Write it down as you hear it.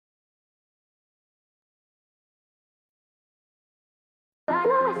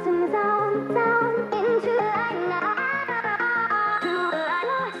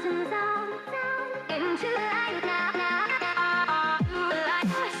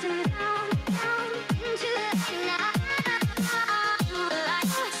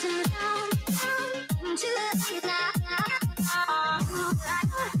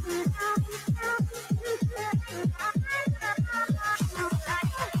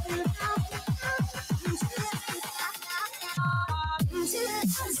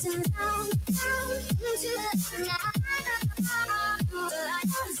Yeah.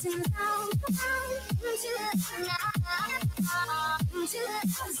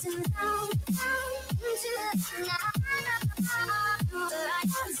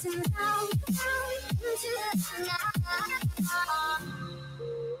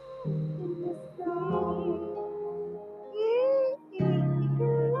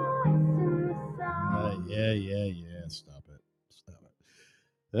 Stop it.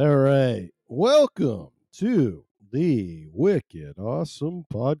 All right. Welcome to the Wicked Awesome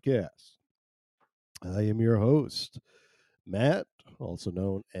Podcast. I am your host, Matt, also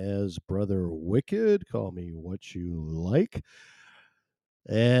known as Brother Wicked. Call me what you like.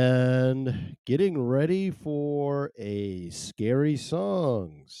 And getting ready for a Scary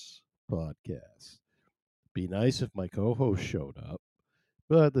Songs podcast. Be nice if my co host showed up.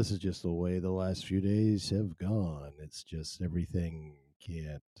 But this is just the way the last few days have gone. It's just everything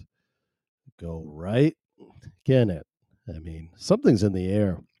can't go right, can it? I mean, something's in the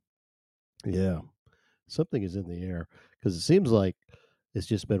air. Yeah, something is in the air because it seems like it's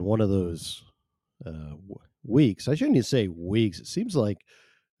just been one of those weeks. I shouldn't even say weeks. It seems like,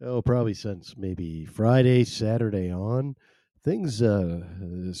 probably since maybe Friday, Saturday on, things,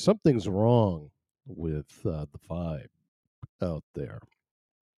 something's wrong with the vibe out there.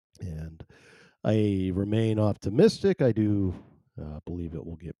 And I remain optimistic. I do believe it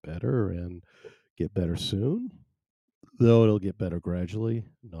will get better and get better soon, though it'll get better gradually,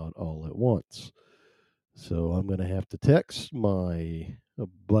 not all at once. So I'm going to have to text my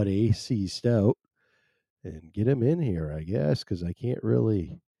buddy C Stout and get him in here, I guess, because I can't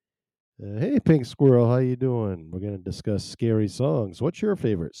really. Hey, Pink Squirrel, how you doing? We're going to discuss scary songs. What's your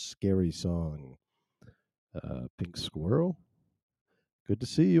favorite scary song, Pink Squirrel? Good to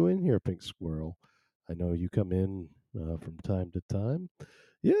see you in here, Pink Squirrel. I know you come in from time to time.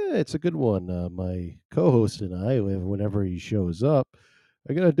 Yeah, it's a good one. My co-host and I, whenever he shows up,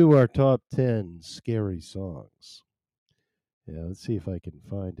 are going to do our top 10 scary songs. Yeah, let's see if I can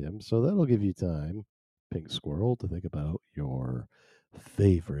find him. So that'll give you time, Pink Squirrel, to think about your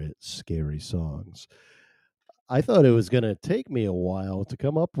favorite scary songs. I thought it was going to take me a while to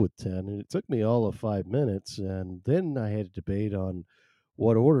come up with 10, and it took me all of 5 minutes. And then I had to debate on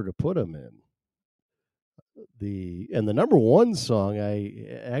what order to put them in. The number one song I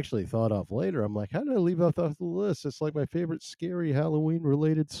actually thought of later. I'm like, how did I leave off the list? It's like my favorite scary Halloween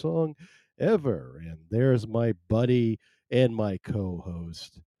related song ever. And there's my buddy and my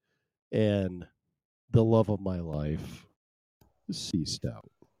co-host and the love of my life, Sea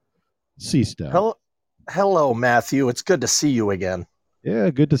Stout. Sea Stout. Hello, Matthew. It's good to see you again. Yeah,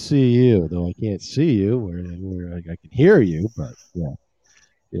 good to see you. Though I can't see you, where I can hear you. But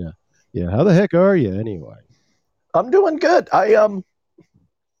yeah. How the heck are you anyway? I'm doing good.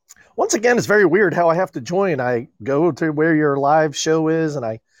 Once again, it's very weird how I have to join. I go to where your live show is, and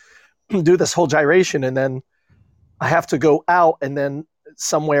I do this whole gyration, and then I have to go out, and then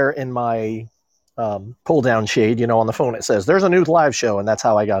somewhere in my pull down shade, on the phone, it says there's a new live show, and that's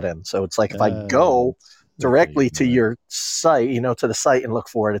how I got in. So it's like if I go directly to your site, to the site and look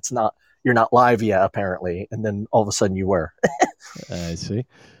for it, you're not live yet, apparently, and then all of a sudden you were. I see.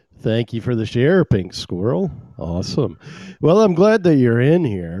 Thank you for the share, Pink Squirrel. Awesome. Well, I'm glad that you're in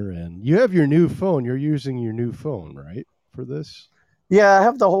here, and you have your new phone. You're using your new phone, right, for this? Yeah, I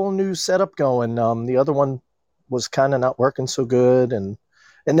have the whole new setup going. The other one was kind of not working so good, and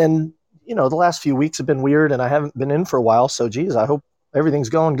then the last few weeks have been weird, and I haven't been in for a while. So, geez, I hope everything's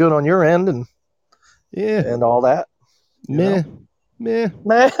going good on your end, and all that. Meh. Yeah.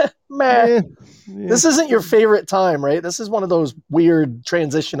 This isn't your favorite time, right? This is one of those weird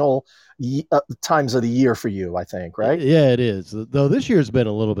transitional times of the year for you, I think, right? Yeah, it is. Though this year's been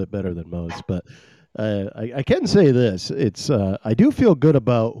a little bit better than most, but I can say this: I do feel good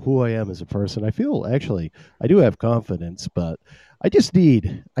about who I am as a person. I feel I do have confidence, but I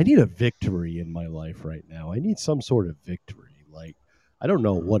need a victory in my life right now. I need some sort of victory. Like, I don't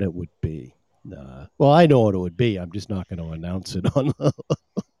know what it would be. Well, I know what it would be. I'm just not going to announce it on my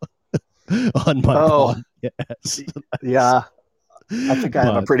podcast. Yeah, I think I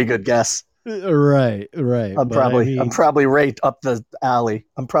have a pretty good guess. Right. I'm probably right up the alley.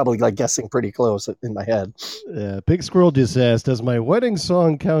 I'm probably guessing pretty close in my head. Big Squirrel just asked, does my wedding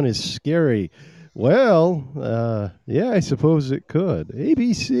song count as scary? Well, yeah, I suppose it could.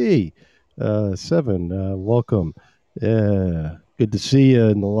 ABC 7, welcome. Good to see you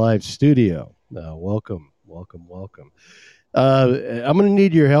in the live studio. Welcome. I'm going to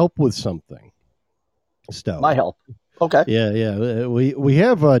need your help with something, Stout. My help. Okay. Yeah. We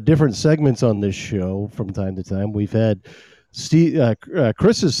have different segments on this show from time to time. We've had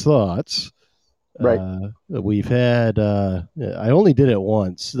Chris's thoughts. Right. We've had. I only did it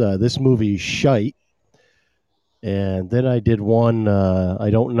once. This movie, Shite, and then I did one. I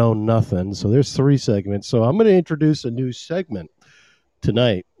don't know nothing. So there's 3 segments. So I'm going to introduce a new segment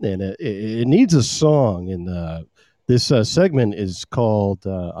tonight, and it needs a song. And this segment is called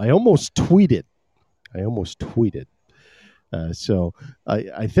 "I Almost Tweeted." I almost tweeted. So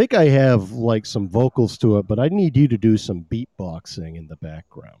I think I have like some vocals to it, but I need you to do some beatboxing in the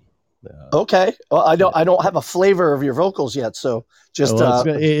background. Uh, Okay. Well, yeah. I don't have a flavor of your vocals yet, so just Well,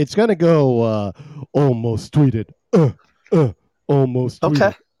 it's gonna go almost tweeted, almost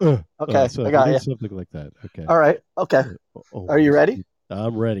okay. tweeted. Okay. So I if you got do you. something like that, okay. All right. Okay. Are you Almost. ready?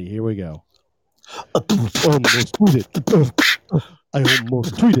 I'm ready. Here we go. Almost tweeted. I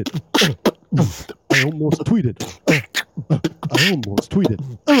almost tweeted. I almost tweeted. I almost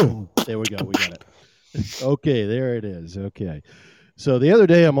tweeted. There we go. We got it. Okay, there it is. Okay. So the other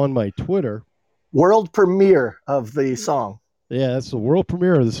day I'm on my Twitter. World premiere of the song. Yeah, that's the world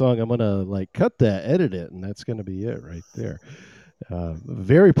premiere of the song. I'm gonna like cut that, edit it, and that's gonna be it right there.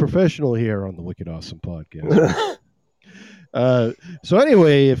 Very professional here on the Wicked Awesome Podcast. So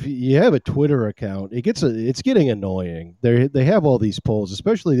anyway, if you have a Twitter account, it's getting annoying. They have all these polls,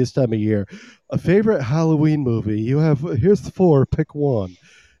 especially this time of year. A favorite Halloween movie? You have here's the 4. Pick one,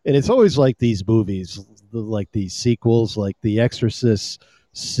 and it's always like these movies, like these sequels, like The Exorcist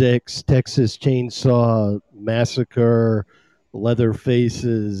 6, Texas Chainsaw Massacre,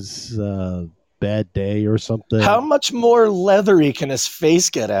 Leatherface's Bad Day or something. How much more leathery can his face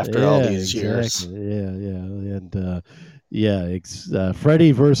get after all Yeah, these years? exactly. Yeah, and yeah,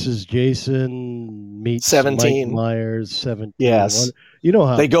 Freddy versus Jason meets Mike 17. Myers, 17. Yes. You know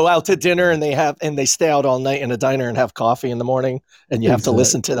how They go out to dinner and they stay out all night in a diner and have coffee in the morning, and you have to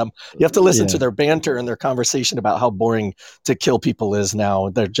listen to them. You have to listen to their banter and their conversation about how boring to kill people is now.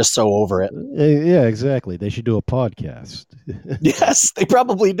 They're just so over it. Yeah, exactly. They should do a podcast. Yes, they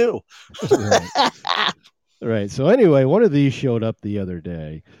probably do. Right. Right. So anyway, one of these showed up the other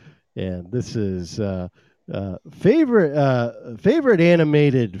day, and this is favorite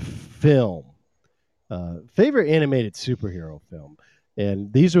animated film, favorite animated superhero film,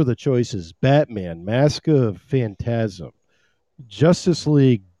 and these are the choices: Batman, Mask of Phantasm, Justice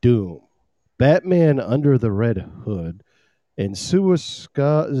League, Doom, Batman Under the Red Hood, and Suicide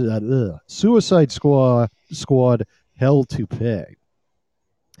Squad Hell to Pay.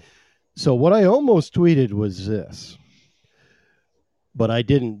 So what I almost tweeted was this, but I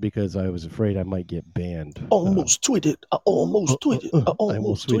didn't because I was afraid I might get banned. Almost tweeted. I almost tweeted. I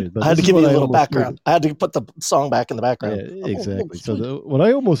almost tweeted. But I had to give you a little background. Tweeted. I had to put the song back in the background. Yeah, exactly. So what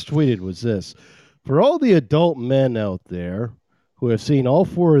I almost tweeted was this: for all the adult men out there who have seen all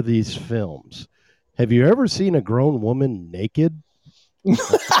 4 of these films, have you ever seen a grown woman naked?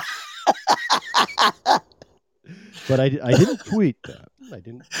 But I didn't tweet that. I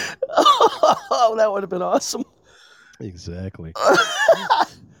didn't. Oh, that would have been awesome. Exactly.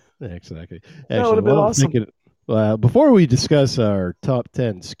 Exactly. That would have been awesome. Before we discuss our top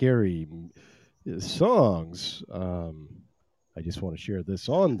 10 scary songs, I just want to share this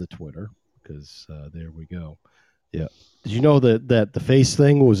on the Twitter because there we go. Yeah. Did you know that the face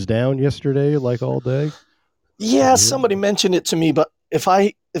thing was down yesterday, like all day? Yeah, somebody mentioned it to me, but if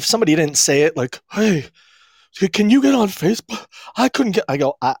somebody didn't say it, like, hey, can you get on Facebook? I couldn't get. I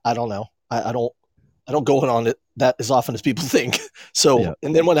go. I don't know. I don't go on it that as often as people think. So, yeah.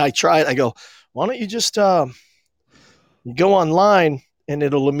 And then when I try it, I go, why don't you just you go online and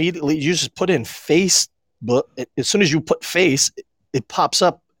it'll immediately, you just put in Facebook. As soon as you put face, it pops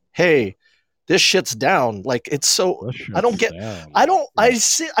up, hey, this shit's down. Like, it's so, I don't get, down. I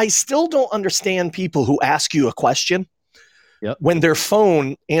still don't understand people who ask you a question when their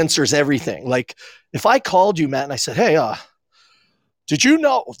phone answers everything. Like, if I called you, Matt, and I said, hey, did you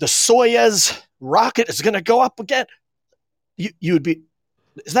know the Soyuz rocket is going to go up again? You would be,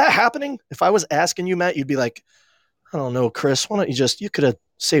 is that happening? If I was asking you, Matt, you'd be like, I don't know, Chris, why don't you could have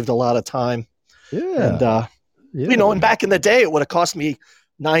saved a lot of time. Yeah. And, and back in the day, it would have cost me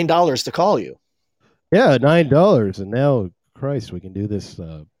 $9 to call you. Yeah, $9. And now, Christ, we can do this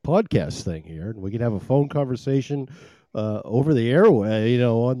podcast thing here, and we can have a phone conversation over the airway,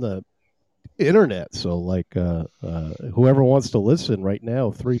 on the internet. So, like, whoever wants to listen right now,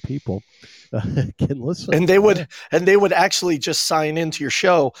 3 people can listen, and they would actually just sign into your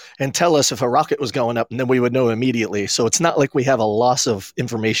show and tell us if a rocket was going up, and then we would know immediately. So it's not like we have a loss of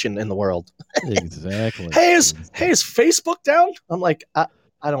information in the world. Exactly. Hey, is Facebook down? I'm like, I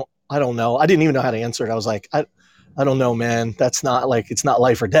don't know. I didn't even know how to answer it. I was like, I don't know, man. That's not like, it's not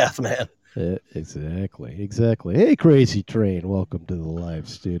life or death, man. Exactly. Hey, Crazy Train, welcome to the live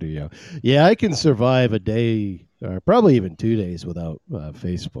studio. Yeah, I can survive a day or probably even 2 days without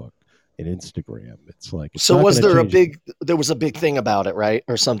Facebook and Instagram. It's like it's So not was going to there change. there was a big thing about it, right?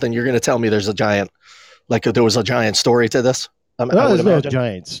 Or something? You're going to tell me there's a giant, like there was a giant story to this, I No, would there's no imagine.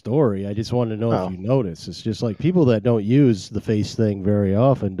 giant story. I just want to know if Oh, you notice. It's just like people that don't use the face thing very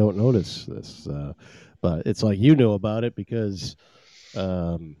often don't notice this. But it's like you knew about it because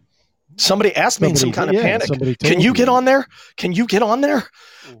um, somebody asked me in some kind of panic. somebody Can told you get you. on there? Can you get on there?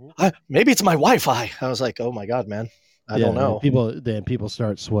 Mhm. Maybe it's my Wi-Fi. I was like, oh my God, man. I Yeah, don't and then know. people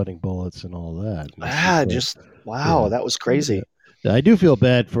start sweating bullets and all that. And it's just like, Just wow, yeah, that was yeah. crazy. I do feel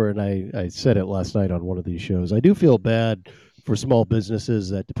bad for, and I said it last night on one of these shows. I do feel bad for small businesses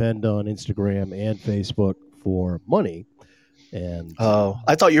that depend on Instagram and Facebook for money. And Oh,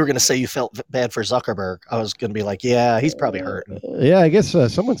 I thought you were going to say you felt bad for Zuckerberg. I was going to be like, yeah, he's probably hurting. yeah, I guess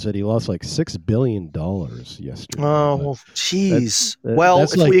someone said he lost like $6 billion yesterday, Oh, but well, that, geez. Well,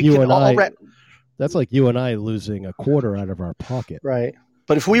 that's if like we you can and all I. That's like you and I losing a quarter out of our pocket. right,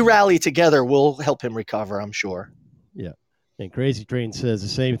 but if we rally together, we'll help him recover. I'm sure. Yeah. And Crazy Train says the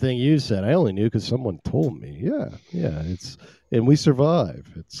same thing you said. I only knew because someone told me. Yeah. And we survive.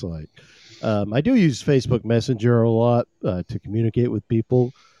 It's like I do use Facebook Messenger a lot to communicate with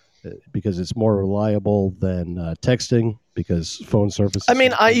people because it's more reliable than texting because phone service I is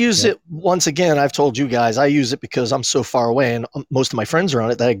mean, I sometimes use bad. it once again. I've told you guys I use it because I'm so far away, and most of my friends are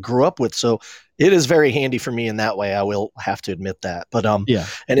on it that I grew up with. So it is very handy for me in that way. I will have to admit that. But Yeah,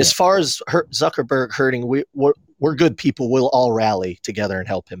 and yeah, as far as Zuckerberg hurting, we're good people. We'll all rally together and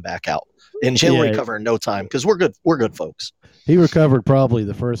help him back out, and he'll yeah. recover in no time because we're good. We're good folks. He recovered probably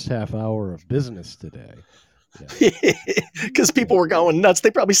the first half hour of business today. Yeah, Because yeah, people were going nuts.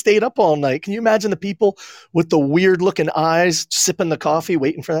 They probably stayed up all night. Can you imagine the people with the weird looking eyes sipping the coffee,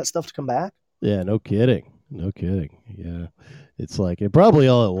 waiting for that stuff to come back? yeah. No kidding. No kidding. Yeah, it's like it probably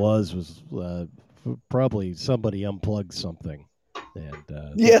all it was probably somebody unplugged something, and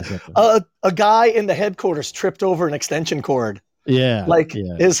they Yeah, just have to. a guy in the headquarters tripped over an extension cord. Yeah, Like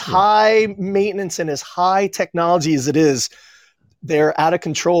yeah, as yeah. high maintenance and as high technology as it is, they're out of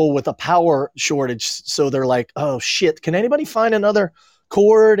control with a power shortage. So they're like, "Oh shit, can anybody find another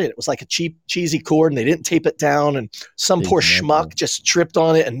cord?" And it was like a cheap, cheesy cord, and they didn't tape it down. And some poor Exactly. schmuck just tripped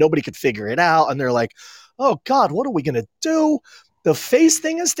on it, and nobody could figure it out. And they're like, "Oh God, what are we gonna do? The face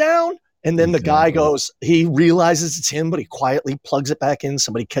thing is down." And then the guy Exactly. goes, he realizes it's him, but he quietly plugs it back in.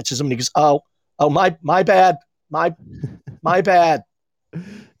 Somebody catches him, and he goes, "Oh, my bad, my bad."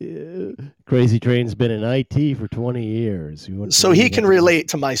 Yeah. Crazy Train's been in IT for 20 years. You wouldn't So he believe can everything. relate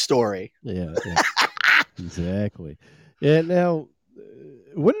to my story. Yeah, yeah, exactly. And now,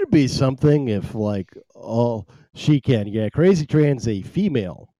 wouldn't it be something if, like, all she can? Yeah, Crazy Train's a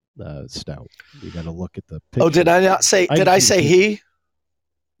female stout. You got to look at the Oh, did picture. I not say? I Did can I see the say picture. he?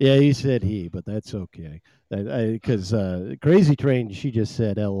 Yeah, he said he, but that's okay. Because Crazy Train, she just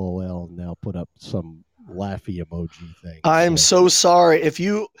said LOL and now put up some laughy emoji thing. I'm So, so sorry. If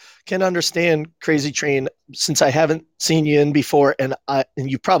you can understand Crazy Train, since I haven't seen you in before, and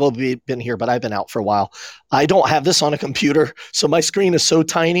you've probably been here, but I've been out for a while. I don't have this on a computer, so my screen is so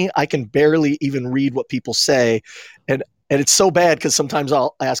tiny I can barely even read what people say, and it's so bad because sometimes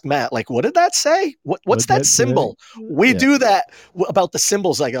I'll ask Matt, like, "What did that say? What's what'd that that say? symbol?" We Yeah. do that about the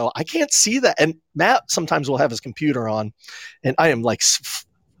symbols. I go, I can't see that, and Matt sometimes will have his computer on, and I am like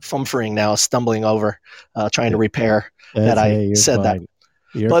fumfering now, stumbling over, trying to repair that That's I hey, you're said that. fine.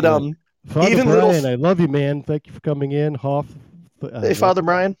 You're But good. Father even little, Brian, I love you, man. Thank you for coming in. Hoff, hey, Father welcome.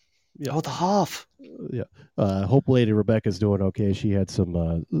 Brian. Yeah, Oh, the Hoff. yeah. Hope Lady Rebecca's doing okay. She had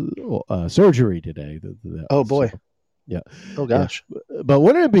some surgery today. Oh So boy. yeah, Oh yeah. gosh. But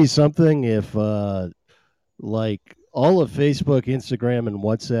wouldn't it be something if like all of Facebook, Instagram, and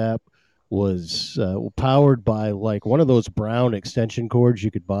WhatsApp was powered by like one of those brown extension cords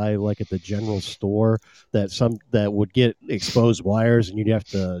you could buy like at the general store that would get exposed wires and you'd have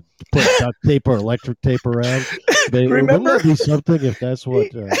to put duct tape or electric tape around. But wouldn't Remember, that be something if that's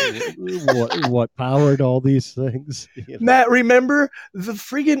what powered all these things? You know? Matt? Remember the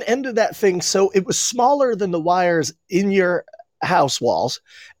friggin' end of that thing? So it was smaller than the wires in your house walls,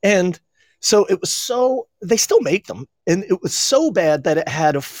 and so it was so they still make them, and it was so bad that it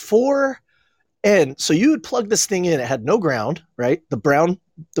had a four end. So you would plug this thing in. It had no ground, right? The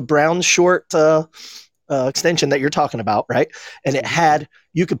brown short extension that you're talking about, right? And it Mhm. had,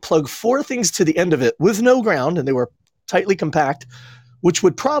 you could plug four things to the end of it with no ground, and they were tightly compact, which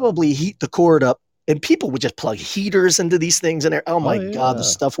would probably heat the cord up and people would just plug heaters into these things in there. Oh my God, the yeah.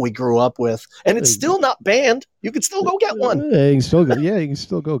 stuff we grew up with. And it's still not banned. You can still go get one. Yeah, you can still go. Yeah, you can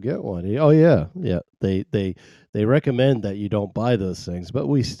still go get one. Oh yeah, yeah. They recommend that you don't buy those things, but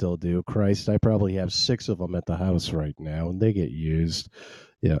we still do. Christ, I probably have 6 of them at the house right now, and they get used.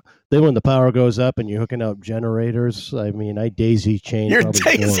 Yeah. Then when the power goes up and you're hooking up generators, I mean, I daisy chain. You're probably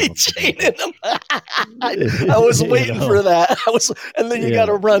 4 of daisy them chaining them. I was waiting for that. And then you got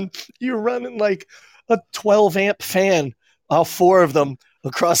to run. You're running like a 12 amp fan, all 4 of them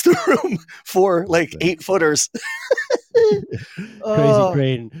across the room for like 8-footers. Crazy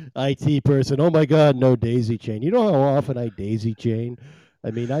Crane IT person. Oh my God, no daisy chain. You know how often I daisy chain? I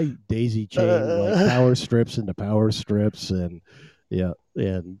mean, I daisy chain like power strips into power strips, and yeah,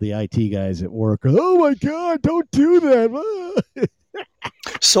 and the IT guys at work. Oh my God, don't do that.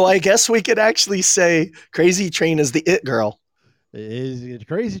 So I guess we could actually say Crazy Train is the it girl. Is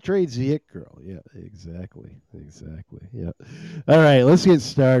Crazy Train's the it girl? Yeah, exactly. Yeah. All right, let's get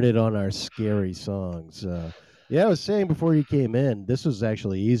started on our scary songs. Yeah, I was saying before you came in, this was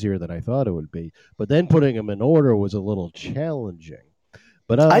actually easier than I thought it would be, but then putting them in order was a little challenging.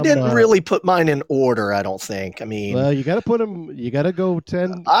 But I didn't really put mine in order. I don't think. I mean, well, you got to put them. You got to go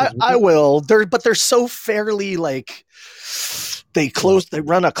 10. I will. They're so fairly like they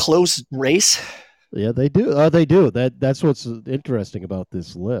run a close race. Yeah, they do. Oh, they do. That's what's interesting about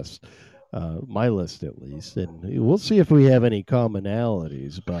this list. My list, at least, and we'll see if we have any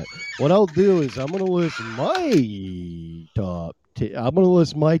commonalities. But what I'll do is I'm going to list my top. I'm going to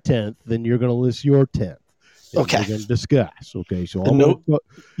list my 10th. Then you're going to list your 10th. Okay. We're going to discuss. Okay. So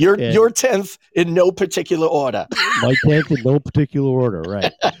your 10th in no particular order. My 10th in no particular order.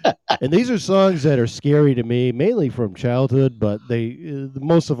 Right. And these are songs that are scary to me, mainly from childhood, but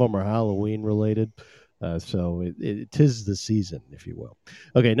most of them are Halloween related. So it is the season, if you will.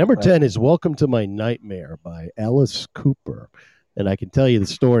 Okay, number 10 is Welcome to My Nightmare by Alice Cooper. And I can tell you the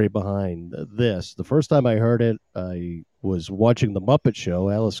story behind this. The first time I heard it, I was watching The Muppet Show.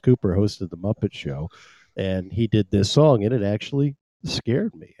 Alice Cooper hosted The Muppet Show, and he did this song, and it actually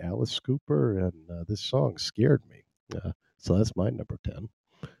scared me. Alice Cooper, and this song scared me. So that's my number 10.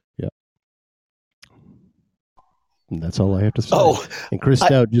 Yeah. And that's all I have to say. Oh, and Chris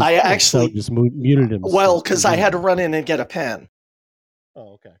Stout just muted himself. Well, because I had to run in and get a pen.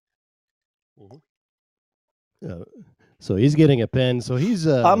 Oh, okay. Mm-hmm. So he's getting a pen. So he's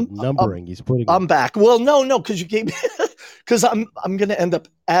numbering. He's putting. I'm back. Well, no, because you gave me. Because I'm going to end up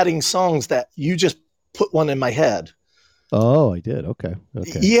adding songs that you just put one in my head. Oh, I did. Okay.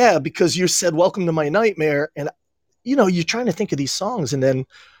 Yeah, because you said "Welcome to My Nightmare," and you're trying to think of these songs, and then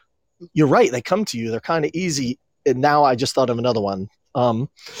you're right. They come to you. They're kind of easy. And now I just thought of another one.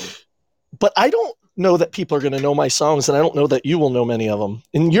 But I don't know that people are going to know my songs, and I don't know that you will know many of them.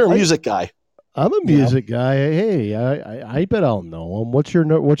 And you're a music guy. I'm a music guy. Hey, I bet I'll know them. What's your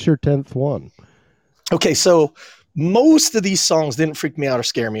 10th one? Okay, so most of these songs didn't freak me out or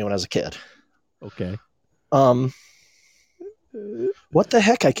scare me when I was a kid. Okay. What the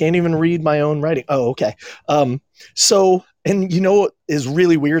heck? I can't even read my own writing. Oh, okay. So, and you know what is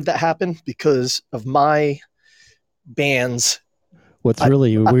really weird that happened because of my bands. What's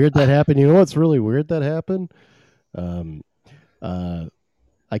really weird that happened? You know what's really weird that happened?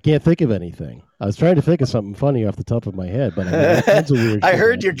 I can't think of anything. I was trying to think of something funny off the top of my head, but I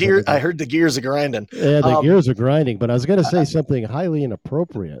heard your gear. I heard the gears are grinding. Yeah, the gears are grinding. But I was going to say something highly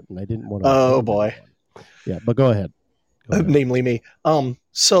inappropriate, and I didn't want to. Oh boy. Yeah, but go ahead. Namely me.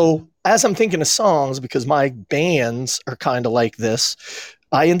 So as I'm thinking of songs, because my bands are kind of like this,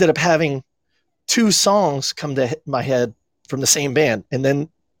 I ended up having 2 songs come to my head from the same band, and then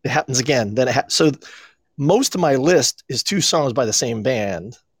it happens again. So most of my list is 2 songs by the same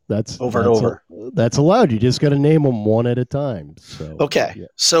band. That's over. That's allowed. You just got to name them one at a time. So okay. Yeah.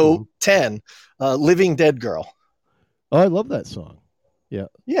 So 10, Living Dead Girl. Oh, I love that song. Yeah.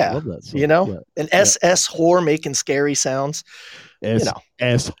 I love that song. An SS whore making scary sounds.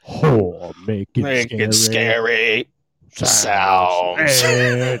 SS whore making scary sounds.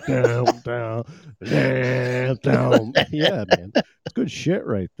 Down. Yeah, man. It's good shit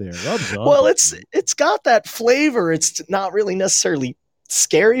right there. Well, it's got that flavor. It's not really necessarily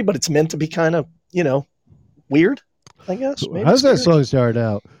scary, but it's meant to be kind of, weird, I guess. How's that song start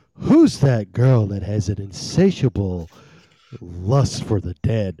out? Who's that girl that has an insatiable lust for the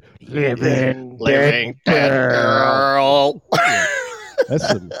dead? Living dead girl. That's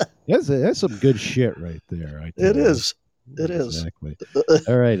some good shit right there. It is. Exactly.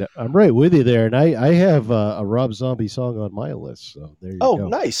 All right, I'm right with you there, and I have a Rob Zombie song on my list. So there you go. Oh,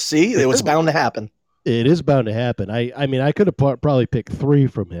 nice. See, it was bound to happen. It is bound to happen. I mean, I could have probably picked three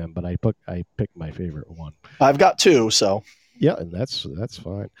from him, but I picked my favorite one. I've got two, so. Yeah, and that's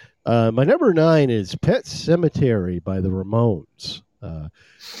fine. My number 9 is Pet Cemetery by the Ramones.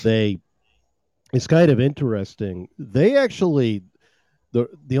 They It's kind of interesting. They actually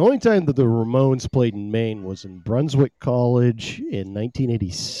the only time that the Ramones played in Maine was in Brunswick College in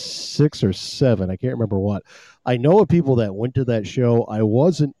 1986 or 7. I can't remember what. I know of people that went to that show. I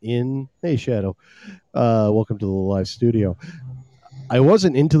wasn't in. Hey, Shadow. Welcome to the live studio. I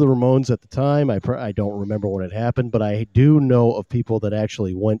wasn't into the Ramones at the time. I don't remember when it happened, but I do know of people that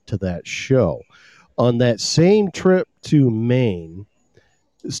actually went to that show. On that same trip to Maine,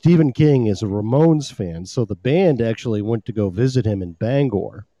 Stephen King is a Ramones fan, so the band actually went to go visit him in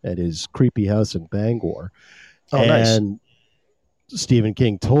Bangor at his creepy house in Bangor. Oh, nice. And Stephen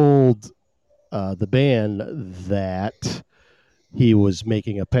King told the band that he was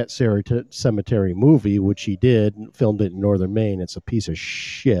making a Pet Cemetery movie, which he did, filmed it in northern Maine. It's a piece of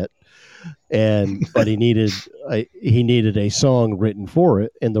shit, but he needed a song written for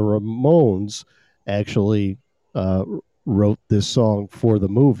it, and the Ramones actually wrote this song for the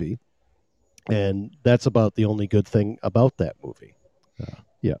movie, and that's about the only good thing about that movie.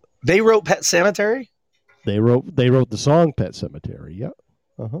 Yeah, They wrote Pet Cemetery? they wrote the song Pet Cemetery. Yeah.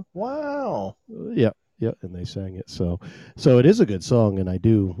 Uh-huh. Wow. Yeah, and they sang it. So it is a good song, and I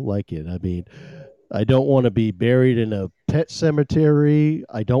do like it. I mean, I don't want to be buried in a pet cemetery.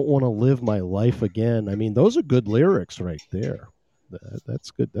 I don't want to live my life again. I mean, those are good lyrics right there. That's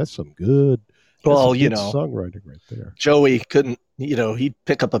good. That's some good. Well, songwriting right there. Joey couldn't, he'd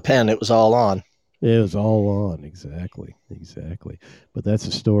pick up a pen. It was all on. It was all on. Exactly. But that's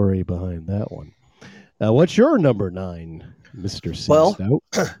the story behind that one. What's your number 9, Mr. C. Well, Stout?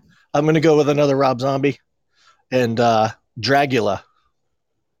 I'm going to go with another Rob Zombie and Dragula.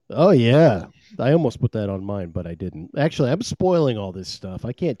 Oh, yeah. I almost put that on mine, but I didn't. Actually, I'm spoiling all this stuff.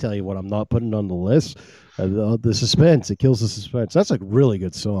 I can't tell you what I'm not putting on the list. The suspense. It kills the suspense. That's a really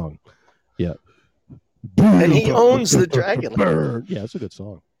good song. Yeah. And he owns the Dragula. Yeah, it's a good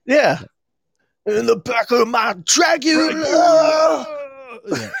song. Yeah. In the back of my Dragula.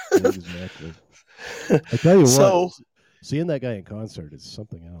 Yeah, exactly. I tell you what, seeing that guy in concert is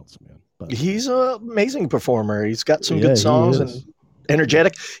something else, man. But he's an amazing performer. He's got some good songs and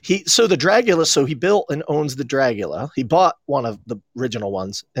energetic. The Dragula, so he built and owns the Dragula. He bought one of the original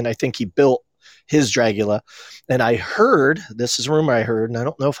ones, and I think he built his Dragula. And I heard, this is a rumor I heard, and I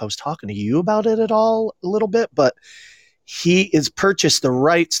don't know if I was talking to you about it at all a little bit, but he has purchased the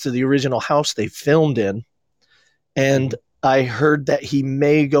rights to the original house they filmed in. And I heard that he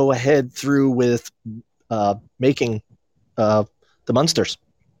may go ahead through with making the Munsters.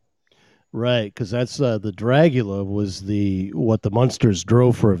 Right, because that's the Dragula was what the Munsters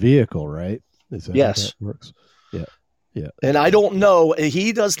drove for a vehicle, right? Is that yes, how that works? Yeah. And I don't know.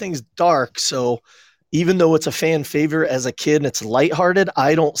 He does things dark, so even though it's a fan favorite as a kid and it's lighthearted,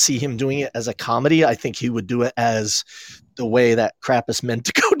 I don't see him doing it as a comedy. I think he would do it as the way that crap is meant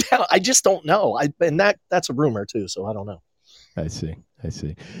to go down. I just don't know. That's a rumor too, so I don't know. I see.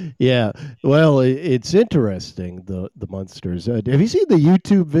 Yeah. Well, it's interesting, the Munsters. Have you seen the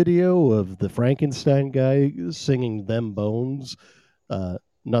YouTube video of the Frankenstein guy singing "Them Bones"?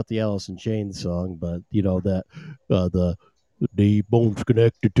 Not the Alice in Chains song, but that the bones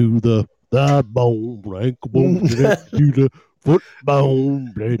connected to the bone, ankle bone connected to the foot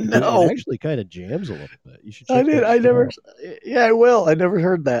bone. No. It actually kind of jams a little bit. You should. I will. I never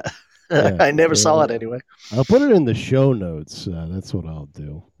heard that. Yeah, I never saw it anyway. I'll put it in the show notes. That's what I'll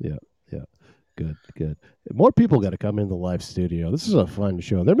do. Yeah. Good. More people got to come in the live studio. This is a fun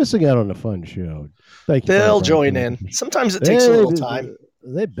show. They're missing out on a fun show. Thank you. They'll join in. Sometimes it takes a little time.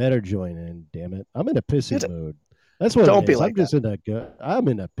 They better join in. Damn it! I'm in a pissy mood. That's what. Don't be like that. I'm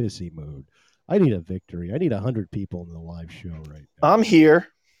in a pissy mood. I need a victory. I need 100 people in the live show right now. I'm here.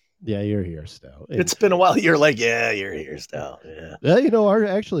 Yeah, you're here, Stout. It's been a while. You're like, yeah, you're here, Stout. Yeah.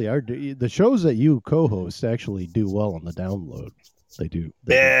 The shows that you co-host actually do well on the download. They do.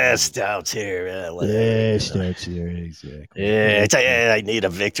 Stout's here. Stout's here. Exactly. Yeah, I need a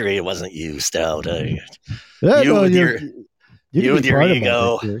victory. It wasn't you, Stout. You with your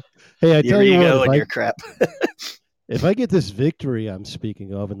ego. Hey, I tell you what, ego and your crap. If I get this victory I'm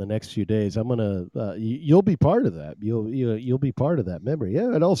speaking of in the next few days, I'm gonna. You'll be part of that. You'll be part of that memory.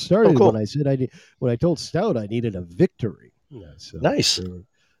 Yeah, it all started when I said when I told Stout I needed a victory. Yeah, so, nice.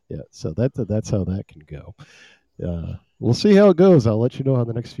 So that's how that can go. We'll see how it goes. I'll let you know how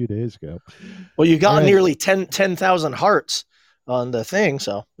the next few days go. Well, you got nearly 10,000 hearts on the thing,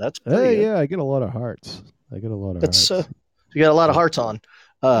 so that's pretty good. Yeah, I get a lot of hearts. You got a lot of hearts on.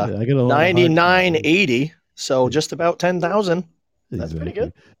 Uh, I get a lot of hard copies. 99.80, so just about 10,000. That's pretty Exactly.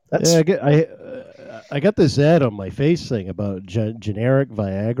 good. Yeah, That's I got this ad on my face thing about generic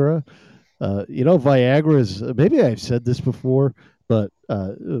Viagra. Viagra is, maybe I've said this before, but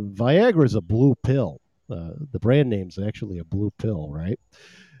Viagra is a blue pill. The brand name's actually a blue pill, right?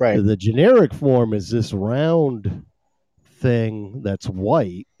 right. The generic form is this round thing that's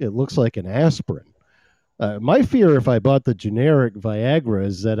white. It looks like an aspirin. My fear if I bought the generic Viagra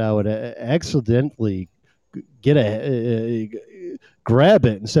is that I would accidentally get grab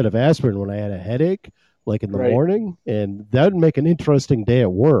it instead of aspirin when I had a headache, like in the Right. morning, and that would make an interesting day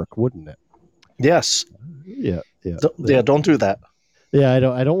at work, wouldn't it? Yes. Yeah, yeah, Yeah. Don't do that. yeah. I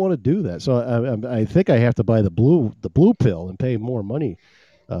don't want to do that. So I think I have to buy the blue pill and pay more money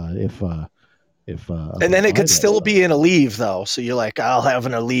if I'm And going to then it buy could that still stuff. be in a leave though. So you're like, I'll have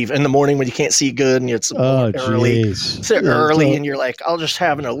an Aleve in the morning when you can't see good and it's Oh, early. jeez. It's early and you're like, I'll just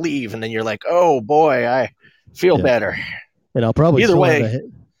have an Aleve. And then you're like, oh boy, I feel Yeah, better. and I'll probably Either still have way,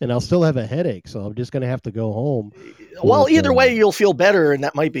 and I'll still have a headache, so I'm just going to have to go home well, with either way, you'll feel better and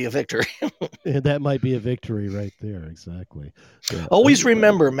that might be a victory. that might be a victory right there. Exactly. Yeah. Always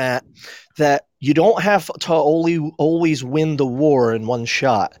remember, Matt, that you don't have to always win the war in one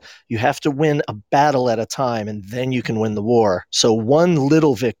shot. You have to win a battle at a time, and then you can win the war. So one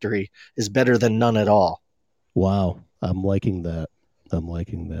little victory is better than none at all. Wow. I'm liking that. I'm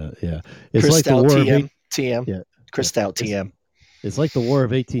liking that. Yeah. It's Chris like the Stout War of TM, Eight. TM, Yeah. Chris Yeah. Stout It's TM. it's like the War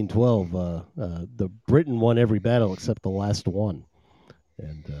of 1812. The Britain won every battle except the last one,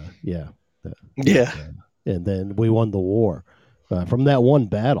 and yeah, Yeah. and then we won the war from that one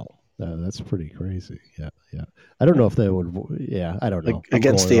battle. That's pretty crazy. Yeah, yeah. I don't know if they would. Yeah, I don't know. I'm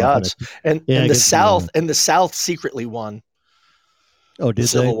Against going the off on odds. it. And Yeah, and the against the South odds. and the South secretly won Oh, the did they?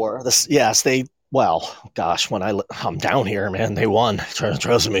 Civil War. Yes, they. Well, gosh, when I'm down here, man, they won.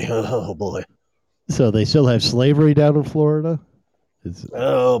 Trust me. Oh boy. So they still have slavery down in Florida? Is,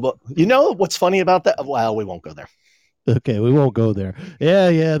 Oh, but you know what's funny about that? Well, we won't go there. okay, we won't go there. Yeah,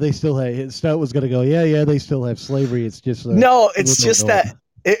 yeah, they still have. Stout was going to go. Yeah, yeah, they still have slavery. It's just No, people it's don't just know that about.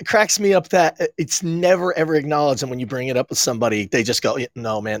 it cracks me up that it's never ever acknowledged. And when you bring it up with somebody, they just go,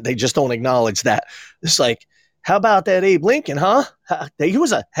 no, man, they just don't acknowledge that. It's like, how about that Abe Lincoln, huh? He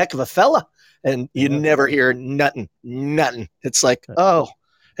was a heck of a fella. And you Yeah, never hear nothing, nothing. It's like, oh,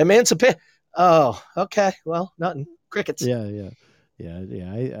 emancipate. Oh, okay. Well, nothing. Crickets. yeah, yeah, yeah,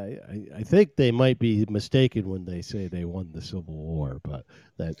 yeah. I think they might be mistaken when they say they won the Civil War, but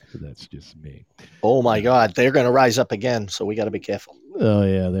that's just me. Oh my Uh, God. They're going to rise up again. So we got to be careful. oh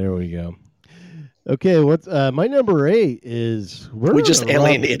yeah, there we go. Okay, what's my number 8 is We we're just Rob.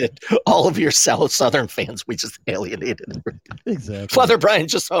 alienated all of your Southern fans. We just alienated. Exactly. Father Brian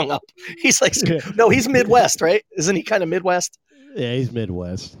just hung up. He's like, Yeah. no, he's Midwest, right? Isn't he kind of Midwest? Yeah, he's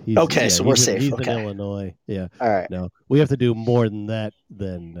Midwest. Okay, so we're safe. He's in Okay. Illinois. Yeah. All right. No, we have to do more than that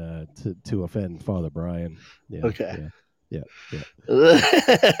than to offend Father Brian. Yeah, Okay. yeah, yeah, yeah,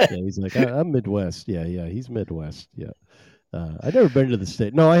 yeah. yeah. He's like, I'm Midwest. Yeah, yeah. He's Midwest. Yeah. I've never been to the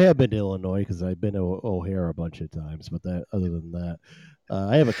state. No, I have been to Illinois because I've been to O'Hare a bunch of times. But other than that,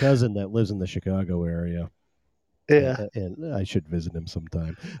 I have a cousin that lives in the Chicago area, and I should visit him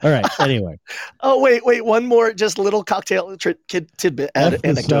sometime. All right. Anyway, Oh, wait. One more, just little cocktail tidbit F the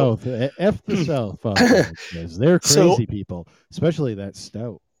anecdote. South. F the South, Father Brian says. They're So crazy people, especially that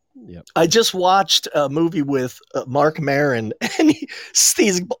stout. Yep. I just watched a movie with Mark Maron, and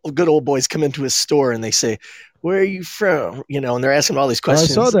these good old boys come into his store and they say, "Where are you from?" And they're asking all these Oh, I saw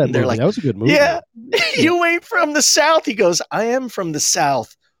questions, that and they're movie. like, That was a good movie. "Yeah, Yeah. you ain't from the South." He goes, "I am from the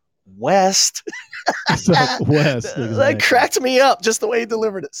South West." Southwest, That exactly. cracked me up just the way he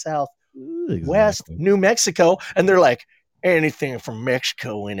delivered it. South West, Exactly. New Mexico, and they're like, anything from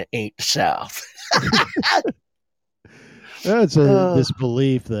Mexico and it ain't the South. It's this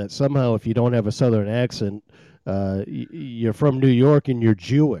belief that somehow if you don't have a Southern accent, you're from New York and you're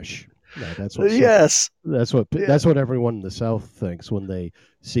Jewish. No, Yes. Yeah. that's what everyone in the South thinks when they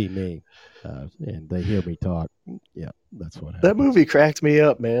see me and they hear me talk. Yeah, that's what That happens. movie cracked me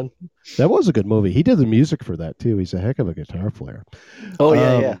up, man. That was a good movie. He did the music for that too. He's a heck of a guitar player. Oh,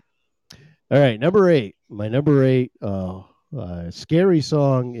 yeah. All right, number 8. My number 8 scary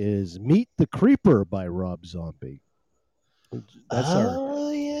song is "Meet the Creeper" by Rob Zombie. That's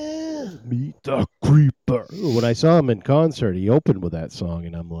our Yeah. Meet the Creeper. When I saw him in concert, he opened with that song,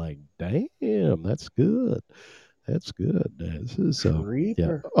 and I'm like, damn, that's good. That's good. This is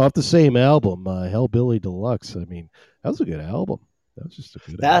Creeper. off the same album, Hellbilly Deluxe. I mean, that was a good album. That was just a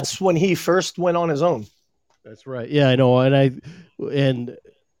good album. That's when he first went on his own. That's right. Yeah, I know. And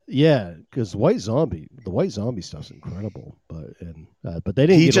Yeah, because the White Zombie stuff's incredible, but they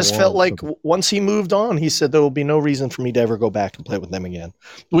didn't He get just felt along. like once he moved on, he said there will be no reason for me to ever go back and play with them again,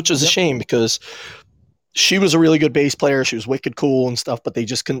 which is a Yep, shame because she was a really good bass player. She was wicked cool and stuff, but they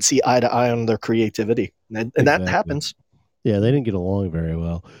just couldn't see eye to eye on their creativity. And that exactly. happens. Yeah, they didn't get along very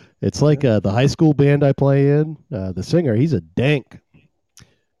well. It's like the high school band I play in. The singer, he's a dank.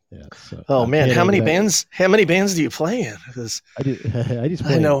 Yeah, so Oh man, can't how hang many it out. bands? How many bands do you play in? Because I just I just I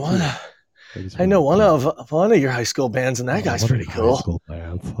play in know one. two. I just I play know in one two. of your high school bands, and that Oh, guy's one of pretty my high cool. school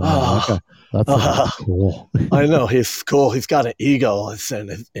bands. Oh, That's the guy's oh, cool. I know he's cool. He's got an ego,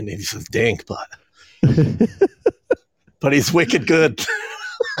 and he's a dink, but he's wicked good.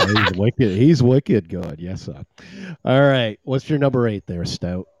 He's wicked. He's wicked good. Yes, sir. All right. What's your number 8 there,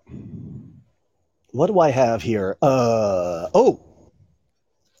 Stout? What do I have here? Oh,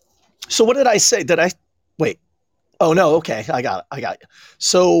 so what did I say? Did I wait? Oh no, okay, I got it.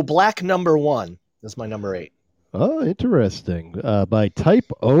 So Black Number One is my number 8. Oh, interesting. By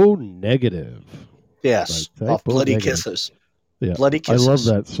Type O Negative. By Yes, Type off O Bloody Negative. Kisses. Yeah, Bloody I love Kisses.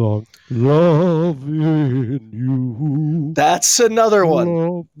 that song. Loving you, That's another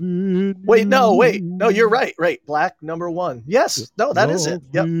one. loving Wait, no, wait. No, you're you, right. Right. Black Number One. Yes. No, that is it.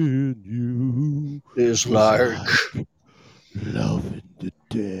 Yep. loving you Is is like. like loving the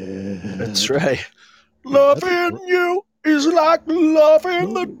That's dead. right. Yeah, that's a Loving you is like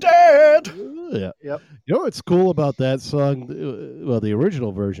loving the dead. yeah. Yep. You know what's cool about that song? Well, the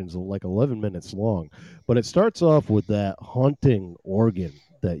original version's like 11 minutes long, but it starts off with that haunting organ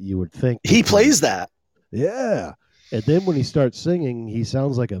that you would think He would be. plays that. Yeah. And then when he starts singing, he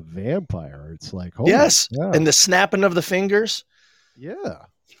sounds like a vampire. It's like, holy Yes. cow. And the snapping of the fingers. Yeah.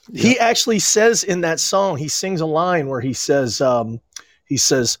 He Yep. actually says in that song, he sings a line where he says,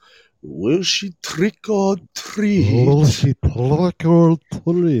 will she trick or treat? Oh, she trick or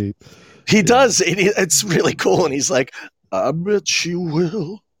treat. He Yeah. does. It's really cool. And he's like, I bet she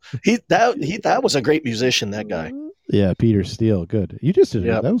will. That was a great musician, that guy. Yeah, Peter Steele, good. You just did it.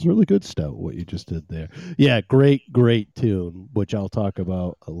 Yep. That was really good, Stout. What you just did there. Yeah, great tune, which I'll talk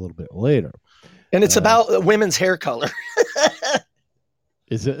about a little bit later. And it's about women's hair color.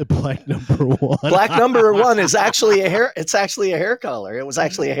 Is it Black Number One? Black Number One is actually a hair. It's actually a hair color. It was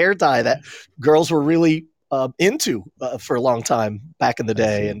actually a hair dye that girls were really into for a long time back in the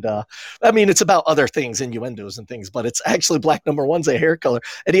day. And I mean, it's about other things, innuendos and things, but it's actually Black Number One's a hair color.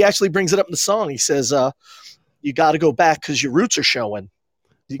 And he actually brings it up in the song. He says, you got to go back because your roots are showing.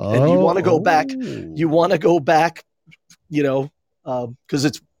 And you want to go back. You want to go back, because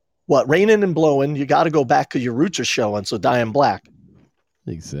it's raining and blowing. You got to go back because your roots are showing. So dye in black.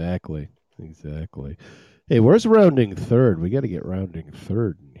 Exactly. Hey, where's rounding third? We got to get rounding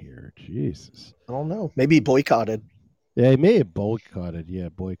third in here. Jesus. I don't know. Maybe boycotted. Yeah, he may have boycotted. Yeah,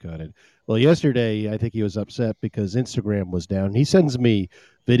 boycotted. Well, yesterday, I think he was upset because Instagram was down. He sends me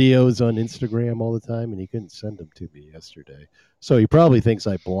videos on Instagram all the time, and he couldn't send them to me yesterday. So he probably thinks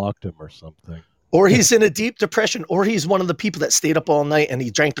I blocked him or something. Or he's in a deep depression, or he's one of the people that stayed up all night and he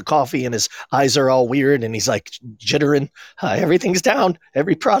drank the coffee and his eyes are all weird and he's like jittering. Everything's down.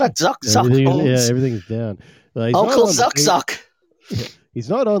 Every product zuck. Everything's down. Uncle Zuck. He's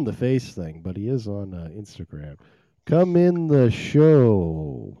not on the face thing, but he is on Instagram. Come in the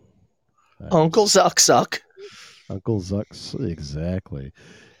show. Uncle Zuck. Uncle Zuck's, exactly.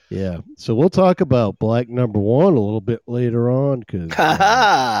 Yeah. So we'll talk about Black Number One a little bit later on.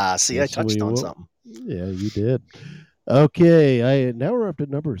 See, I touched on something. Yeah, you did. Okay. Now we're up to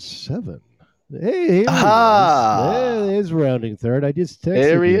number 7. Hey, there's rounding third. I just texted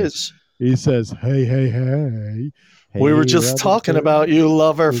There he you. is. He says, hey. We were just talking about you,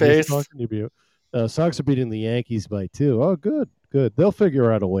 lover face. Sox are beating the Yankees by 2. Oh, good. They'll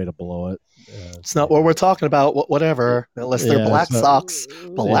figure out a way to blow it. It's not what we're talking about. Whatever, unless they're Black Sox.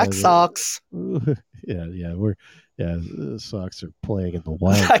 Black Sox. Yeah. The Sox are playing in the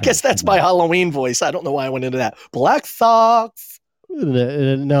wild. I guess that's my Halloween voice. I don't know why I went into that. Black Sox.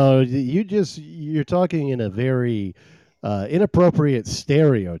 No, you're talking in a very inappropriate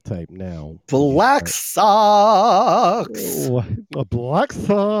stereotype now. Black Sox. Black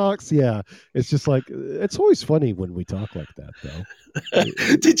Sox. Yeah. It's just like, it's always funny when we talk like that, though.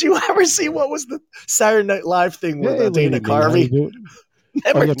 Did you ever see what was the Saturday Night Live thing with Dana Carvey?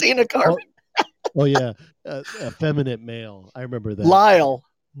 Remember Dana Carvey? Oh, yeah. Effeminate male. I remember that. Lyle.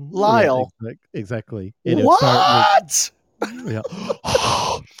 Yeah, exactly. What? Yeah.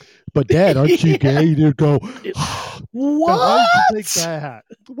 But Dad, aren't you gay to go? What? Take that.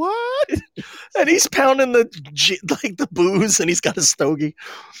 What? And he's pounding the booze, and he's got a stogie.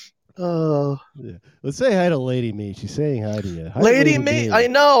 Yeah. Let's say hi to Lady Me. She's saying hi to you. Hi, Lady Lady May, Me. I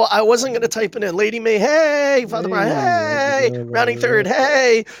know. I wasn't going to type it in. Lady May, hey. Father Brian, Hey, how's it hey. going Rounding over third,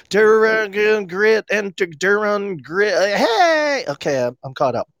 hey. Duran Grit and Duran Grit, hey. Okay, I'm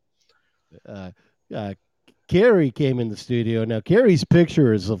caught up. there? Carrie came in the studio. Now, Carrie's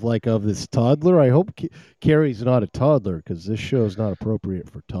picture is of this toddler. I hope Carrie's not a toddler because this show is not appropriate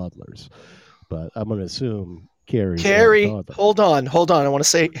for toddlers. But I'm going to assume Carrie's not a Carrie, toddler. hold on. I want to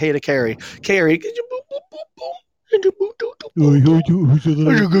say hey to Carrie. Carrie, could you boop, boop, boop, boop. Who's a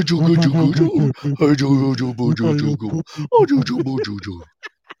little?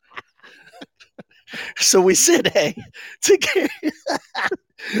 So we said hey to Carrie.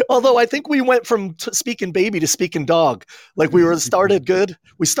 Although I think we went from speaking baby to speaking dog. Like we were started good.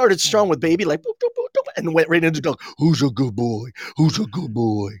 We started strong with baby, like boop, boop, boop, boop, and went right into dog. Who's a good boy? Who's a good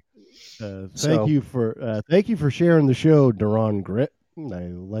boy? Thank So you for sharing the show, Duran Grit. I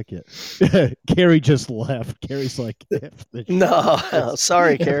like it. Carrie just left. Carrie's like, F this no, shit.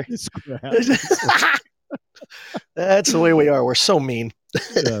 sorry, F Carrie. this crap. That's the way we are. We're so mean.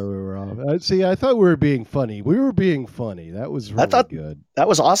 Yeah, we were off. See, I thought we were being funny. We were being funny. That was I really thought good. that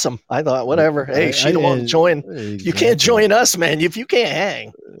was awesome. I thought Yeah, whatever. Hey, she don't want to join. You can't exactly. join us, man. If you can't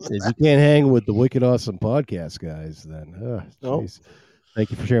hang. If you can't hang with the Wicked Awesome Podcast guys, then No. jeez.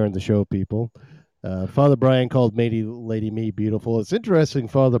 Thank you for sharing the show, people. Father Brian called Lady Me beautiful. It's interesting.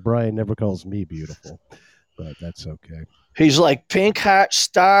 Father Brian never calls me beautiful, but that's okay. He's like pink heart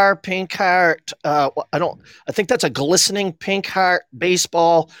star, pink heart. I think that's a glistening pink heart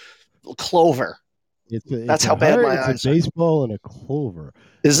baseball clover. It's That's a how bad heart. my It's a eyes are. baseball and a clover.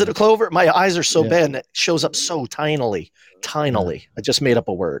 Is it a But clover? My eyes are so yeah, bad and it shows up so tinily. yeah, Tinily. I just made up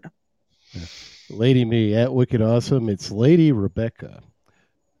a word. yeah. Lady Me at Wicked Awesome. It's Lady Rebecca.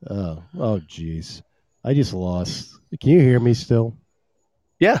 Jeez. I just lost. Can you hear me still?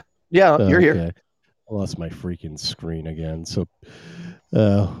 Yeah. Yeah, you're here. Okay. I lost my freaking screen again. So,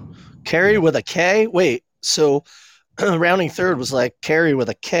 uh, Carrie yeah, with a K? Wait, so rounding third was like Carrie with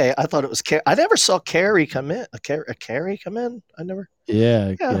a K. I thought it was Carrie. I never saw Carrie come in. A Carrie come in? I never.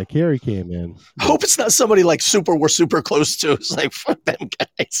 yeah, Yeah. yeah. Carrie came in. Yeah, Hope it's not somebody like we're super close to. It's like, fuck them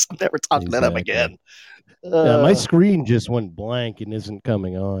guys. I'm never talking to them exactly. again. Yeah, my screen just went blank and isn't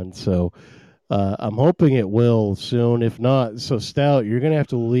coming on. So, I'm hoping it will soon. If not, so Stout, you're gonna have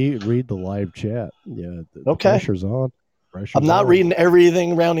to read the live chat. Yeah, the Okay. pressure's on. I'm Pressure's not on. reading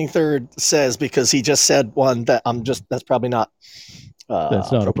everything rounding third says because he just said one that that's probably not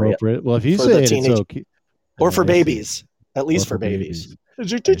That's not appropriate appropriate. Well, if you for the say it, it's teenage okay. or for I see. babies, at Or least for for babies. babies. I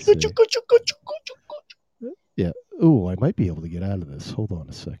see. Yeah. Ooh, I might be able to get out of this. Hold on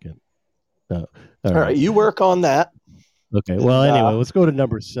a second. All All right, right. you work on that. Okay. Well, And anyway, let's go to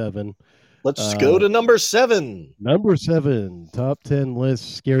number 7. let's go Uh, to number 7. Number 7, top 10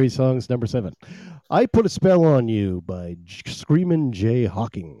 list, scary songs. Number 7, I Put a Spell on You by Screamin' Jay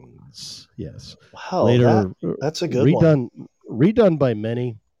Hawkins. Yes. Wow, Later that's a good one. redone by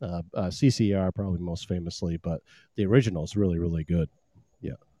many. CCR probably most famously, but the original is really, really good.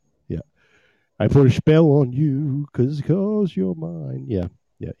 Yeah. Yeah. I put a spell on you cause you're mine. Yeah.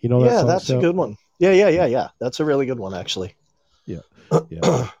 Yeah. You know that Yeah, song, that's a Stout? good one. Yeah. That's a really good one, actually. Yeah.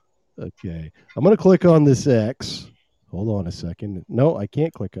 Yeah. Okay. I'm going to click on this X. Hold on a second. No, I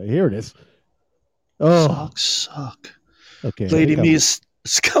can't click. Here it is. Oh, Socks suck. okay. I Lady think I'm. Me's.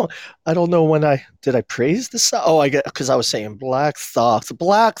 I don't know when I did. I praise the sock. Oh, I get because I was saying black socks,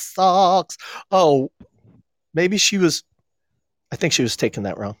 black socks. Oh, maybe she was. I think she was taking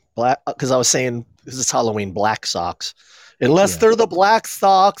that wrong. Black because I was saying because it's Halloween, black socks. Unless Yeah. they're the black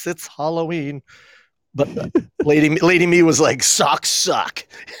socks, it's Halloween. But Lady Me was like socks suck.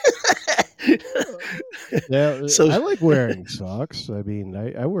 Yeah. So I like wearing socks. I mean,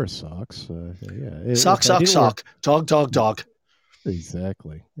 I wear socks. Yeah. sock If I sock didn't wear. sock dog dog dog.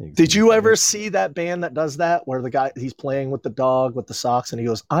 Exactly. Did you Exactly. ever see that band that does that where the guy he's playing with the dog with the socks and he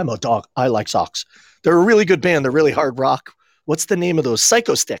goes, "I'm a dog. I like socks." They're a really good band. They're really hard rock. What's the name of those?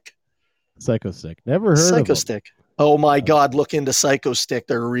 Psycho Stick. Psycho Stick. Never heard of Psycho them. Stick. Oh my God! Look into Psycho Stick.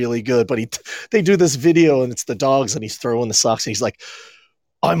 They're really good. But they do this video and it's the dogs and he's throwing the socks and he's like,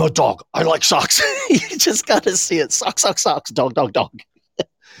 "I'm a dog. I like socks." You just got to see it. Socks, socks, socks. Dog, dog, dog.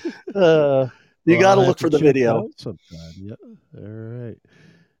 You Well, got I'll to have look to for the check it video. out sometime. Yeah. All right.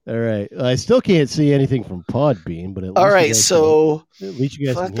 All right. I still can't see anything from Podbean, but All right, so at least you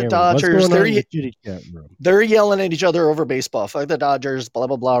guys fuck can the hear me. What's Dodgers. going on in the chitty chat room? They're yelling at each other over baseball. Fuck the Dodgers. Blah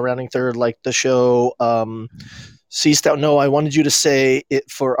blah blah. Rounding third, like the show. C Stout. No, I wanted you to say it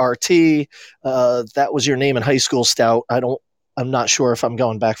for RT. That was your name in high school, Stout. I'm not sure if I'm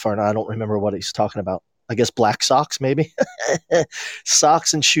going back far now. I don't remember what he's talking about. I guess black socks, maybe.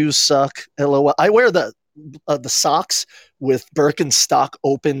 Socks and shoes suck. LOL. I wear the socks with Birkenstock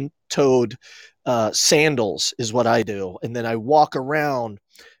open-toed sandals is what I do, and then I walk around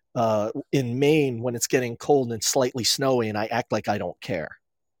in Maine when it's getting cold and slightly snowy, and I act like I don't care.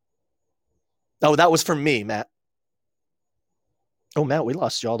 Oh, that was from me, Matt. Oh, Matt, we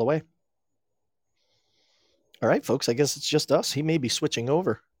lost you all the way. All right, folks, I guess it's just us. He may be switching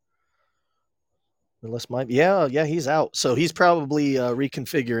over. Unless yeah, he's out. So he's probably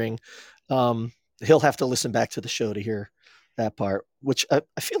reconfiguring. He'll have to listen back to the show to hear that part, which I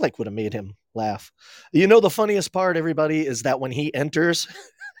feel like would have made him laugh. You know, the funniest part, everybody, is that when he enters,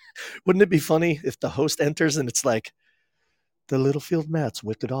 wouldn't it be funny if the host enters and it's like, the Littlefield Matt's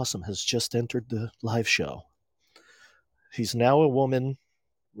Wicked Awesome has just entered the live show. He's now a woman,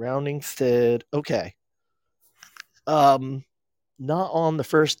 rounding third. Okay. Not on the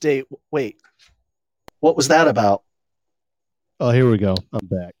first date. Wait, what was that about? Oh, here we go. I'm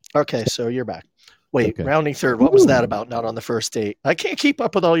back. Okay, so you're back. Wait, okay. Rounding third. What was that about? Not on the first date. I can't keep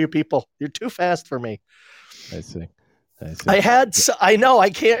up with all you people. You're too fast for me. I see. I know. I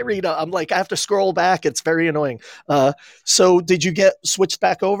can't read. I'm like, I have to scroll back. It's very annoying. So did you get switched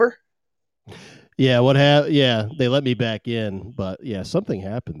back over? Yeah. Yeah, they let me back in, but yeah, something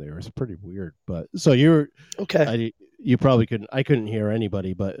happened there. It's pretty weird. But so you're okay. You probably couldn't. I couldn't hear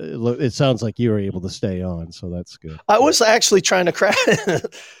anybody, but it sounds like you were able to stay on, so that's good. I was actually trying to crack.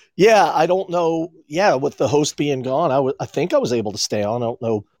 Yeah, I don't know. Yeah, with the host being gone, I think I was able to stay on. I don't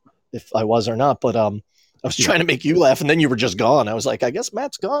know if I was or not, but I was trying to make you laugh, and then you were just gone. I was like, I guess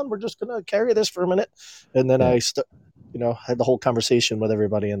Matt's gone. We're just gonna carry this for a minute, and then I had the whole conversation with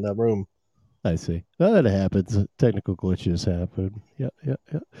everybody in the room. I see. Well, that happens. Technical glitches happen. Yeah.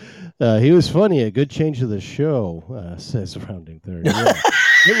 He was funny. A good change of the show, says Rounding Third. Yeah.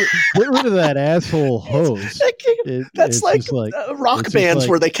 Get rid of that asshole host. That's like rock bands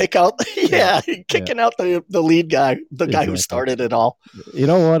where they kick out. Kicking out the lead guy, the guy who started it all. You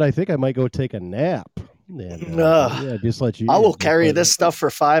know what? I think I might go take a nap. And, just let you. I will carry this stuff for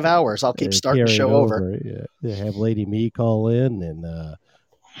 5 hours. I'll keep starting the show over. Yeah. Have Lady Me call in and.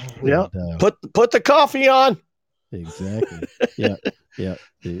 Put the coffee on. Exactly. Yeah.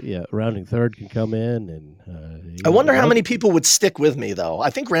 Rounding Third can come in, and I wonder how many people would stick with me, though. I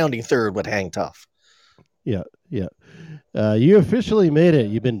think Rounding Third would hang tough. Yeah. You officially made it.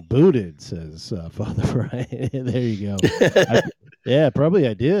 You've been booted, says Father Brian. There you go. Probably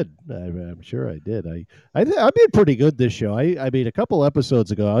I did. I'm sure I did. I did pretty good this show. I mean, a couple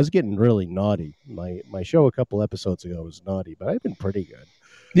episodes ago, I was getting really naughty. My show a couple episodes ago was naughty, but I've been pretty good.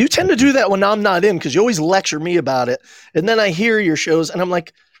 You tend to do that when I'm not in because you always lecture me about it. And then I hear your shows and I'm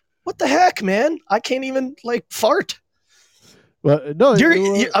like, what the heck, man? I can't even fart. Well, no,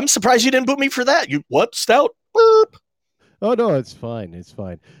 I'm surprised you didn't boot me for that. What, Stout? Boop. Oh, no, it's fine. It's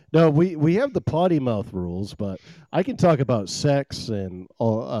fine. No, we have the potty mouth rules, but I can talk about sex and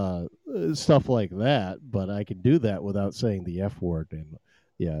stuff like that, but I can do that without saying the F word. And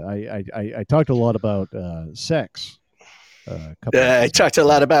yeah, I talked a lot about sex. I talked a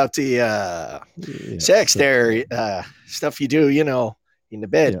lot about the sex there, stuff you do, in the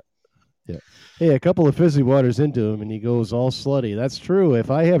bed. Yeah. Hey, a couple of fizzy waters into him, and he goes all slutty. That's true. If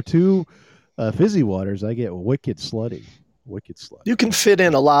I have two fizzy waters, I get wicked slutty. You can fit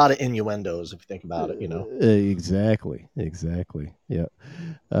in a lot of innuendos if you think about it, Exactly. Yeah.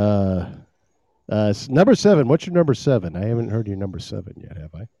 Number 7. What's your number 7? I haven't heard your number 7 yet,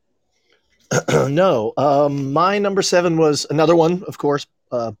 have I? No. My number 7 was another one, of course,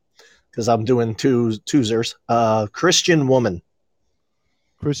 because I'm doing twosers. Christian Woman.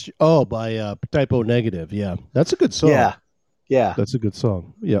 By Typo Negative. Yeah, that's a good song. Yeah, that's a good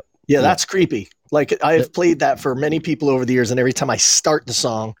song. Yep. Yeah, that's creepy. Like I've played that for many people over the years, and every time I start the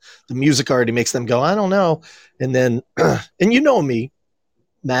song, the music already makes them go, I don't know. And then, and you know me,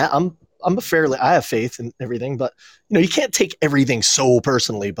 Matt, I have faith in everything, but you can't take everything so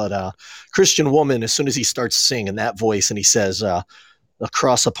personally. But Christian Woman, as soon as he starts singing that voice and he says, a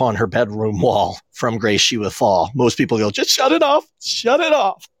cross upon her bedroom wall, from grace she will fall. Most people go, just shut it off. Shut it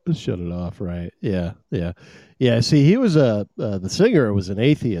off. Right. Yeah. See, he was the singer was an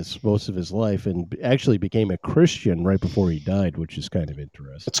atheist most of his life and actually became a Christian right before he died, which is kind of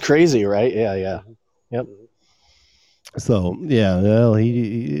interesting. It's crazy, right? Yeah. Yep. So well,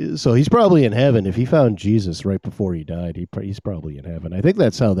 he's probably in heaven. If he found Jesus right before he died, he's probably in heaven. I think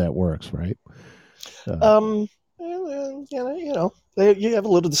that's how that works, right? You have a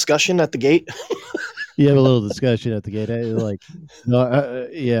little discussion at the gate. You have a little discussion at the gate. I'm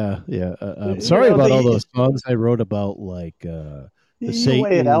sorry about all those songs I wrote about, You weigh it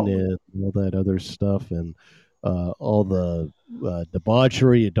Satan out. and all that other stuff, and all the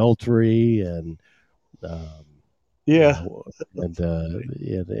debauchery, adultery, and um, you Yeah. know,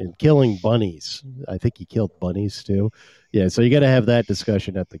 and killing bunnies. I think he killed bunnies too. Yeah, so you got to have that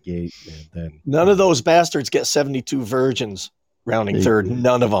discussion at the gate, and then None of those bastards get 72 virgins rounding third.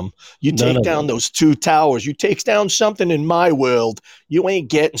 None of them. You none take of down them. those two towers. You take down something in my world. You ain't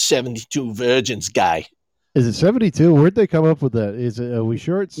getting 72 virgins, guy. Is it 72? Where'd they come up with that? Is it? Are we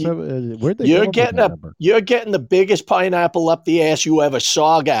sure it's seven? Where'd they come up with that number? You're getting the biggest pineapple up the ass you ever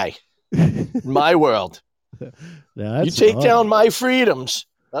saw, guy. In my world. Now, You that's take down odd. my freedoms.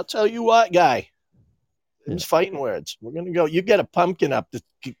 I'll tell you what, guy. Yeah. Them's fighting words. We're gonna go. You get a pumpkin up the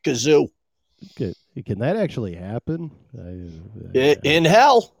kazoo. Can that actually happen? In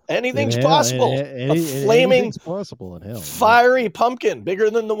hell, anything's possible. A flaming, anything's possible in hell. fiery pumpkin,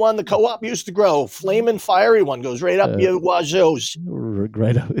 bigger than the one the co-op used to grow. Flaming, fiery one goes right up your wazoos.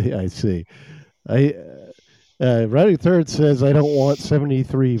 Right up. I see. Riding Third says, I don't want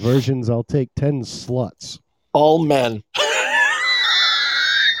 73 versions. I'll take 10 sluts. All men. I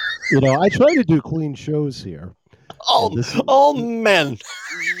try to do clean shows here. All men.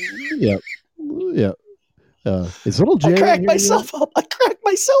 Yeah. Yeah. Is little Jay I crack in here myself yet? up. I crack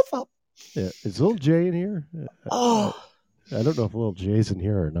myself up. Yeah. Is little Jay in here? Oh. I don't know if little Jay's in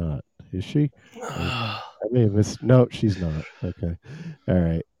here or not. Is she? I may have missed. No, she's not. Okay. All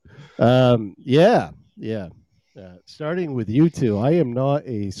right. Yeah. Starting with you two, I am not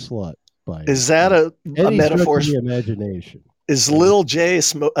a slut. By Is that a metaphor? The imagination. Is Lil J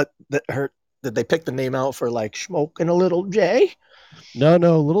did they pick the name out for like smoking a little J? No,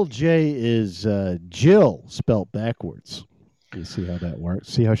 little J is Jill spelt backwards. You see how that works?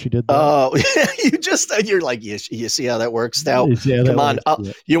 See how she did that? Oh, you're like, you see how that works now? Come on.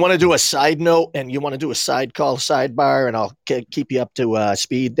 Yeah. You want to do a side note and you want to do a side call sidebar and I'll keep you up to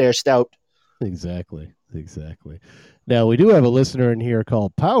speed there, Stout. Exactly. Now, we do have a listener in here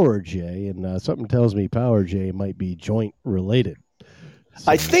called Power J, and something tells me Power J might be joint related. So,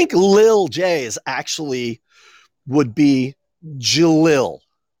 I think Lil J is actually would be Jalil.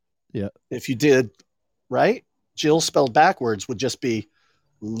 Yeah. If you did, right? Jill spelled backwards would just be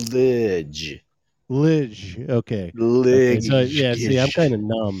Lidge. Okay. So, yeah, see, I'm kind of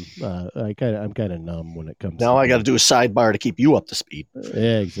numb. I'm kind of numb when it comes now I got to do a sidebar to keep you up to speed.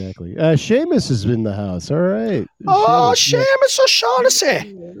 Yeah, exactly. Seamus is in the house. All right. Oh, Seamus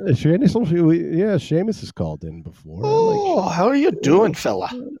O'Shaughnessy. Seamus has called in before. Oh, how are you doing, fella?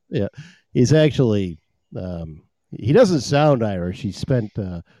 Yeah. He's actually, he doesn't sound Irish. He spent,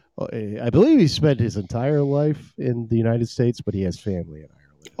 I believe he spent his entire life in the United States, but he has family in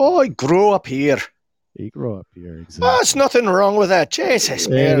Ireland. Oh, he grew up here. He grew up here. Exactly. Oh, there's nothing wrong with that. Jesus,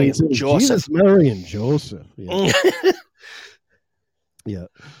 Mary and Joseph. Jesus, Mary and Joseph. Yeah. Yeah.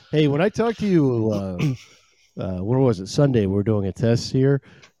 Hey, when I talked to you, where was it? Sunday, we're doing a test here.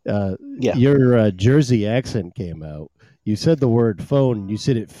 Your Jersey accent came out. You said the word phone. You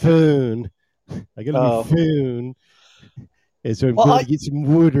said it phone. I got to be phone. And so I'm going to get some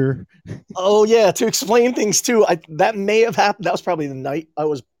water. Oh, yeah. To explain things, too. That may have happened. That was probably the night I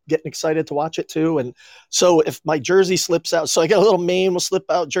was getting excited to watch it, too. And so if my Jersey slips out, so I got a little Maine will slip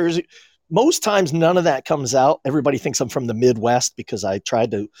out, Jersey. Most times, none of that comes out. Everybody thinks I'm from the Midwest because I tried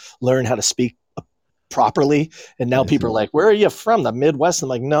to learn how to speak properly. And now people are like, where are you from? The Midwest? I'm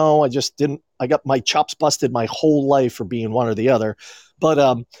like, no, I just didn't. I got my chops busted my whole life for being one or the other.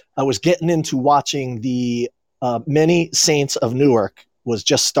 But I was getting into watching the Many Saints of Newark was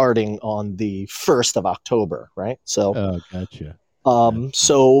just starting on the 1st of October, right? So, gotcha.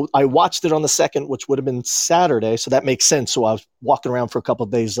 So I watched it on the 2nd, which would have been Saturday. So that makes sense. So I was walking around for a couple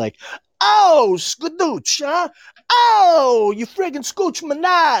of days like, oh, skadooch, huh? Oh, you friggin' scooch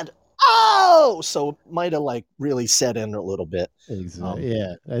manad. Oh, so might have like really set in a little bit. Exactly.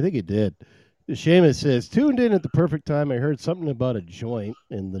 Yeah, I think it did. Seamus says, tuned in at the perfect time. I heard something about a joint,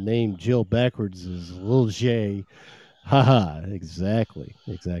 and the name Jill backwards is Lil J. Haha, exactly.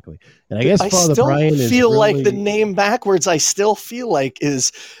 And I guess Father Brian is feel really... like the name backwards, I still feel like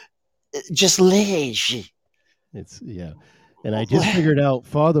is just lazy. And I just figured out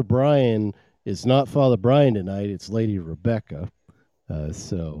Father Brian is not Father Brian tonight. It's Lady Rebecca.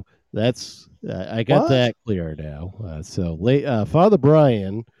 So that's, I got that clear now. Father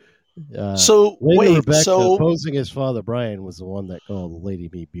Brian... Rebecca posing as Father Brian was the one that called Lady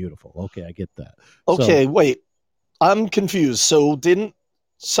Me beautiful. Okay, I get that. Okay, wait. I'm confused. So didn't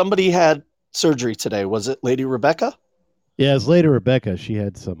somebody had surgery today? Was it Lady Rebecca? Yeah, it's Lady Rebecca. She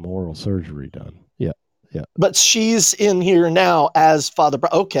had some oral surgery done. Yeah. But she's in here now as Father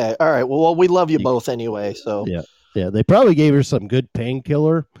Brian. Okay, all right. Well, we love you both anyway. So yeah. Yeah, they probably gave her some good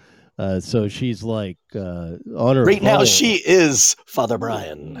painkiller. So she's like on her Right now, phone. she is Father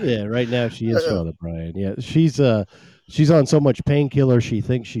Brian. Yeah, right now she is Father Brian. Yeah, she's on so much painkiller she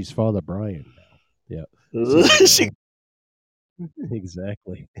thinks she's Father Brian now. Yeah. So She,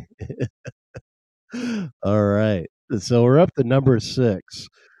 exactly. All right. So we're up to number 6.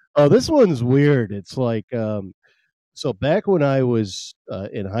 Oh, this one's weird. It's like so back when I was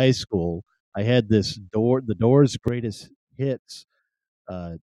in high school, I had the Doors greatest hits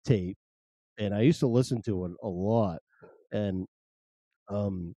uh tape, and I used to listen to it a lot. And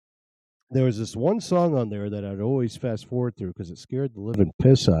um there was this one song on there that I'd always fast forward through because it scared the living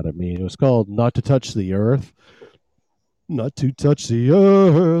piss out of me. It was called "Not to Touch the Earth." Not to touch the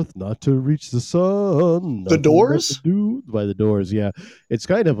earth, not to reach the sun, the nothing left to Doors? do by the Doors. Yeah, it's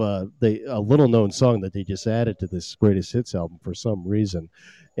kind of a little known song that they just added to this greatest hits album for some reason,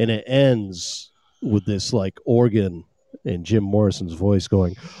 and it ends with this like organ and Jim Morrison's voice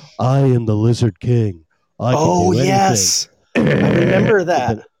going, "I am the Lizard King. I can Oh, do anything." yes. I remember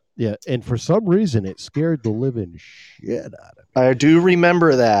that. Yeah, and for some reason it scared the living shit out of me. I do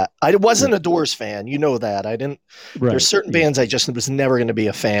remember that. I Yeah, wasn't a Doors fan. You know that. I didn't. There's right. certain Yeah, bands I just was never going to be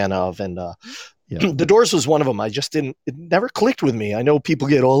a fan of. And yeah, the Doors was one of them. I just didn't, it never clicked with me. I know people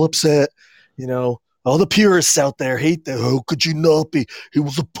get all upset, you know, all the purists out there hate that. How could you not be? He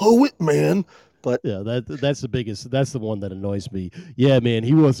was a poet, man. But yeah. That's the biggest. That's the one that annoys me. Yeah, man,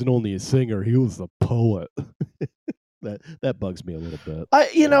 he wasn't only a singer; he was a poet. That bugs me a little bit.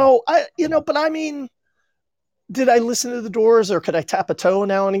 but I mean, did I listen to the Doors or could I tap a toe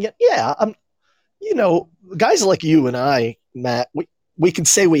now and again? Yeah, guys like you and I, Matt, we can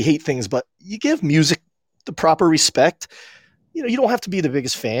say we hate things, but you give music the proper respect. You don't have to be the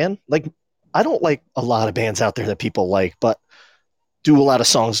biggest fan. Like, I don't like a lot of bands out there that people like, but do a lot of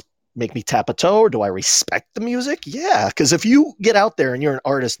songs make me tap a toe, or do I respect the music? Yeah, because if you get out there and you're an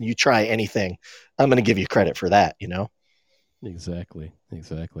artist and you try anything, I'm going to give you credit for that, Exactly.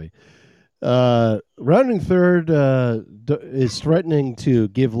 Exactly. Rounding third is threatening to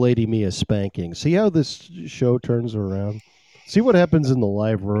give Lady Me a spanking. See how this show turns around. See what happens in the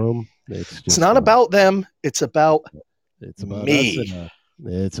live room. It's It's just not about them, it's about it's about us me. and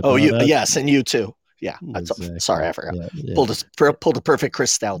it's Oh, about you, us. yes, and you too. Yeah, sorry, Exactly. I forgot. Yeah. Yeah. Pulled a perfect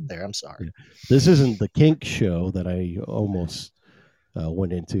Chris Stout there. I'm sorry. Yeah. This isn't the kink show that I almost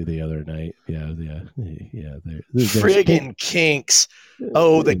went into the other night. Yeah, yeah, yeah. There's kink. Friggin' Kinks.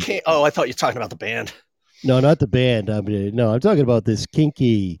 Oh, the king. Oh, I thought you were talking about the band. No, not the band. I mean, no, I'm talking about this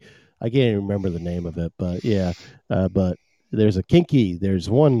kinky. I can't even remember the name of it, but yeah. But there's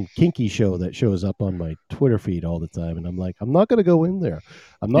one kinky show that shows up on my Twitter feed all the time, and I'm like, I'm not going to go in there.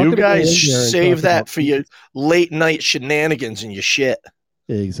 I'm not You going to go guys in there and talk save about that for your kinks. late night shenanigans and your shit.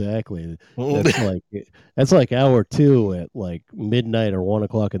 Exactly. That's like that's like hour 2 at like midnight or 1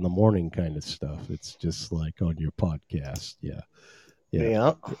 o'clock in the morning kind of stuff. It's just like on your podcast. Yeah. Yeah.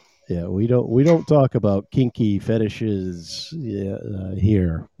 Yeah. Yeah, we don't talk about kinky fetishes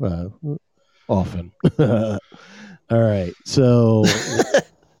here often. All right, so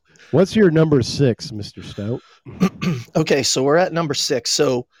what's your number 6, Mister Stout? Okay, so we're at number 6.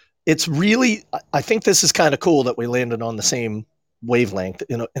 So it's really, I think this is kind of cool that we landed on the same wavelength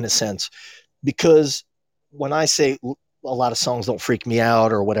in a sense, because when I say a lot of songs don't freak me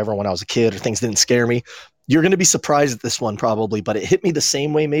out or whatever when I was a kid or things didn't scare me, you're going to be surprised at this one probably, but it hit me the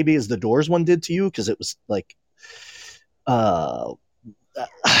same way maybe as the Doors one did to you, because it was like, uh,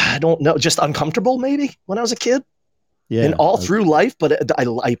 I don't know, just uncomfortable maybe when I was a kid and Yeah. all through life. But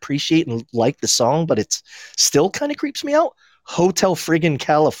I appreciate and like the song, but it's still kind of creeps me out. Hotel Friggin'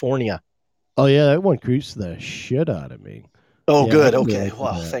 California. Oh yeah, that one creeps the shit out of me. Oh, Yeah, I good. really Okay. like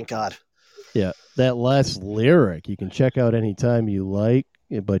Well, that. thank God. Yeah, that last lyric you can check out anytime you like,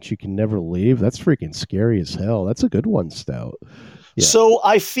 but you can never leave. That's freaking scary as hell. That's a good one, Stout. Yeah. So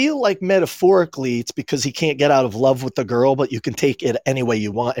I feel like metaphorically, it's because he can't get out of love with the girl, but you can take it any way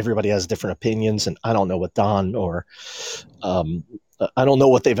you want. Everybody has different opinions, and I don't know what Don or um, I don't know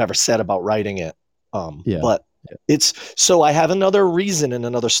what they've ever said about writing it. Yeah. But it's so I have another reason and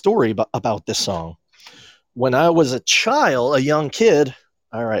another story about this song. When I was a child, a young kid.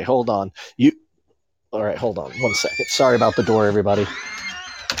 All right, hold on. All right, hold on 1 second. Sorry about the door, everybody.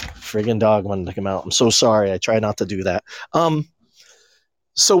 Friggin' dog wanted to come out. I'm so sorry. I try not to do that.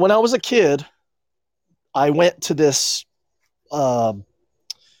 So when I was a kid, I went to this uh,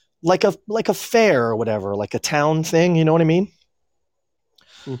 like a fair or whatever, like a town thing. You know what I mean?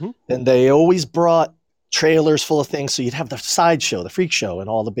 Mm-hmm. And they always brought trailers full of things. So you'd have the sideshow, the freak show, and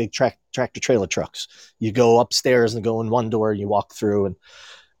all the big tractor trailer trucks. You go upstairs and go in one door, and you walk through. And,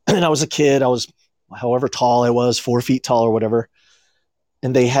 and I was a kid. I was however tall I was, 4 feet tall or whatever.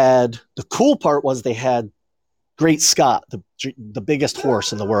 And the cool part was they had Great Scott, the biggest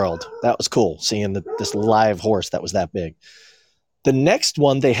horse in the world. That was cool, seeing this live horse that was that big. The next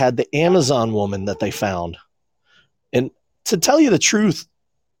one, they had the Amazon woman that they found. And to tell you the truth,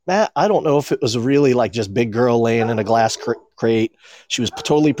 Matt, I don't know if it was really like just big girl laying in a glass crate. She was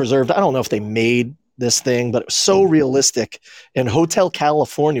totally preserved. I don't know if they made this thing, but it was so realistic. And Hotel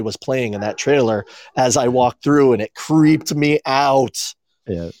California was playing in that trailer as I walked through, and it creeped me out.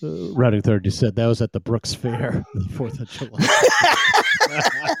 Yeah, Rounding Third just said that was at the Brooks Fair, the 4th of July.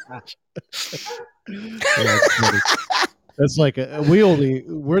 That's like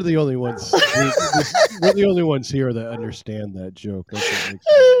we're the only ones. We're the only ones here that understand that joke.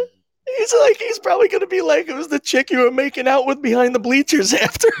 He's probably going to be like, it was the chick you were making out with behind the bleachers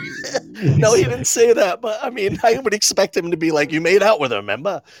after. No, he didn't say that, but I mean, I would expect him to be like, you made out with her,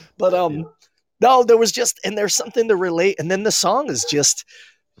 remember? But no, there was just, and there's something to relate. And then the song is just,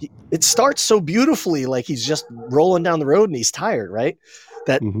 it starts so beautifully, like he's just rolling down the road and he's tired, right?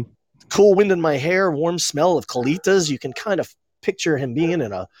 That cool wind in my hair, warm smell of colitas. You can kind of picture him being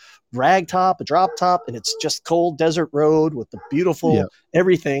in a rag top, a drop top, and it's just cold desert road with the beautiful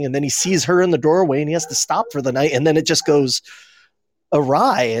everything. And then he sees her in the doorway and he has to stop for the night. And then it just goes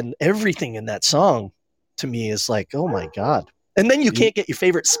awry, and everything in that song to me is like, oh my God. And then you can't get your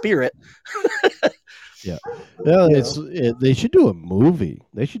favorite spirit. Yeah. No, they should do a movie.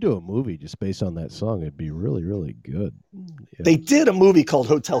 They should do a movie just based on that song. It'd be really, really good. Yeah. They did a movie called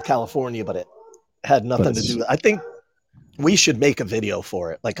Hotel California, but it had nothing to do with it. I think we should make a video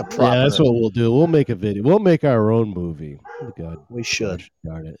for it, like a proper. Yeah, that's what we'll do. We'll make a video. We'll make our own movie. God, we should. Gosh,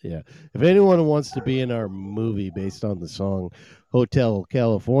 darn it. Yeah. If anyone wants to be in our movie based on the song Hotel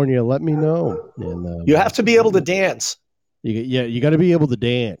California, let me know. And you have to be able to dance. You got to be able to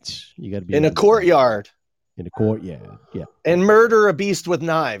dance. You got to be in a courtyard. In a courtyard, yeah. And murder a beast with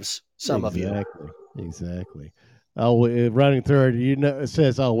knives. Some of you. Exactly. Rounding Third, it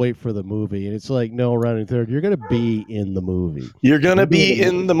says I'll wait for the movie, and it's like, no, Rounding Third, you're going to be in the movie. You're going to be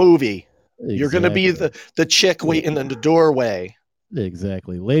in the movie. Exactly. You're going to be the chick waiting in the doorway.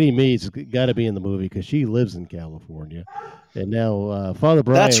 Exactly. Lady Mead's got to be in the movie because she lives in California. And now Father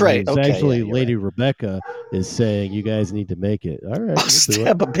Brian, that's right. Actually, Lady Rebecca is saying you guys need to make it. All right. I'll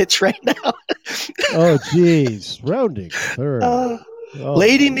stab a bitch right now. Oh, geez. Rounding Third.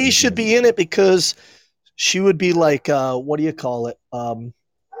 Lady Me should be in it because she would be like, what do you call it?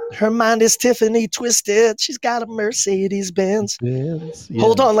 Her mind is Tiffany twisted. She's got a Mercedes Benz. Yeah.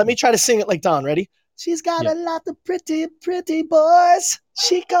 Hold on. Let me try to sing it like Don. Ready? She's got a lot of pretty, pretty boys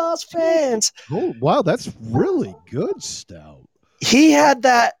she calls friends. Oh, wow. That's really good, Stout. He had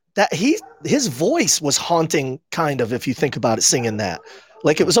his voice was haunting, kind of, if you think about it, singing that.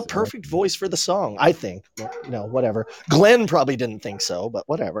 Like, it was a perfect voice for the song, I think. Whatever. Glenn probably didn't think so, but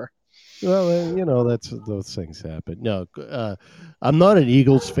whatever. Well, those things happen. No, I'm not an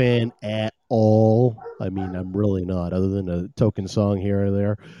Eagles fan at all. I mean, I'm really not, other than a token song here or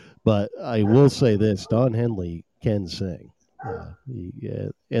there. But I will say this: Don Henley can sing,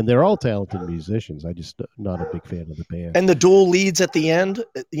 and they're all talented musicians. I just not a big fan of the band. And the dual leads at the end,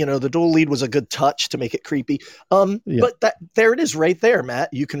 the dual lead was a good touch to make it creepy. But there it is, right there, Matt.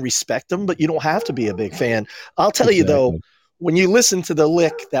 You can respect them, but you don't have to be a big fan. I'll tell you though, when you listen to the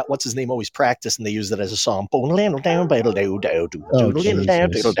lick that what's his name always practiced, and they used it as a song.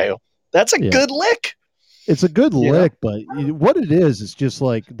 That's a good lick. It's a good lick, but what it is, it's just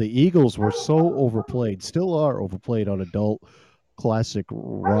like the Eagles were so overplayed, still are overplayed on adult classic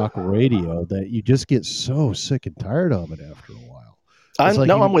rock radio that you just get so sick and tired of it after a while. I'm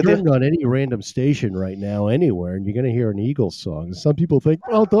with you. On any random station right now, anywhere, and you're going to hear an Eagles song. And some people think,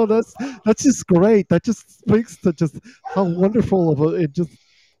 "Oh, no, that's just great. That just speaks to just how wonderful of it just,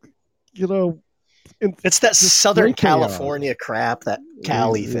 It's that Southern California crap, that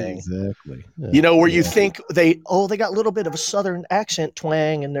Cali thing. Exactly. Where you think they got a little bit of a Southern accent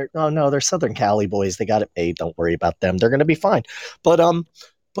twang, and they're Southern Cali boys. They got it made. Don't worry about them. They're going to be fine. But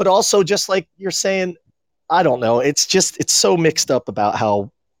also, just like you're saying, I don't know. It's so mixed up about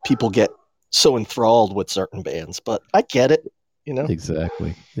how people get so enthralled with certain bands, but I get it.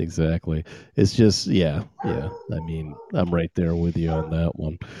 Exactly. It's just, yeah. I mean, I'm right there with you on that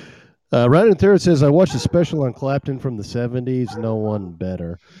one. Rounding Third says, I watched a special on Clapton from the 70s. No one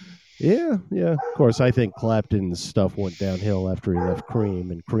better. Yeah. Of course, I think Clapton's stuff went downhill after he left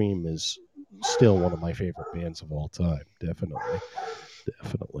Cream, and Cream is still one of my favorite bands of all time. Definitely.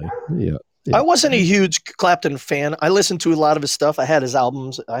 Yeah. I wasn't a huge Clapton fan. I listened to a lot of his stuff. I had his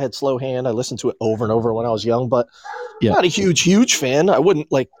albums. I had Slow Hand. I listened to it over and over when I was young, but not a huge fan. I wouldn't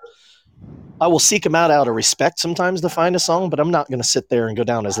I will seek him out of respect sometimes to find a song, but I'm not going to sit there and go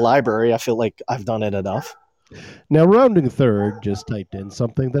down his library. I feel like I've done it enough. Now, rounding third just typed in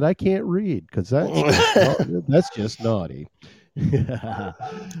something that I can't read because that's just naughty. Oh,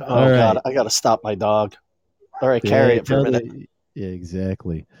 All God, right. I got to stop my dog. All right, Yeah, carry it for a minute. yeah,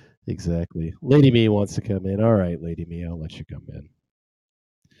 exactly. Exactly. Lady Me wants to come in. All right, Lady Me, I'll let you come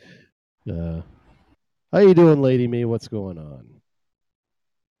in. How you doing, Lady Me? What's going on?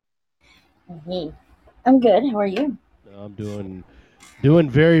 Hey, I'm good. How are you? I'm doing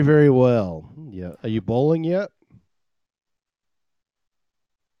very, very well. Yeah. Are you bowling yet?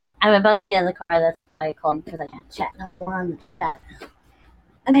 I'm about to get in the car. That's why I called because I can't chat no more on the chat.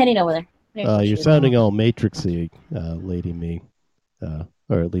 I'm heading over there. You're sounding all matrixy, Lady Me,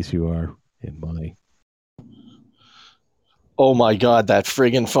 or at least you are in my. Oh my God, that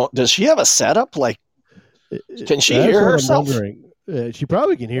friggin' phone. Does she have a setup? Like, can she That's hear what herself? I'm wondering. She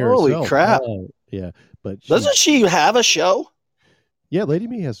probably can hear Holy herself. crap. Yeah, but Doesn't she have a show? Yeah, Lady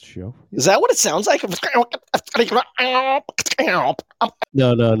Me has a show. Yeah. Is that what it sounds like? No.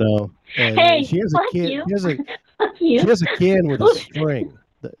 Hey, she has a fuck can. you. Fuck you. She has a can with a string.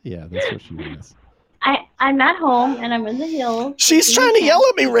 Yeah, that's what she has. I'm at home and I'm in the hills. She's trying to yell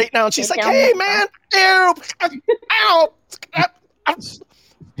at me right now. And she's like, "Hey, man, ow.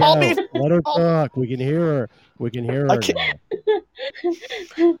 I'll be. Let her talk. We can hear her. We can hear her now.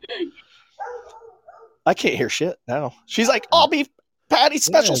 I can't hear shit now. She's like, "I'll be Patty's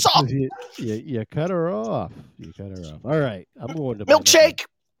special sauce." You cut her off. You cut her off. All right, I'm going to milkshake,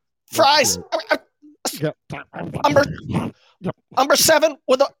 fries. Number 7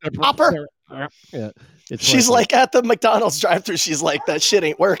 with a Whopper. Yeah, she's like at the McDonald's drive-thru. She's like, that shit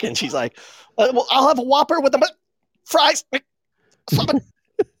ain't working. She's like, well, I'll have a Whopper with the fries.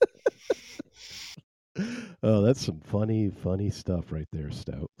 Oh, that's some funny stuff right there,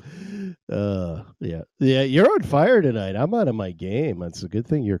 Stout. Yeah, you're on fire tonight. I'm out of my game. It's a good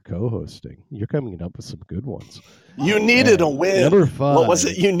thing you're co-hosting. You're coming up with some good ones. You needed a win. Number 5. What was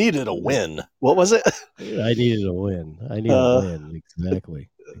it? You needed a win. What was it? I needed a win. I need a win. Exactly.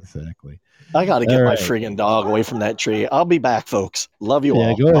 I got to get my friggin' dog away from that tree. I'll be back, folks. Love you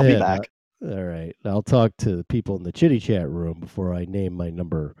all. Go ahead. I'll be back. All right. I'll talk to the people in the chitty-chat room before I name my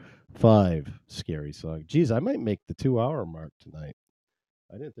number 5 scary song. Geez, I might make the 2-hour mark tonight.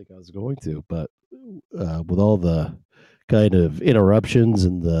 I didn't think I was going to, but with all the kind of interruptions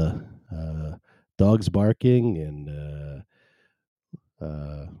and the dogs barking and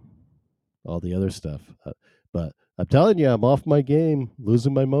all the other stuff. But I'm telling you, I'm off my game,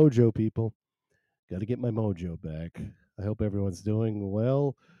 losing my mojo, people. Got to get my mojo back. I hope everyone's doing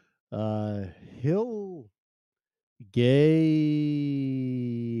well. Hill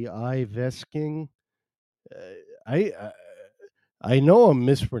Gay I Vesking. I know I'm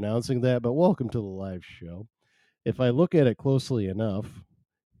mispronouncing that, but welcome to the live show. If I look at it closely enough,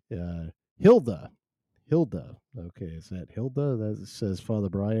 Hilda. Okay, is that Hilda? That says Father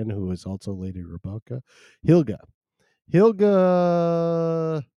Brian, who is also Lady Rebecca. Hilga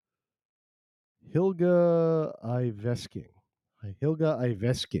Ivesking. Hilga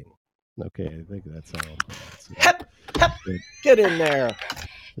Ivesking. Okay, I think that's how I'm pronouncing it. Hep. Get in there.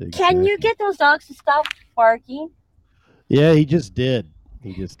 Exactly. Can you get those dogs to stop barking? Yeah, he just did.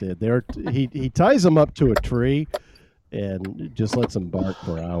 He ties them up to a tree and just lets them bark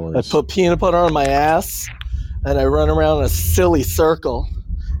for hours. I put peanut butter on my ass and I run around in a silly circle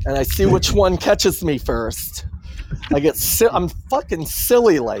and I see which one catches me first. I'm fucking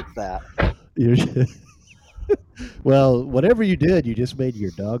silly like that. Well, whatever you did, you just made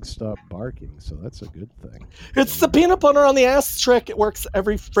your dog stop barking, so that's a good thing. It's the peanut butter on the ass trick. It works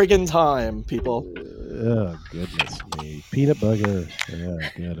every friggin' time, people. Oh, goodness me. Peanut butter. Yeah.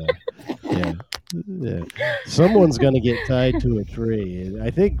 Someone's going to get tied to a tree. I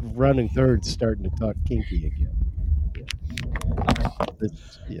think running third's starting to talk kinky again.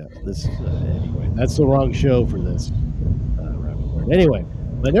 Anyway, that's the wrong show for this. Anyway,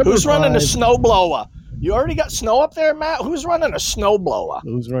 who's running a snowblower? You already got snow up there, Matt? Who's running a snowblower?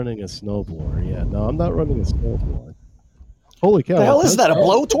 Who's running a snowblower? Yeah, no, I'm not running a snowblower. Holy cow. The hell is that, a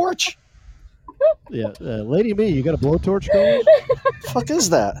blowtorch? Yeah, Lady Me, you got a blowtorch going? Fuck is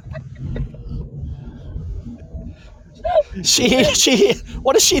that?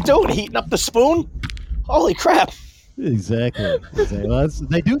 What is she doing? Heating up the spoon? Holy crap. Exactly. Well,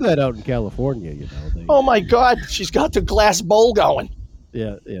 they do that out in California, you know. Oh my God, she's got the glass bowl going.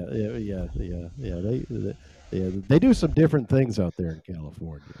 Yeah. They do some different things out there in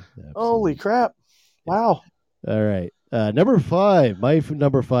California. Absolutely. Holy crap. Wow. All right. Number 5. My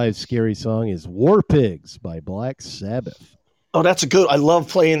number 5 scary song is War Pigs by Black Sabbath. Oh, that's a good. I love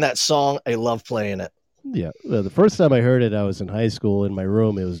playing that song. I love playing it. Yeah, the first time I heard it, I was in high school in my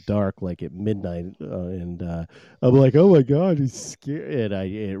room. It was dark, like at midnight, and I'm like, "Oh my god, he's scared!" And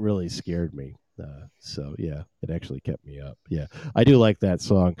it really scared me. So yeah, it actually kept me up. Yeah, I do like that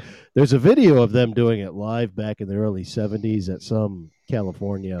song. There's a video of them doing it live back in the early '70s at some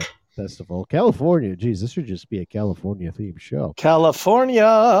California festival. California, geez, this should just be a California themed show.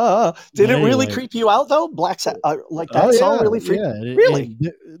 California. Did it really Anyway, creep you out though? Like that oh song yeah, really freaked. yeah. Really?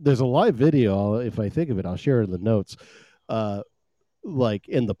 There's a live video. If I think of it, I'll share in the notes. Like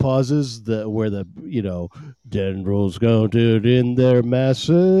in the pauses, where the generals go to in their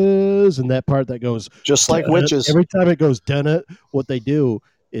masses, and that part that goes Just like witches. every time it goes done it. What they do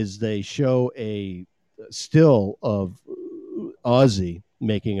is they show a still of Ozzy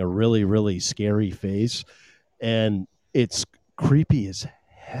making a really really scary face, and it's creepy as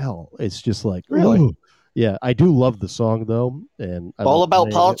hell. It's just like, Really? ooh. Yeah, I do love the song though, and I All love about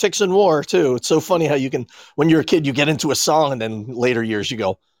playing it. politics and war too. It's so funny how you can, when you're a kid, you get into a song, and then later years you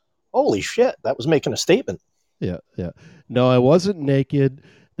go, "Holy shit, that was making a statement." Yeah, yeah. No, I wasn't naked.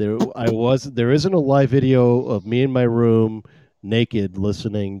 There isn't a live video of me in my room naked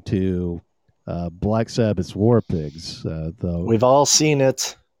listening to Black Sabbath's War Pigs. Though, We've all seen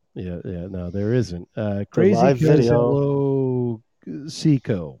it. yeah, yeah. No, there isn't. The Crazy live video. Hello,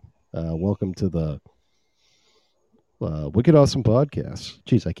 Seco. Welcome to the Wicked Awesome Podcast.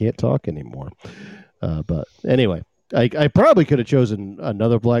 Jeez, I can't talk anymore. But anyway, I probably could have chosen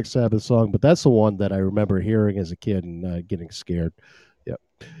another Black Sabbath song, but that's the one that I remember hearing as a kid and getting scared. Yep.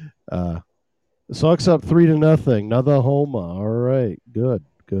 The song's up 3-0. Another Homa. All right. Good.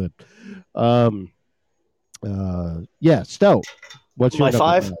 Good. Yeah, Stout. What's your My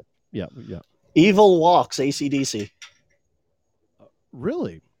number 5? Yeah, yeah. Evil Walks, AC/DC.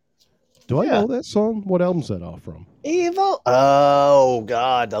 Really? Do I Yeah. know that song? What album's that off from? Evil. Oh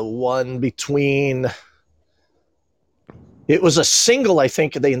God, the one between. It was a single, I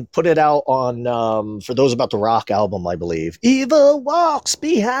think. They put it out on for those about the rock album, I believe. Evil walks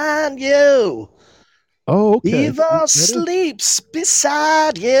behind you. Oh, okay. Evil sleeps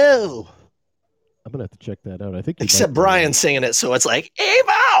beside you. I'm gonna have to check that out. I think Except Brian singing it, so it's like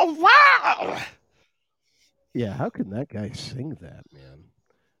evil. Wow. Yeah, how can that guy sing that, man?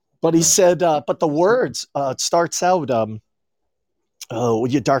 But he said, but the words, it starts out,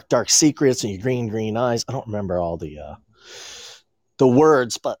 with your dark, dark secrets and your green, green eyes. I don't remember all the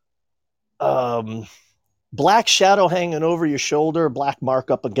words, but black shadow hanging over your shoulder, black mark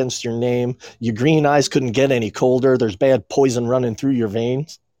up against your name. Your green eyes couldn't get any colder. There's bad poison running through your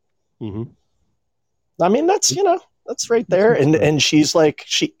veins. Mm-hmm. I mean, that's that's right there. And she's like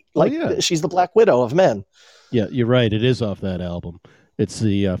she's the Black Widow of men. Yeah, you're right. It is off that album. It's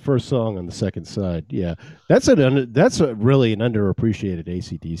the first song on the second side. Yeah, that's really an underappreciated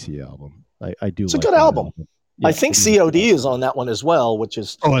AC/DC album. I do. It's like a good album. Yeah, I think COD is on that one as well, which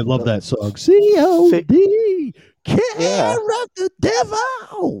is. Oh, I love that song. COD, care of the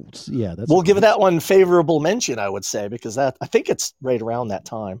devils. Yeah, we'll give that one favorable mention, I would say, because I think it's right around that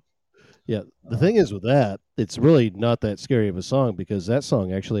time. Yeah, the thing is with that, it's really not that scary of a song because that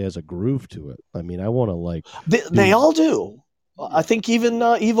song actually has a groove to it. I mean, I want to like. They all do. I think even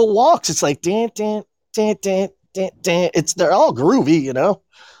Evil Walks, it's like dan dan dan dan dan dan. They're all groovy, you know.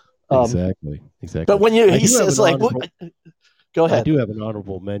 Exactly. But when he says like, go ahead. I do have an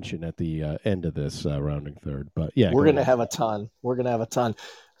honorable mention at the end of this rounding third, but yeah, we're gonna have a ton.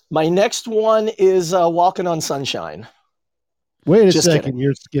 My next one is Walking on Sunshine. Wait a second, kidding.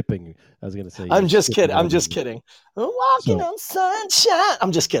 You're skipping. I was gonna say. I'm just kidding. Walking on sunshine.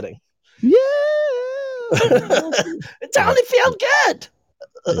 I'm just kidding. Yeah. It only feels good.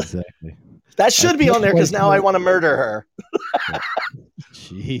 Exactly. That should be on there because now I want to murder her.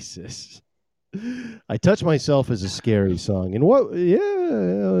 Jesus. I Touch Myself is a scary song. And what?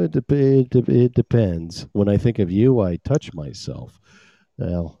 Yeah, it depends. When I think of you, I touch myself.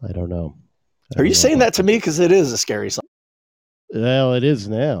 Well, I don't know. Are you saying that to me? Because it is a scary song. Well, it is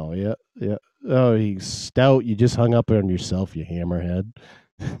now. Yeah, yeah. Oh, you Stout. You just hung up on yourself, you hammerhead.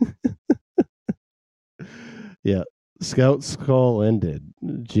 Yeah. Scout's call ended.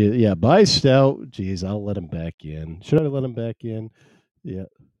 Yeah, bye, Stout. Jeez, I'll let him back in. Should I let him back in? Yeah.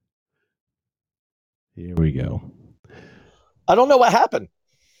 Here we go. I don't know what happened.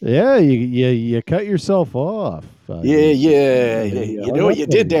 Yeah, you cut yourself off. You know what you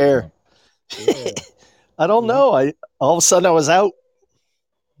did there. Yeah. I don't know. All of a sudden I was out.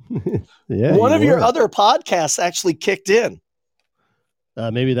 Yeah. One of your other podcasts actually kicked in.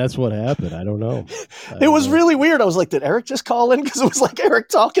 Maybe that's what happened. I don't know. It was really weird. I was like, did Eric just call in? Because it was like Eric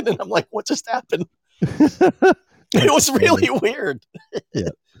talking, and I'm like, what just happened? It was really weird. Yeah.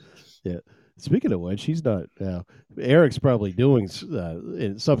 Speaking of which, she's not now. Eric's probably doing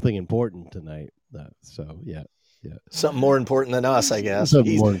something important tonight. So yeah. Something more important than us, I guess.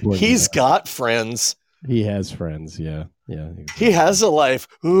 Something more important. He's got friends. He has friends. Yeah. Exactly. He has a life.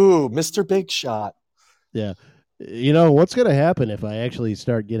 Ooh, Mr. Big Shot. Yeah. You know what's going to happen if I actually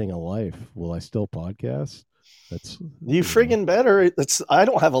start getting a life? Will I still podcast? You friggin' better. I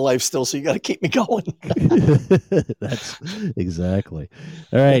don't have a life still, so you got to keep me going. That's exactly.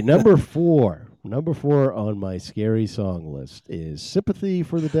 All right, number four on my scary song list is "Sympathy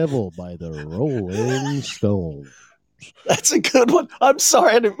for the Devil" by the Rolling Stones. That's a good one. I'm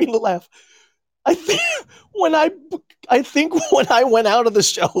sorry, I didn't mean to laugh. I think when I went out of the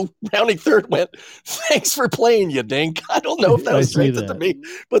show, Rounding Third went, "Thanks for playing, you dink." I don't know if that was directed to me,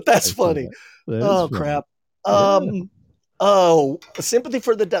 but that's funny. Funny. Crap. Sympathy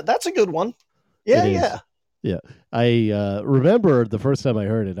for the Devil. That's a good one. Yeah. I remember the first time I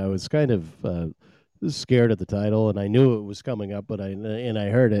heard it, I was kind of scared at the title, and I knew it was coming up, but I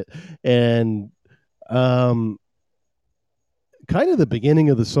heard it, and kind of the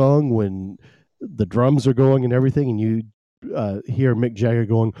beginning of the song when the drums are going and everything, and you hear Mick Jagger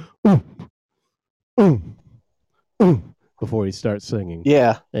going, before he starts singing.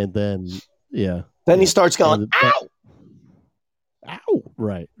 Yeah. And then, Then he starts going, ow! Ow!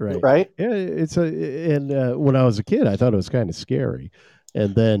 Right. Yeah, and when I was a kid, I thought it was kind of scary.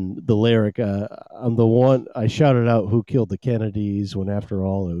 And then the lyric, I'm the one, I shouted out, "Who killed the Kennedys?" when after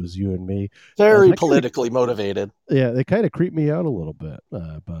all, it was you and me. Very politically motivated. Yeah, they kind of creeped me out a little bit.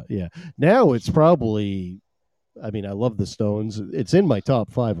 But yeah, now it's probably, I mean, I love the Stones. It's in my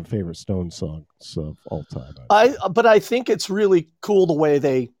top 5 of favorite Stones songs of all time. But I think it's really cool the way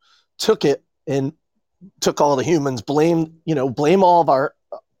they took it and took all the humans, blame all of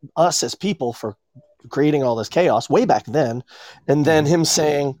us as people for creating all this chaos way back then, and then him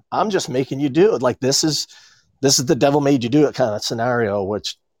saying, "I'm just making you do it. Like this is the devil made you do it" kind of scenario,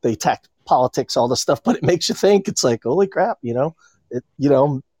 which they attack politics, all this stuff, but it makes you think. It's like, holy crap, if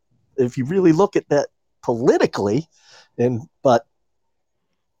you really look at that politically, but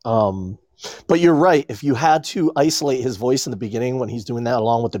you're right. If you had to isolate his voice in the beginning when he's doing that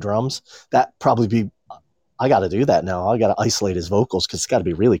along with the drums, that probably be. I got to do that now. I got to isolate his vocals because it's got to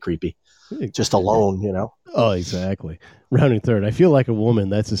be really creepy, just alone, Oh, exactly. Rounding Third. I Feel Like a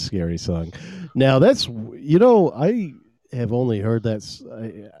Woman. That's a scary song. Now that's, I have only heard that.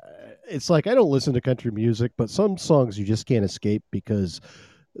 It's like I don't listen to country music, but some songs you just can't escape because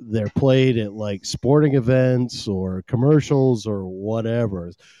they're played at like sporting events or commercials or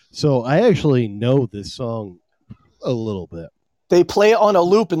whatever. So I actually know this song a little bit. They play it on a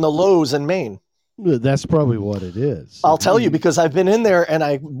loop in the Lowe's in Maine. That's probably what it is. I'll tell you, because I've been in there and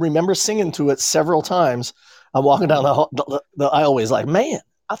I remember singing to it several times. I'm walking down the aisleways like, man,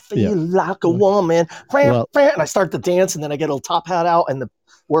 I feel like a woman. And I start to dance, and then I get a little top hat out, and the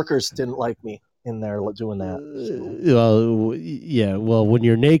workers didn't like me in there doing that. Well, when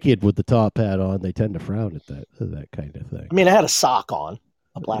you're naked with the top hat on, they tend to frown at that kind of thing. I mean, I had a sock on,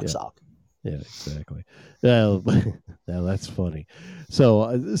 a black sock. Yeah, exactly. Now that's funny. So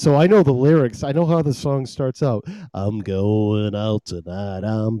I know the lyrics. I know how the song starts out. I'm going out tonight.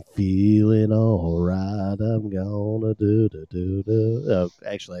 I'm feeling all right. I'm gonna do.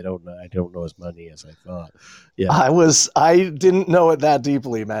 Actually, I don't know. I don't know as many as I thought. Yeah, I didn't know it that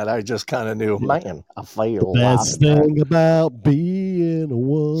deeply, man. I just kind of knew, man. I feel the best thing about being a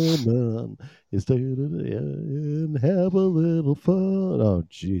woman is to and have a little fun. Oh,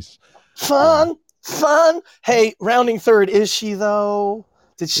 jeez. Fun. Hey, Rounding Third, is she though?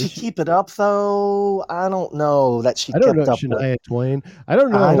 Did she keep it up though? I don't know that she. I don't know Shania Twain. I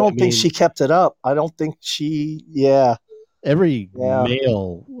don't know. I don't think she kept it up. I don't think she. Yeah. Every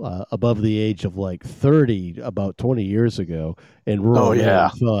male above the age of like 30, about 20 years ago, in rural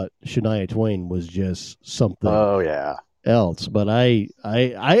thought Shania Twain was just something. Else, but I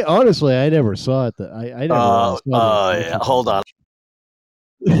honestly I never saw it. I never. Hold on.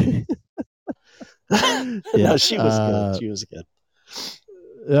 No, she was good. She was good.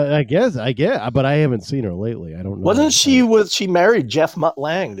 I guess, but I haven't seen her lately. I don't know. Wasn't she married Jeff Mutt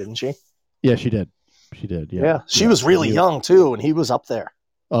Lang, didn't she? Yeah, she did. Yeah. She was really young too, and he was up there.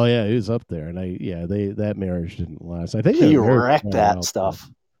 Oh yeah, he was up there, and that marriage didn't last. I think he wrecked that stuff.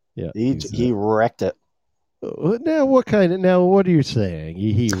 Yeah, he wrecked it. Now what are you saying?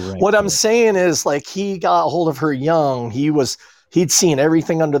 He wrecked what I'm saying is, like, he got a hold of her young. He'd seen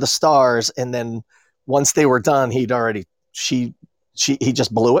everything under the stars, and then once they were done, he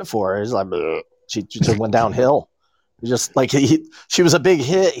just blew it for her. He's like, bleh. She just went downhill. Just like she was a big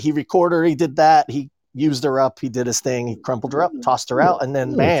hit. He recorded her. He did that. He used her up. He did his thing. He crumpled her up, tossed her out, and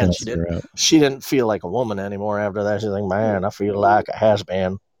then man, she didn't feel like a woman anymore after that. She's like, man, I feel like a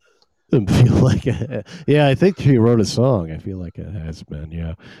has-been. Feel like yeah, I think she wrote a song. I feel like it has been.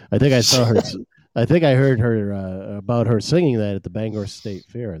 Yeah, I think I saw her. I think I heard her about her singing that at the Bangor State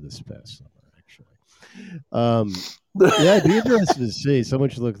Fair this past summer. Actually, yeah, I'd be interested to see. Someone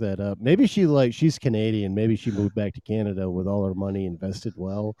should look that up. Maybe she's Canadian. Maybe she moved back to Canada with all her money invested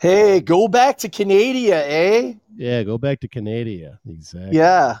well. Hey, go back to Canada, eh? Yeah, go back to Canada. Exactly.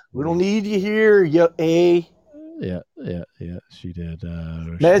 Yeah, we don't need you here, eh? Yeah, she did.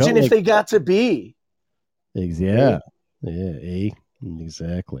 Imagine if they got to be. Yeah,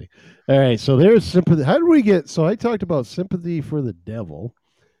 exactly. All right, so there's sympathy. How do we get? So I talked about sympathy for the devil,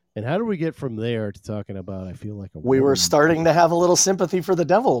 and how do we get from there to talking about? I feel like we were starting to have a little sympathy for the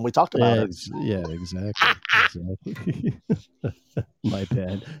devil, and we talked about it. Yeah, exactly. My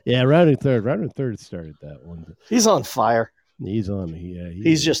bad. Yeah, round and third started that one. He's on fire. He's on.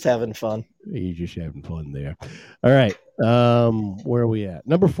 He's just having fun. He's just having fun there. All right. Where are we at?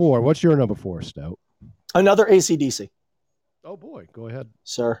 Number 4. What's your number 4, Stout? Another AC/DC. Oh boy, go ahead,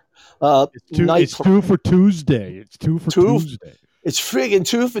 sir. It's 2 for Tuesday. It's 2 for Tuesday. It's friggin'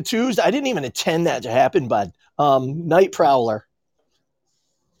 2 for Tuesday. I didn't even intend that to happen, bud. Night Prowler.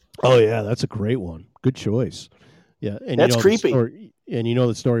 Oh yeah, that's a great one. Good choice. Yeah, and that's creepy. And you know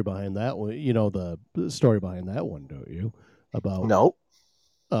the story behind that one. You know the story behind that one, don't you? About no.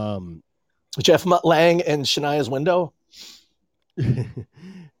 Jeff Lang and Shania's window.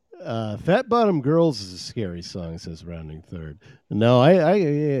 Fat Bottom Girls is a scary song, says Rounding Third. No,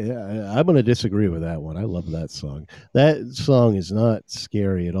 I'm going to disagree with that one. I love that song. That song is not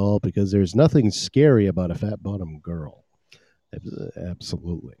scary at all because there's nothing scary about a fat bottom girl.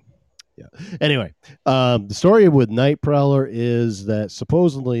 Absolutely. Yeah. Anyway, the story with Night Prowler is that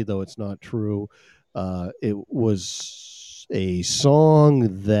supposedly, though it's not true, it was a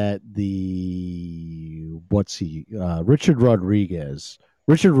song that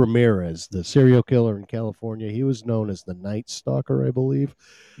Richard Ramirez, the serial killer in California, he was known as the Night Stalker, I believe.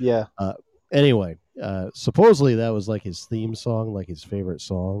 Yeah. Anyway, supposedly that was like his theme song, like his favorite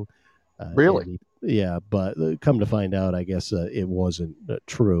song. Really? Yeah, but come to find out, I guess it wasn't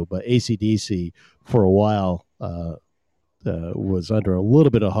true. But AC/DC for a while was under a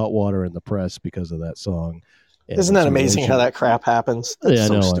little bit of hot water in the press because of that song. Isn't that amazing how that crap happens? That's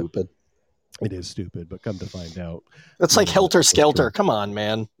so stupid. It is stupid, but come to find out, it's like Helter Skelter. Come on,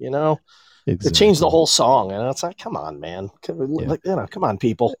 man. Exactly. It changed the whole song, and it's like, come on, man. Come on,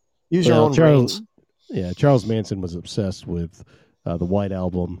 people. Use your own brains. Yeah, Charles Manson was obsessed with the White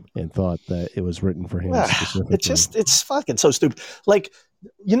Album and thought that it was written for him specifically. It's fucking so stupid. Like,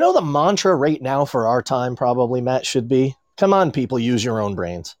 the mantra right now for our time probably, Matt, should be, come on, people, use your own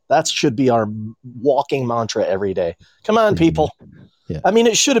brains. That should be our walking mantra every day. Come on, people. Yeah. I mean,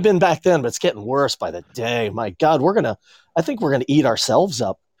 it should have been back then, but it's getting worse by the day. My God, I think we're gonna eat ourselves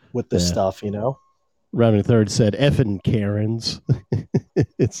up with this stuff, Rounding Third said effing Karens.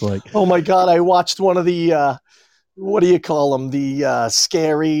 It's like, oh my God, I watched one of the what do you call them? The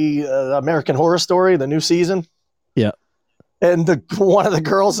scary American Horror Story, the new season. Yeah. And one of the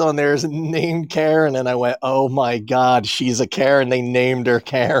girls on there is named Karen, and I went, oh my God, she's a Karen. They named her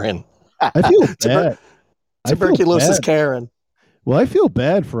Karen. I feel bad. Tuberculosis Karen. Well, I feel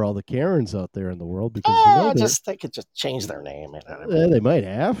bad for all the Karens out there in the world because they could just change their name. They might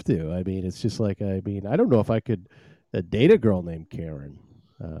have to. I mean, it's just like I don't know if I could date a girl named Karen.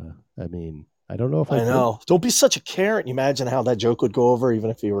 I don't know if I know. Don't be such a Karen. Imagine how that joke would go over, even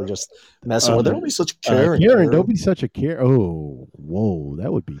if you were just messing with her. Don't be such a Karen. Karen, don't be such a Karen. Oh, whoa,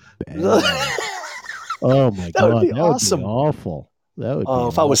 that would be bad. Oh my God, that would be awesome. Would be awful. That would.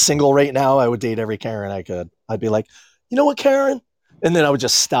 If I was single right now, I would date every Karen I could. I'd be like, you know what, Karen? And then I would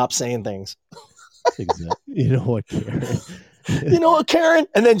just stop saying things. Exactly. You know what, Karen? You know what, Karen?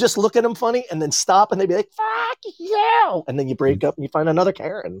 And then just look at them funny and then stop and they'd be like, fuck you. And then you break up and you find another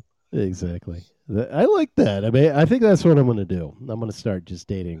Karen. Exactly. I like that. I mean, I think that's what I'm going to do. I'm going to start just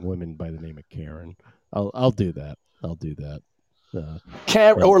dating women by the name of Karen. I'll do that.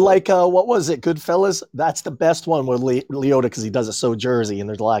 Karen, or like, what was it? Goodfellas? That's the best one with Leota because he does it so Jersey and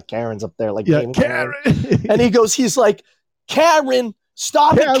there's a lot of Karens up there. Like, yeah, Karen. And he's like, Karen,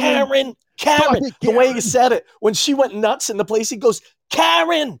 stop it, Karen. The way he said it. When she went nuts in the place, he goes,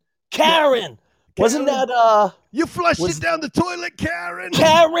 Karen. Wasn't that you flushed it down the toilet, Karen?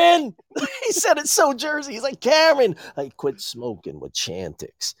 Karen. He said it so Jersey. He's like, Karen, I quit smoking with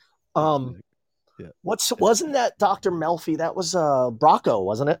Chantix. Wasn't that Dr. Melfi? That was Bracco,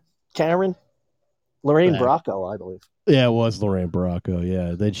 wasn't it? Karen? Lorraine Bracco, I believe. Yeah, it was Lorraine Bracco.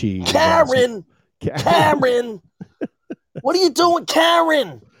 Yeah. Then she Karen. Karen, what are you doing,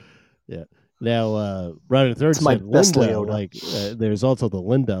 Karen? Yeah. Now, Ronnie Third It's my said best Linda. Leota. Like, there's also the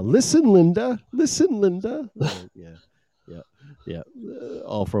Linda. Listen, Linda. Listen, Linda. Yeah.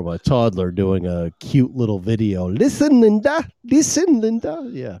 All from a toddler doing a cute little video. Listen, Linda. Listen, Linda.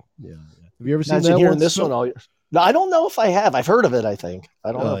 Yeah. Have you ever seen Imagine that hearing one? this one all year. No, I don't know if I have. I've heard of it, I think.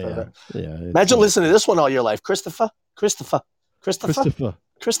 I don't know if I've heard. Yeah. Imagine listening to this one all your life. Christopher. Christopher.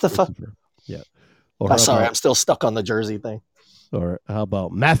 Yeah. Or Sorry, I'm still stuck on the Jersey thing. Or how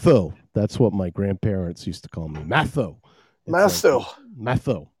about Matho? That's what my grandparents used to call me. Matho. Matho.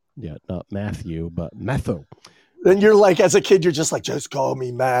 Matho. Yeah, not Matthew, but Matho. Then you're like, as a kid, you're just like, just call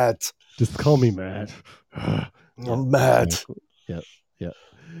me Matt. Just call me Matt. I'm Matt.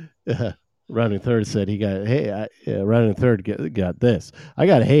 Yeah. Rounding Third said he got, Rounding Third got this. I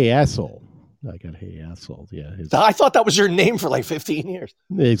got hey asshole. Yeah. I thought that was your name for like 15 years.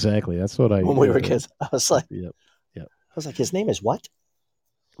 Exactly. That's what when we were kids. I was like, Yep. I was like, his name is what?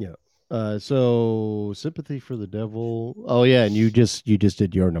 Yeah. So Sympathy for the Devil. Oh yeah, and you just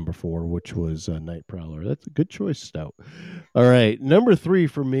did your number 4, which was Night Prowler. That's a good choice, Stout. All right, number 3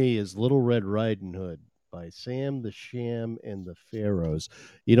 for me is Little Red Riding Hood by Sam the Sham and the Pharaohs.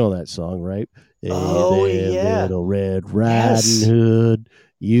 You know that song, right? Oh, hey there, yeah. Little Red Riding Hood,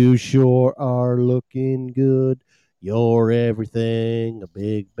 you sure are looking good. You're everything a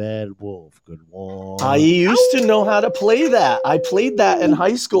big bad wolf could want. I used to know how to play that. I played that in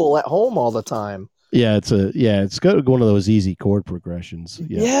high school at home all the time. Yeah, it's got one of those easy chord progressions.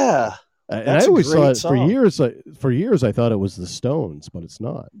 Yeah. And I always thought for years I thought it was the Stones, but it's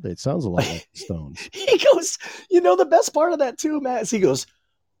not. It sounds a lot like the Stones. He goes, the best part of that too, Matt, is he goes,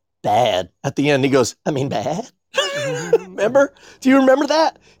 bad. At the end, he goes, I mean, bad. Remember? Do you remember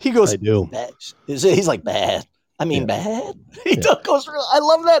that? He goes, I do. Bad. He's like, bad. I mean, bad. He goes, I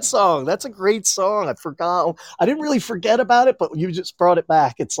love that song. That's a great song. I forgot. I didn't really forget about it, but you just brought it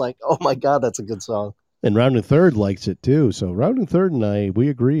back. It's like, oh my God, that's a good song. And Rounding Third likes it too. So Rounding Third and I, we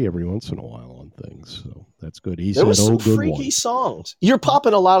agree every once in a while on things. So that's good. There was some freaky songs. You're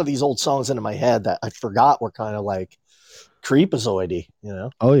popping a lot of these old songs into my head that I forgot were kind of like creepazoidy,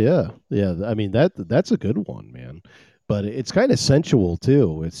 Oh yeah. I mean that's a good one, man. But it's kind of sensual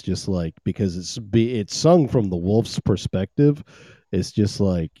too. It's just like because it's sung from the wolf's perspective. It's just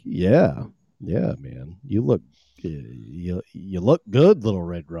like yeah, man. You look good, Little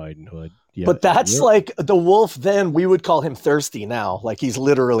Red Riding Hood. Yeah, but that's like the wolf. Then we would call him thirsty now. Like he's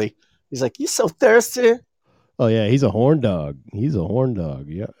like, you so thirsty. Oh yeah, he's a horn dog.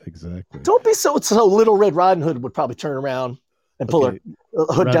 Yeah, exactly. Don't be so Little Red Riding Hood would probably turn around and pull her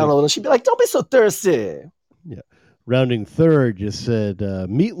hood down a little. She'd be like, don't be so thirsty. Yeah. Rounding Third just said,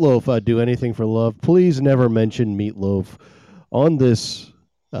 Meatloaf, I'd do anything for love. Please never mention Meatloaf on this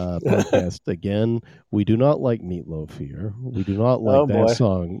podcast again. We do not like Meatloaf here. We do not like that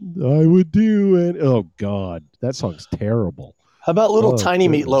song. I would do it. Oh, God. That song's terrible. How about little tiny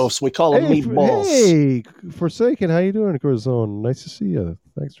meatloafs? We call them meatballs. Hey, Forsaken, how you doing, Corazon? Nice to see you.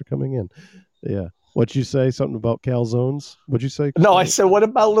 Thanks for coming in. Yeah. What'd you say? Something about calzones? What'd you say? No, I said, what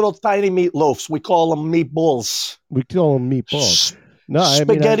about little tiny meatloafs? We call them meatballs. We call them meatballs. No,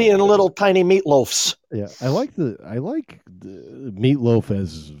 spaghetti and little tiny meatloafs. Yeah, I like the meatloaf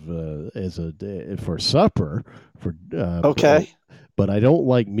as a for supper for okay. But I don't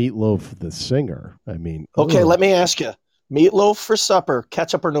like Meatloaf the singer. I mean, okay, let me ask you: meatloaf for supper,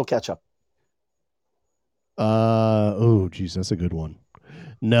 ketchup or no ketchup? Oh, geez, that's a good one.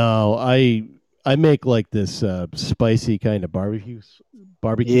 No, I make like this spicy kind of barbecue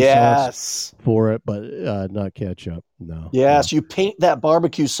sauce for it, but not ketchup. No. Yes, you paint that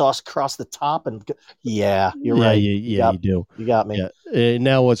barbecue sauce across the top, and you're right. You do. You got me. Yeah.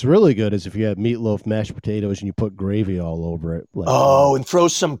 Now, what's really good is if you have meatloaf, mashed potatoes, and you put gravy all over it. Like, and throw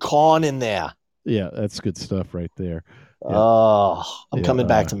some corn in there. Yeah, that's good stuff right there. Yeah. Oh, I'm coming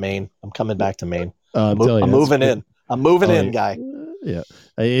back to Maine. I'm I'm moving in. I'm moving in, guy. Yeah,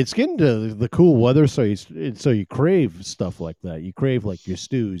 it's getting to the cool weather, so you crave stuff like that. You crave like your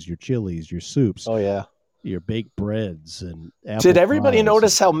stews, your chilies, your soups. Oh yeah, your baked breads and apple Did everybody pies.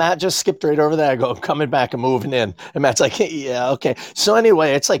 notice how Matt just skipped right over that? I go, I'm coming back and moving in, and Matt's like, yeah, okay. So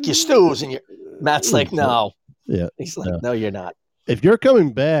anyway, it's like your stews, and Matt's like, no. Yeah, he's like, no, you're not. If you're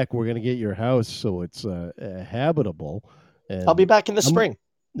coming back, we're gonna get your house so it's habitable. And I'll be back in the spring.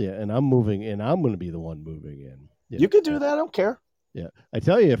 Yeah, and I'm moving, and I'm going to be the one moving in. Yeah. You could do that. I don't care. Yeah, I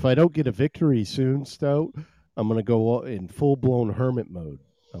tell you, if I don't get a victory soon, Stout, I'm going to go in full blown hermit mode.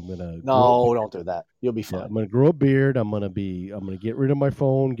 I'm going to don't do that. You'll be fine. Yeah, I'm going to grow a beard. I'm going to get rid of my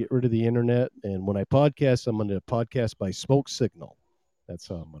phone, get rid of the internet, and when I podcast, I'm going to podcast by smoke signal. That's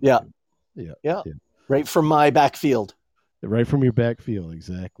how I'm going to do. Yeah. Yeah. Right from my backfield. Right from your backfield,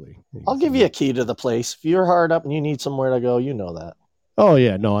 exactly. I'll give you a key to the place. If you're hard up and you need somewhere to go, you know that. Oh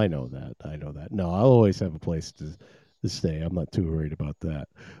yeah, no, I know that. No, I'll always have a place to stay. I'm not too worried about that.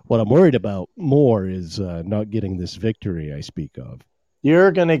 What I'm worried about more is not getting this victory I speak of.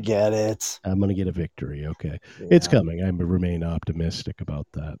 You're gonna get it. I'm going to get a victory. Okay, Yeah. it's coming. I remain optimistic about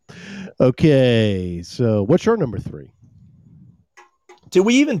that. Okay, so what's your number 3? Did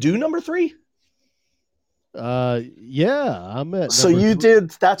we even do number 3? Yeah, I'm at. So you did.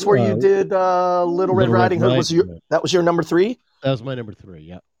 That's where you did. Little Red Little Red Riding Hood was your. Riding Hood. That was your number 3. That was my number 3.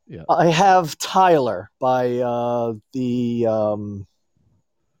 Yeah. I have Tyler by the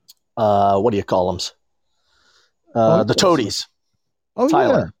what do you call them? The Toadies. Oh,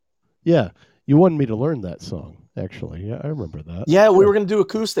 Tyler. Yeah. You wanted me to learn that song, actually. Yeah, I remember that. Yeah, we were going to do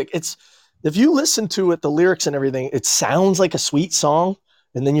acoustic. It's if you listen to it, the lyrics and everything, it sounds like a sweet song.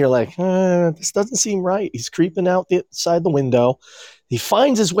 And then you're like, this doesn't seem right. He's creeping outside the window. He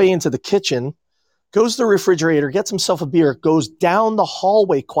finds his way into the kitchen, goes to the refrigerator, gets himself a beer, goes down the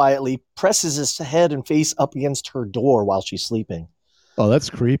hallway quietly, presses his head and face up against her door while she's sleeping. Oh, that's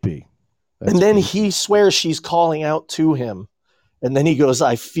creepy. And then he swears she's calling out to him. And then he goes,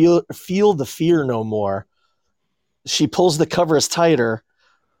 I feel the fear no more. She pulls the covers tighter.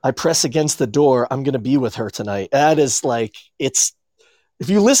 I press against the door. I'm going to be with her tonight. That is like, it's,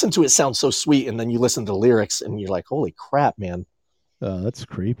 if you listen to it, it sounds so sweet. And then you listen to the lyrics and you're like, holy crap, man. That's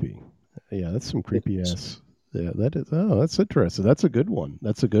creepy. Yeah, that's some creepy ass. Yeah, that is. Oh, that's interesting. That's a good one.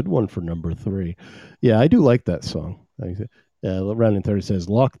 That's a good one for number 3. Yeah, I do like that song. Rounding 30 says,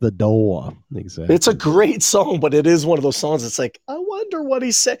 lock the door. Exactly. It's a great song, but it is one of those songs. It's like, I wonder what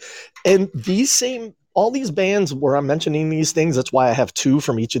he said. And all these bands where I'm mentioning these things, that's why I have 2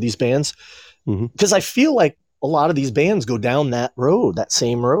 from each of these bands. Because I feel like a lot of these bands go down that road, that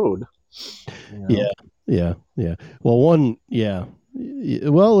same road. You know? Yeah. Well, one, yeah.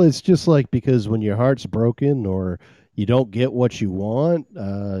 Well, it's just like because when your heart's broken or you don't get what you want,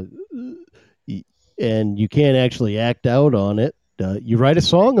 and you can't actually act out on it, you write a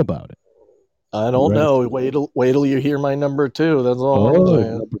song about it. I don't know. Wait till you hear my number 2. That's all I'm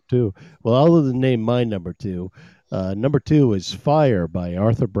saying. Number 2. Well, I'll name my number 2. Number 2 is Fire by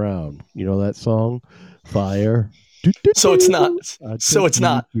Arthur Brown. You know that song? Fire. So it's not.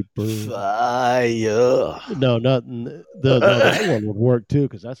 Fire. No, not that one would work too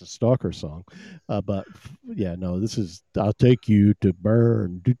because that's a stalker song. But yeah, no, this is I'll take you to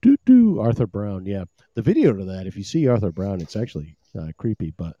burn. Arthur Brown. Yeah, the video to that. If you see Arthur Brown, it's actually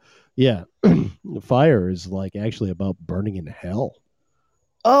creepy. But yeah, Fire is like actually about burning in hell.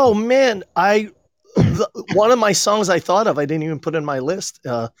 Oh man, one of my songs I thought of, I didn't even put in my list.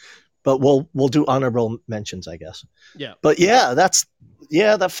 But we'll do honorable mentions, I guess. Yeah. But yeah,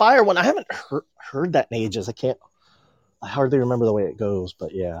 that Fire one. I haven't heard that in ages. I hardly remember the way it goes,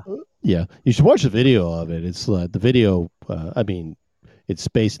 but yeah. Yeah, you should watch the video of it. It's the video. I mean, it's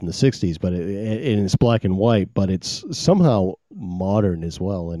based in the '60s, but it's black and white, but it's somehow modern as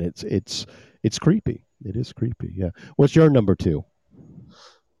well, and it's creepy. It is creepy. Yeah. What's your number 2?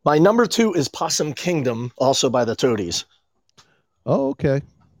 My number 2 is Possum Kingdom, also by the Toadies. Oh, okay.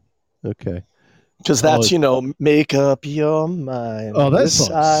 Okay. Because that's, make up your mind. Oh, that song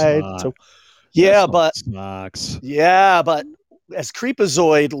sucks. Yeah, that song sucks. Yeah, but as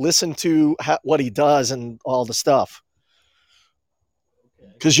Creepazoid, listen to what he does and all the stuff.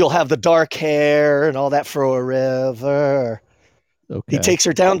 Because you'll have the dark hair and all that forever. Okay. He takes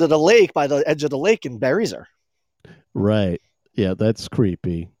her down to the lake by the edge of the lake and buries her. Right. Yeah, that's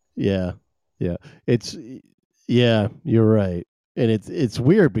creepy. Yeah. Yeah. You're right. And it's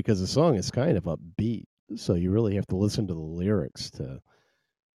weird because the song is kind of upbeat, so you really have to listen to the lyrics to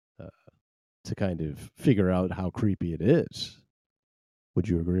kind of figure out how creepy it is. Would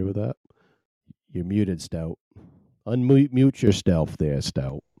you agree with that? You're muted, Stout. Unmute yourself there,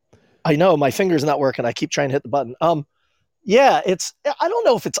 Stout. I know my finger's not working. I keep trying to hit the button. Yeah, I don't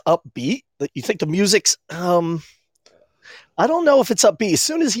know if it's upbeat. You think the music's I don't know if it's upbeat. As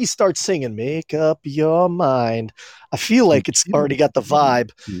soon as he starts singing, make up your mind, I feel like it's already got the vibe.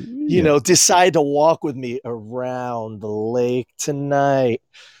 Yeah. Decide to walk with me around the lake tonight.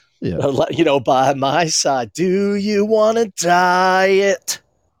 Yeah. By my side. Do you want to diet?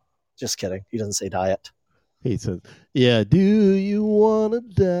 Just kidding. He doesn't say diet. He says, yeah, do you want to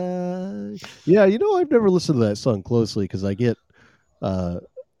die? Yeah, I've never listened to that song closely because I get,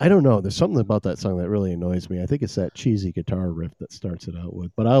 I don't know. There's something about that song that really annoys me. I think it's that cheesy guitar riff that starts it out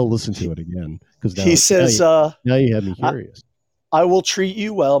with. But I'll listen to it again because he says, now you have me curious. I will treat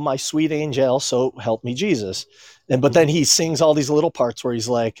you well, my sweet angel. So help me, Jesus. But then he sings all these little parts where he's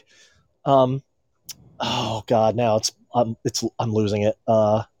like, Oh God, now I'm losing it.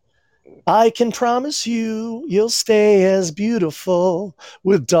 I can promise you'll stay as beautiful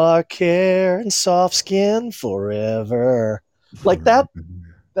with dark hair and soft skin forever. Like that.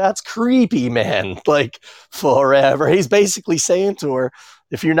 That's creepy, man. Like forever. He's basically saying to her,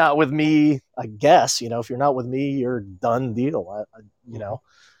 if you're not with me, I guess, if you're not with me, you're done deal.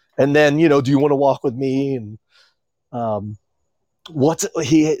 And then, do you want to walk with me? And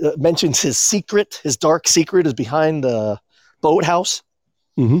he mentions his secret, his dark secret is behind the boathouse.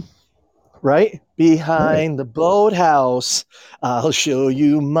 Mm-hmm. Right? Behind the boathouse, I'll show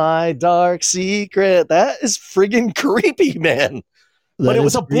you my dark secret. That is friggin' creepy, man. But it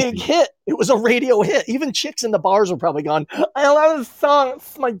was a big hit. It was a radio hit. Even chicks in the bars were probably going, I love this song.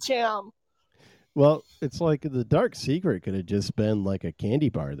 It's my jam. Well, it's like the dark secret could have just been like a candy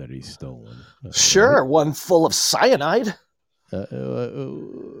bar that he's stolen. Sure, right? One full of cyanide.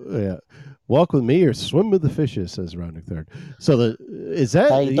 Yeah. Walk with me or swim with the fishes, says Rounding Third. So but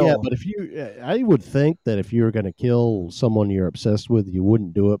I would think that if you were going to kill someone you're obsessed with, you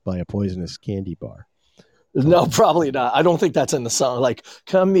wouldn't do it by a poisonous candy bar. No, probably not. I don't think that's in the song. Like,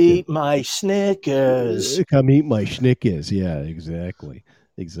 come eat my Snickers. Come eat my Snickers. Yeah, exactly.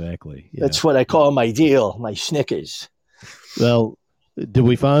 Yeah. That's what I call my deal, my Snickers. Well, did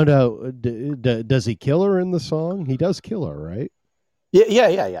we find out, does he kill her in the song? He does kill her, right? Yeah.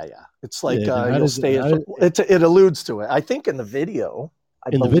 It's like you'll stay. It alludes to it. I think in the video.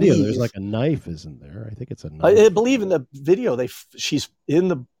 The video, there's like a knife, isn't there? I think it's a knife. I believe in the video, she's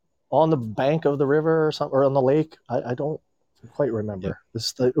on the bank of the river or something, or on the lake. I don't quite remember.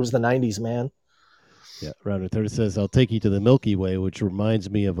 Yeah. It was the 90s, man. Yeah, Rounder 30 says, I'll take you to the Milky Way, which reminds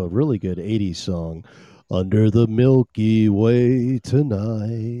me of a really good 80s song. Under the Milky Way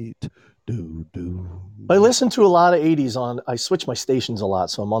tonight. Do. I listen to a lot of 80s I switch my stations a lot,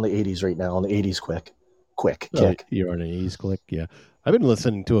 so I'm on the 80s right now, on the 80s quick kick. You're on an 80s click, yeah. I've been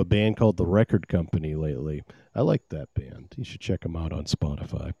listening to a band called The Record Company lately. I like that band. You should check them out on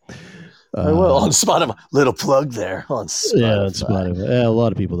Spotify. I will on Spotify. Little plug there on Spotify. Yeah, on Spotify. Yeah, a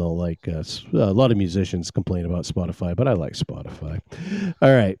lot of people don't like us. A lot of musicians complain about Spotify, but I like Spotify.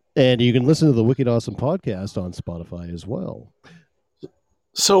 All right. And you can listen to the Wicked Awesome podcast on Spotify as well.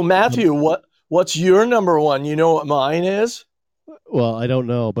 So, Matthew, what's your number one? You know what mine is? Well, I don't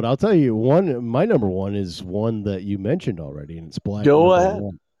know, but I'll tell you my number one is one that you mentioned already, and it's Black. Go ahead.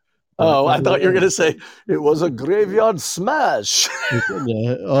 I thought you were going to say it was a graveyard smash.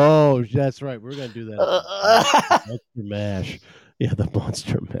 Oh, that's right. We're going to do that. Monster Mash. Yeah, the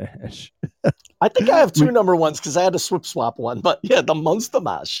Monster Mash. I think I have two number ones because I had to swap one, but yeah, the Monster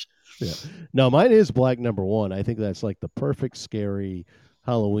Mash. Yeah. No, mine is Black number one. I think that's like the perfect scary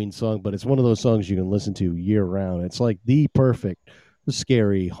Halloween song, but it's one of those songs you can listen to year round. It's like the perfect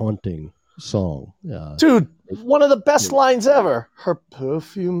scary haunting song. Dude, one of the best lines ever. Her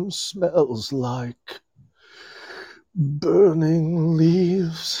perfume smells like burning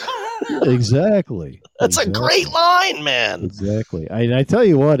leaves. Exactly. That's a great line, man. Exactly. I tell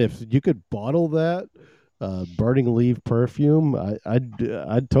you what, if you could bottle that burning leaf perfume,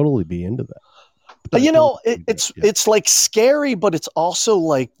 I'd totally be into that. It's like scary, but it's also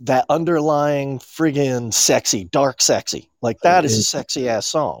like that underlying friggin' sexy, dark sexy. Like that is a sexy ass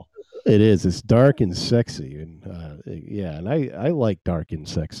song. It is. It's dark and sexy, and and I like dark and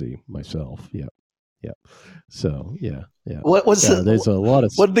sexy myself. Yeah. So yeah. What was it? There's a lot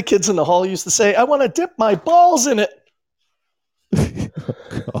of. What did the kids in the hall used to say? I want to dip my balls in it.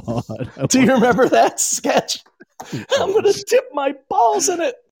 Oh, God. Do you remember that sketch? I'm going to dip my balls in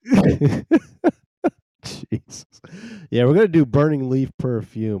it. Jesus. Yeah, we're gonna do burning leaf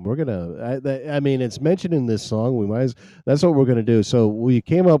perfume. We're gonna. I mean, it's mentioned in this song. That's what we're gonna do. So we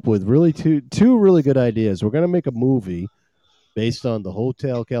came up with really two really good ideas. We're gonna make a movie based on the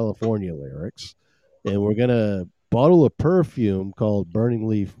Hotel California lyrics, and we're gonna bottle a perfume called Burning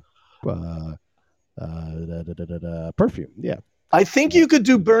Leaf perfume. Yeah, I think you could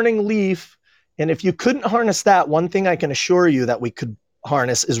do Burning Leaf, and if you couldn't harness that, one thing I can assure you that we could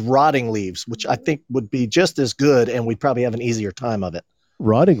harness is Rotting Leaves, which I think would be just as good, and we'd probably have an easier time of it.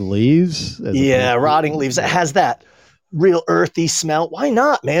 Rotting Leaves? Yeah, Rotting Leaves. It has that real earthy smell. Why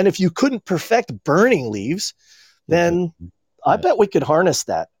not, man? If you couldn't perfect Burning Leaves, then I bet we could harness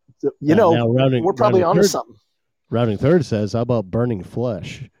that. We're probably onto something. Rounding Third says, how about Burning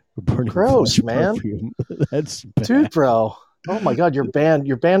Flesh? Burning Gross, flesh man. Perfume. That's bad. Dude, bro. Oh my God, you're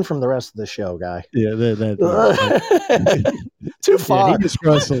banned from the rest of the show, guy. Yeah, too far. Yeah, he just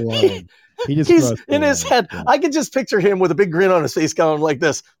crossed the line. He's in his head. I could just picture him with a big grin on his face, going like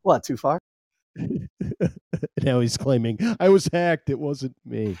this. What? Too far? Now he's claiming I was hacked. It wasn't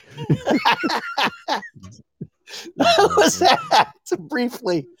me. That was that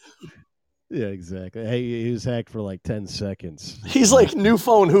briefly. Yeah, exactly. Hey, he was hacked for like 10 seconds. He's like, new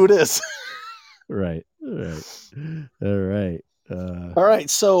phone, who dis? Right. All right. All right.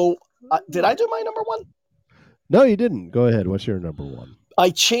 So, did I do my number one? No, you didn't. Go ahead. What's your number one? I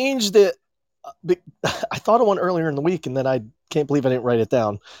changed it. I thought of one earlier in the week, and then I can't believe I didn't write it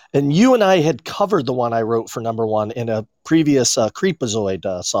down. And you and I had covered the one I wrote for number one in a previous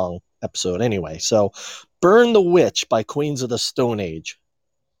Creepazoid song episode anyway. So, Burn the Witch by Queens of the Stone Age.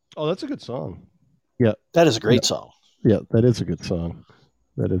 Oh, that's a good song. Yeah. That is a great song. Yeah, that is a good song.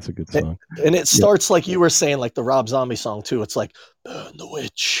 And it starts like you were saying, like the Rob Zombie song too. It's like, burn the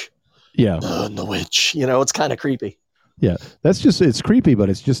witch. Yeah. Burn the witch. You know, it's kind of creepy. Yeah. It's creepy, but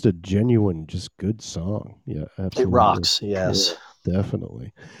it's just a genuine, just good song. Yeah, absolutely. It rocks. Yes. Yeah,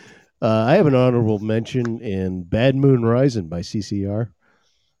 definitely. I have an honorable mention in Bad Moon Rising by CCR.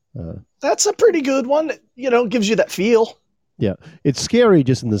 That's a pretty good one. You know, gives you that feel. Yeah, it's scary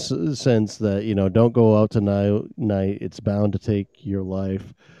just in the sense that, don't go out tonight. It's bound to take your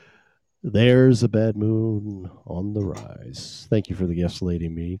life. There's a bad moon on the rise. Thank you for the guest lady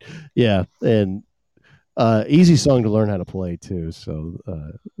meeting. Yeah, and easy song to learn how to play too. So,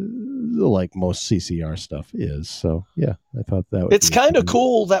 like most CCR stuff is. So, yeah, I thought that would. It's kind of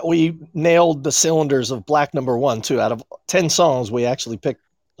cool that we nailed the cylinders of Black number one too. Out of 10 songs, we actually picked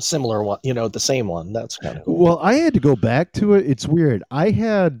a similar one. The same one. That's kind of cool. Well, I had to go back to it. It's weird. I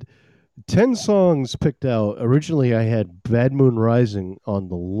had 10 songs picked out. Originally, I had Bad Moon Rising on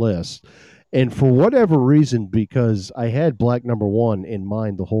the list. And for whatever reason, because I had Black number one in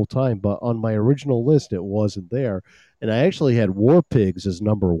mind the whole time, but on my original list, it wasn't there. And I actually had War Pigs as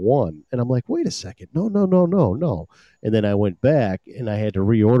number one. And I'm like, wait a second. No. And then I went back and I had to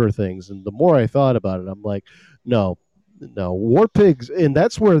reorder things. And the more I thought about it, I'm like, no, War Pigs. And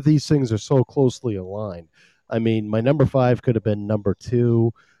that's where these things are so closely aligned. I mean, my number 5 could have been number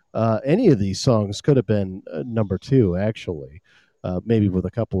 2. Any of these songs could have been number 2, actually. Maybe with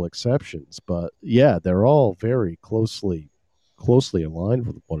a couple exceptions, but yeah, they're all very closely aligned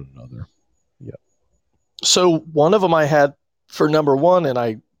with one another. Yeah. So one of them I had for number 1, and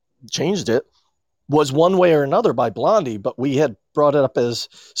I changed it, was One Way or Another by Blondie, but we had brought it up as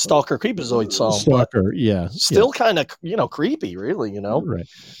Stalker Creepazoid song. Stalker, yeah. Still kind of, creepy, really, Right.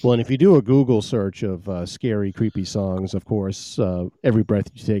 Well, and if you do a Google search of scary, creepy songs, of course, Every Breath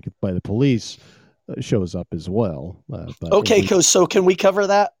You Take by the Police shows up as well. Okay, so can we cover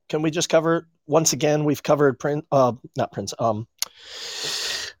that? Can we just cover once again? We've covered not Prince.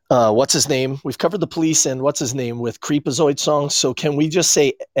 What's his name? We've covered the Police and what's his name with Creepazoid songs. So can we just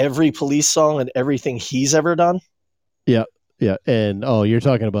say every Police song and everything he's ever done? Yeah. And you're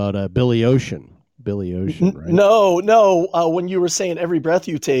talking about Billy Ocean. Right? No. When you were saying Every Breath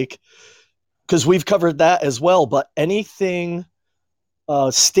You Take, because we've covered that as well. But anything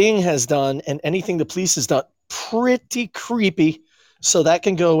Sting has done and anything the Police has done, pretty creepy. So that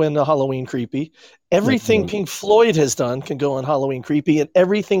can go into Halloween creepy. Everything Pink Floyd has done can go in Halloween creepy, and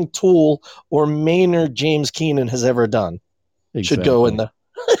everything Tool or Maynard James Keenan has ever done should go in the.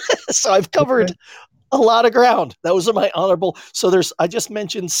 So I've covered a lot of ground. Those are my honorable. So I just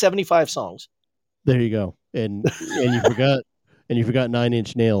mentioned 75 songs. There you go, and you forgot 9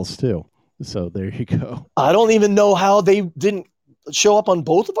 Inch Nails too. So there you go. I don't even know how they didn't show up on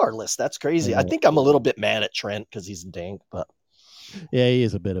both of our lists. That's crazy. I think I'm a little bit mad at Trent because he's a dink, but. Yeah, he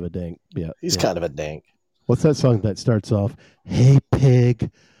is a bit of a dink. Yeah, he's kind of a dink. What's that song that starts off? Hey,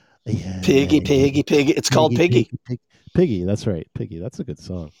 pig. Yeah, piggy. It's called Piggy. Piggy. That's right. Piggy. That's a good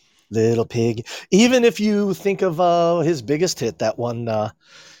song. Little pig. Even if you think of his biggest hit, that one,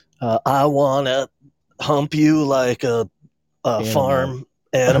 I wanna hump you like a farm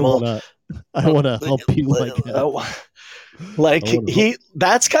animal. I wanna hump you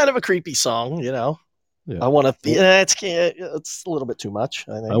That's kind of a creepy song, Yeah. I want to. It's a little bit too much.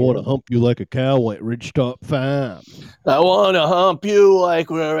 I think. I want to hump you like a cow at Ridgetop Farm. I want to hump you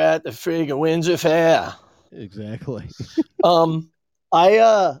like we're at the friggin' Windsor Fair. Exactly.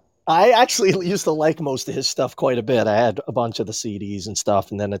 I actually used to like most of his stuff quite a bit. I had a bunch of the CDs and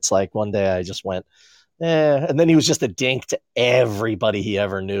stuff, and then it's like one day I just went, and then he was just a dink to everybody he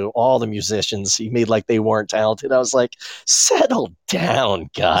ever knew, all the musicians. He made like they weren't talented. I was like, settle down,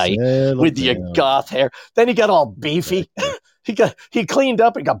 guy, with your goth hair. Then he got all beefy. He cleaned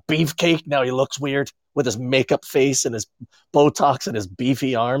up and got beefcake. Now he looks weird with his makeup face and his Botox and his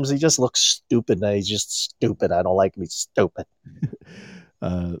beefy arms. He just looks stupid. Now he's just stupid. I don't like him. He's stupid.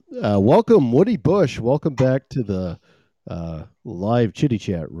 Welcome, Woody Bush. Welcome back to the live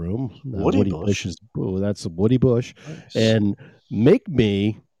chitty-chat room. Woody Bush. Bush that's Woody Bush. Nice. And Make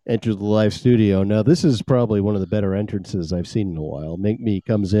Me enter the live studio. Now, this is probably one of the better entrances I've seen in a while. Make Me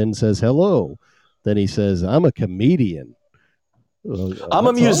comes in, says hello. Then he says, I'm a comedian. I'm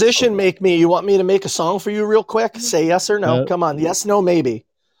a musician. Awesome. Make Me. You want me to make a song for you real quick? Say yes or no. Come on. Yes, no, maybe.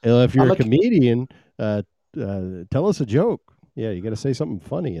 If you're a comedian, tell us a joke. Yeah, you got to say something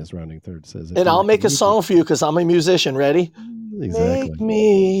funny, as Rounding Third says. And I'll make a song for you because I'm a musician. Ready?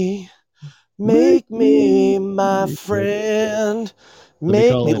 Exactly. Make me my friend.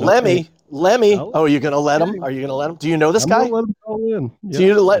 Make me. Lemmy. Oh, you're going to let him? Are you going to let him? Do you know this guy? Let him call in. Yeah. Do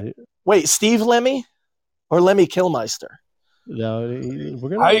you wait, Steve Lemmy or Lemmy Kilmeister? No,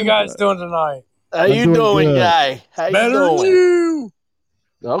 how you guys doing tonight? How you doing, guy? How you Better doing? than you.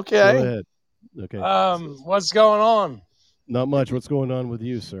 Okay. Go ahead. Okay. What's going on? Not much. What's going on with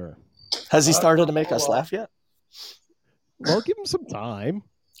you, sir? Has he started to make us laugh yet? Well, give him some time.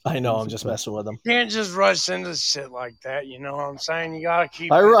 I know. I'm just messing with him. You can't just rush into shit like that. You know what I'm saying? You gotta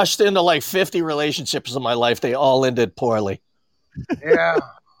keep. I rushed into like 50 relationships in my life. They all ended poorly. Yeah.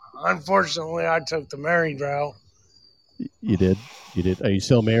 Unfortunately, I took the married route. You did. Are you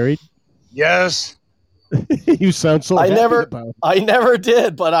still married? Yes. You sound so. I never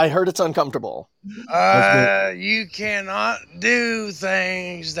did, but I heard it's uncomfortable. You cannot do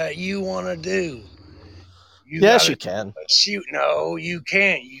things that you want to do. Yes, you can. No, you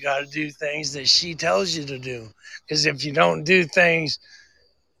can't. You got to do things that she tells you to do. Because if you don't do things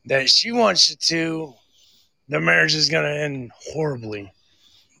that she wants you to, the marriage is going to end horribly.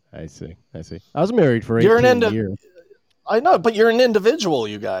 I see. I was married for 18 years. I know, but you're an individual,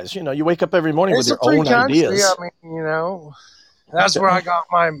 you guys. You know, you wake up every morning with your own ideas. I mean, you know, that's where I got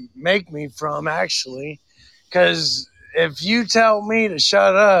my Make Me from, actually. Because if you tell me to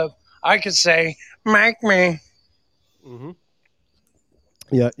shut up, I could say, Make Me. Mm-hmm.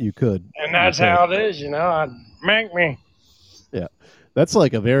 Yeah, you could. And that's how it is, you know. I'd Make Me. Yeah. That's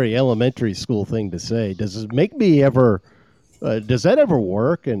like a very elementary school thing to say. Does it Make Me ever... does that ever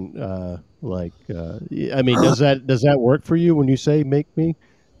work? And I mean, does that work for you when you say "make me"?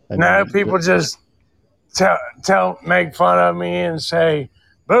 No, people just make fun of me and say,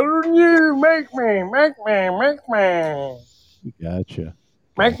 "Better than you, make me." Gotcha.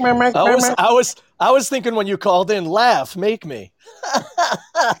 Make me. I was thinking when you called in, laugh, make me.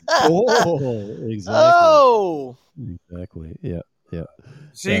 Oh, exactly. Oh, exactly. Yeah.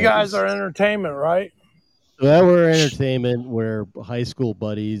 So you guys are entertainment, right? Well, we're entertainment. We're high school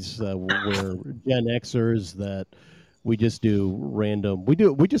buddies. We're Gen Xers that we just do random. We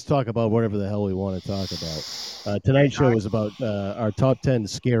just talk about whatever the hell we want to talk about. Tonight's show is about our top 10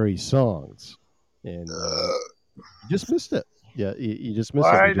 scary songs, and you just missed it. Yeah, you just missed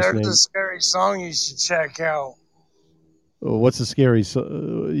it. All right, there's a scary song you should check out. What's a scary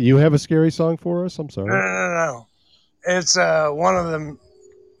song? You have a scary song for us? I'm sorry. No. It's one of the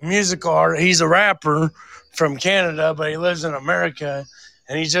musical artists. He's a rapper from Canada, but he lives in America,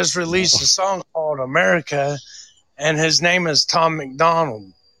 and he just released a song called America, and his name is Tom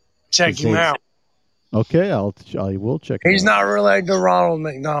McDonald. Check him out. Okay, I will check him out. He's not related to Ronald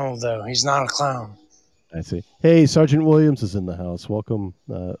McDonald, though. He's not a clown. I see. Hey, Sergeant Williams is in the house. Welcome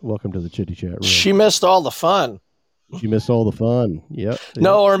to the Chitty Chat room. She missed all the fun. She missed all the fun. Yep.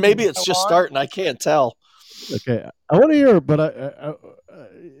 No, or maybe it's just starting. I can't tell. Okay, I want to hear, but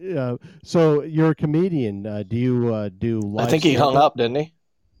so you're a comedian. Do you do live? I think he hung up, didn't he?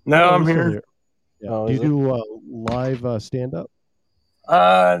 No, I'm here. Yeah. Do you do live stand-up?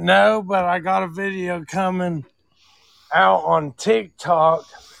 No, but I got a video coming out on TikTok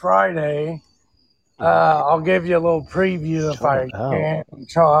Friday. I'll give you a little preview if I can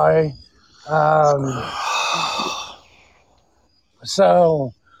try.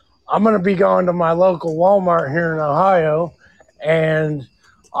 So I'm going to be going to my local Walmart here in Ohio, and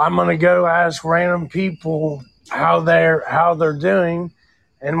I'm going to go ask random people how they're doing.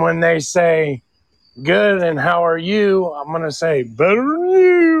 And when they say good and how are you, I'm going to say better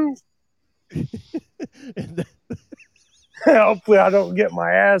than you. Hopefully I don't get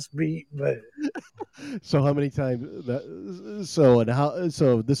my ass beat, but so how many times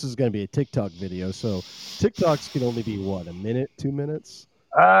so this is going to be a TikTok video. So TikToks can only be what, a minute, 2 minutes?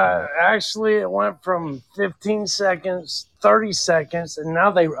 Actually it went from 15 seconds, 30 seconds, and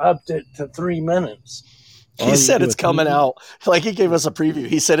now they upped it to 3 minutes. He said it's coming out. Like he gave us a preview.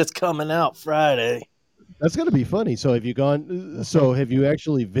 He said it's coming out Friday. That's going to be funny. So have you gone? So have you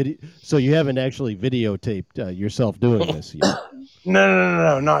actually So you haven't actually videotaped yourself doing this yet?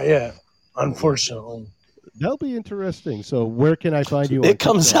 No, not yet. Unfortunately. That'll be interesting. So where can I find you on It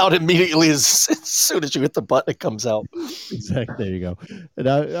comes TikTok? out immediately as soon as you hit the button. It comes out. Exactly. There you go.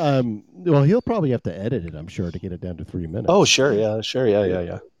 And well, he'll probably have to edit it, I'm sure, to get it down to 3 minutes. Oh, sure, yeah.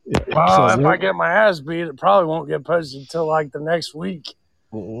 Yeah. Well, So if I get my ass beat, it probably won't get posted until like the next week.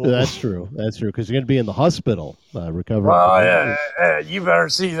 that's true. That's true because you're going to be in the hospital recovering. Well, yeah, you better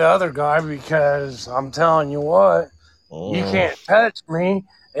see the other guy because I'm telling you what, you can't touch me.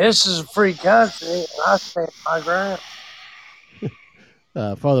 This is a free country, and I stand my ground.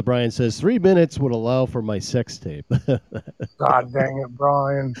 Father Brian says 3 minutes would allow for my sex tape. God dang it,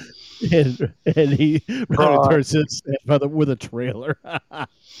 Brian. and he Brian. turns his with a trailer.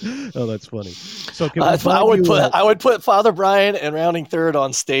 Oh, that's funny. So can we I would put Father Brian and Rounding Third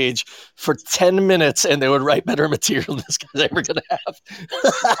on stage for 10 minutes, and they would write better material than this guy's ever gonna have.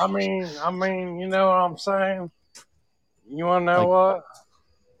 I mean, you know what I'm saying? You want to know what?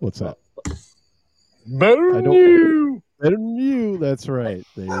 What's that? Better than you. Better than you. That's right.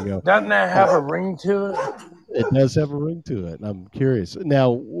 There you go. Doesn't that have a ring to it? It does have a ring to it. I'm curious. Now,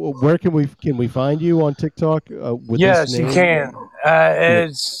 where can we find you on TikTok? With yes, this name? You can.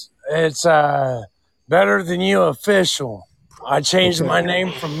 It's Better Than You Official. I changed my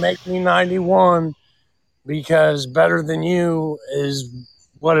name from Make Me 91 because Better Than You is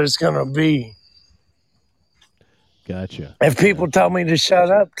what it's gonna be. Gotcha. If people tell me to shut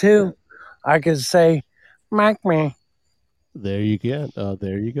up too, I could say, "Make me." There you go.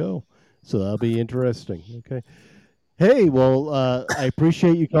 There you go. So that'll be interesting. Okay. Hey, well, I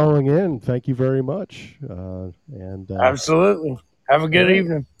appreciate you calling in. Thank you very much. Absolutely. Have a good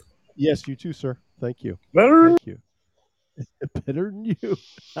evening. Yes, you too, sir. Thank you. Thank you. Better than you.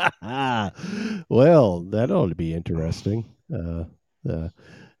 Well, that ought to be interesting.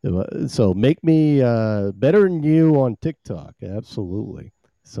 So make me better than you on TikTok. Absolutely.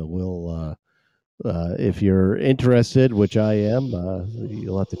 So we'll. If you're interested, which I am,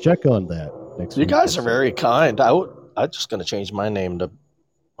 you'll have to check on that next week. You guys are very kind. I'm just going to change my name to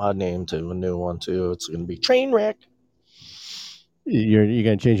a new one too. It's going to be Trainwreck. You're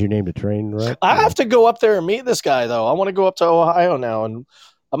going to change your name to Trainwreck? I have to go up there and meet this guy though. I want to go up to Ohio now, and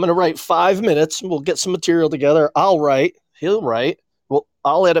I'm going to write 5 minutes. We'll get some material together. I'll write. He'll write. Well,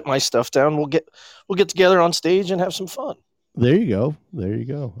 I'll edit my stuff down. We'll get together on stage and have some fun. There you go. There you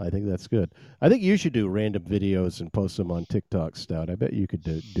go. I think that's good. I think you should do random videos and post them on TikTok, Stout. I bet you could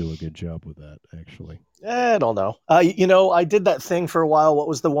do a good job with that, actually. I don't know. I did that thing for a while. What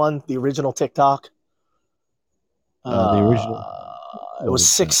was the original TikTok? The original. It was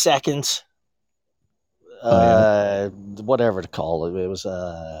 6 seconds. Whatever to call it. It was.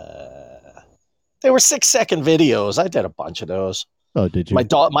 They were 6-second videos. I did a bunch of those. Oh, did you? My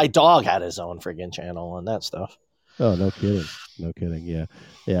dog had his own friggin' channel and that stuff. Oh, no kidding. No kidding. Yeah.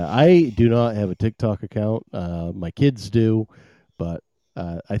 I do not have a TikTok account. My kids do, but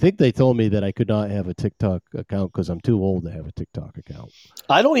I think they told me that I could not have a TikTok account because I'm too old to have a TikTok account.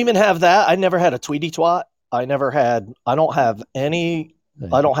 I don't even have that. I never had a Tweety Twat. I don't have any.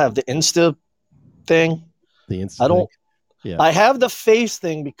 I don't have the Insta thing. The Insta. I don't. Yeah. I have the face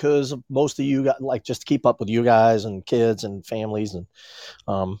thing because of most of you got just to keep up with you guys and kids and families and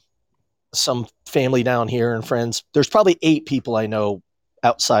some family down here and friends. There's probably 8 people I know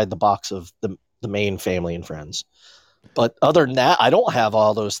outside the box of the main family and friends. But other than that, I don't have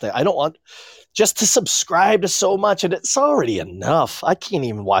all those things. I don't want just to subscribe to so much, and it's already enough. I can't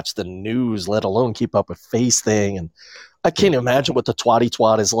even watch the news, let alone keep up with face thing. And I can't imagine what the Twatty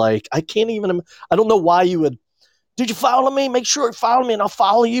Twat is like. I don't know why you would. Did you follow me? Make sure you follow me and I'll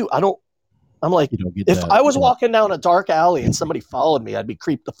follow you. I'm like, if I was walking down a dark alley and somebody followed me, I'd be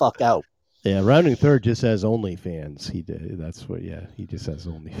creeped the fuck out. Yeah, Rounding Third just has OnlyFans. He did. That's what. Yeah, he just has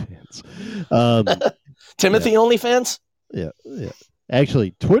OnlyFans. Timothy OnlyFans. Yeah.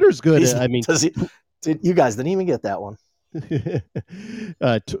 Actually, Twitter's good. You guys didn't even get that one.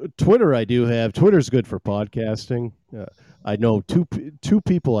 Twitter, I do have. Twitter's good for podcasting. I know two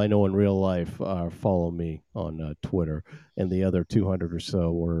people I know in real life follow me on Twitter, and the other 200 or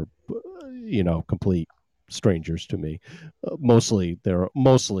so were, complete strangers to me. Mostly they're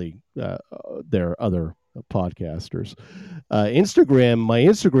other podcasters. My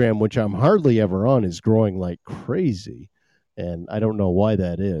Instagram, which I'm hardly ever on, is growing like crazy, and I don't know why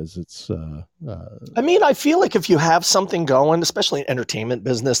that is. It's I feel like if you have something going, especially an entertainment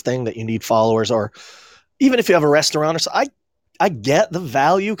business thing that you need followers, or even if you have a restaurant or so, I get the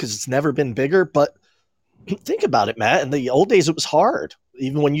value because it's never been bigger, but think about it, Matt. In the old days, it was hard.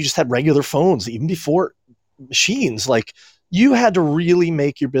 Even when you just had regular phones, even before machines, like you had to really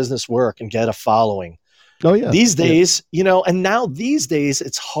make your business work and get a following. Oh yeah. These days, and now these days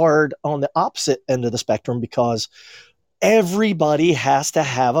it's hard on the opposite end of the spectrum because everybody has to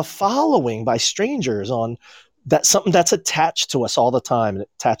have a following by strangers on that, something that's attached to us all the time and it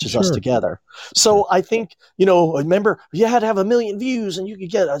attaches us together. So I think, remember you had to have 1 million views and you could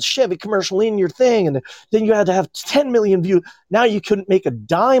get a Chevy commercial in your thing. And then you had to have 10 million views. Now you couldn't make a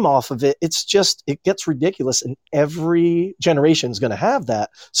dime off of it. It's just, it gets ridiculous and every generation is going to have that.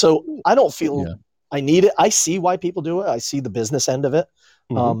 So I don't feel I need it. I see why people do it. I see the business end of it.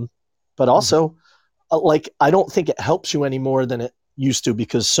 But also I don't think it helps you any more than it used to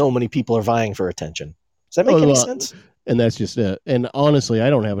because so many people are vying for attention. Does that make any sense? And that's just it. And honestly, I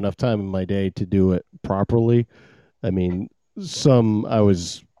don't have enough time in my day to do it properly. I mean, some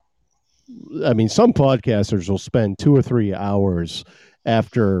podcasters will spend 2 or 3 hours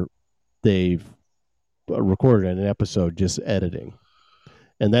after they've recorded an episode just editing.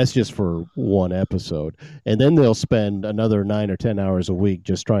 And that's just for one episode. And then they'll spend another 9 or 10 hours a week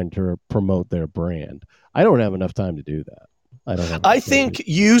just trying to promote their brand. I don't have enough time to do that. I think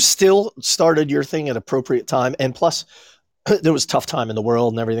you still started your thing at appropriate time. And plus, there was tough time in the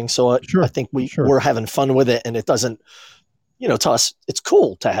world and everything. So I think we're having fun with it. And it doesn't, to us, it's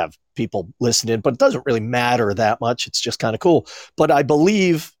cool to have people listening, but it doesn't really matter that much. It's just kind of cool. But I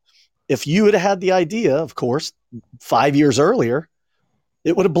believe if you had the idea, of course, 5 years earlier,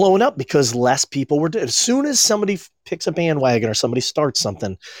 it would have blown up because less people were doing it. As soon as somebody picks a bandwagon or somebody starts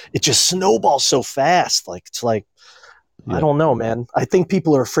something, it just snowballs so fast. I don't know, man. I think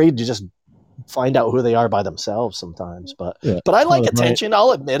people are afraid to just find out who they are by themselves sometimes. But I like attention.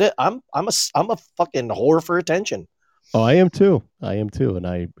 I'll admit it. I'm a fucking whore for attention. Oh, I am too.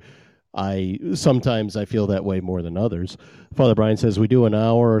 And I sometimes I feel that way more than others. Father Brian says we do an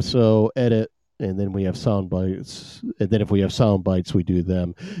hour or so edit, and then we have sound bites. And then if we have sound bites, we do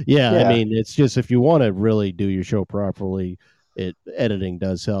them. Yeah. I mean, it's just if you want to really do your show properly, editing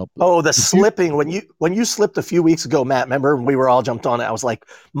does help. Oh, the slipping when you slipped a few weeks ago, Matt. Remember when we were all jumped on it? I was like,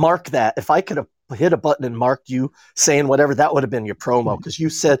 mark that. If I could have hit a button and marked you saying whatever, that would have been your promo because you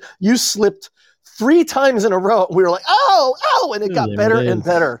said you slipped 3 times in a row. We were like, oh, and it got better and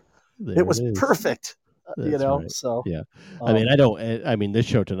better. It was perfect. Right. So yeah. I mean, this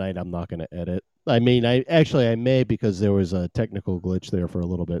show tonight, I'm not going to edit. I mean, I may because there was a technical glitch there for a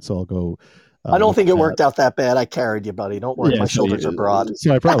little bit, so I'll go. I don't think it worked out that bad. I carried you, buddy. Don't worry, my shoulders are broad.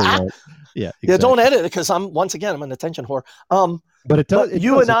 So I probably won't. Yeah, exactly. Yeah. Don't edit it because I'm an attention whore. But it does.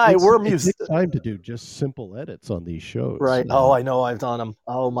 We're music. It takes time to do just simple edits on these shows, right? Oh, I know. I've done them.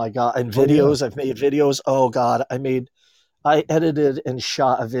 Oh my god! And videos. I've made videos. Oh god, I edited and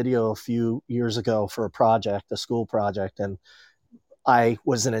shot a video a few years ago for a school project, and I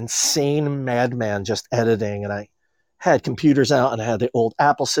was an insane madman just editing, and I had computers out and I had the old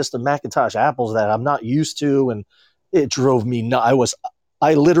Apple system, Macintosh Apples that I'm not used to. And it drove me nuts.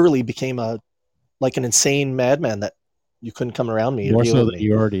 I literally became an insane madman that you couldn't come around me. More so than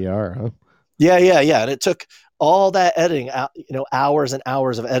you already are, huh? Yeah. And it took all that editing, hours and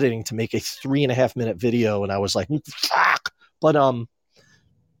hours of editing to make a 3.5 minute video. And I was like, fuck. But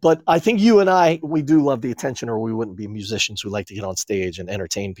I think you and I, we do love the attention or we wouldn't be musicians who like to get on stage and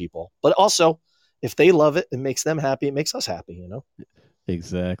entertain people. But also, if they love it, it makes them happy. It makes us happy,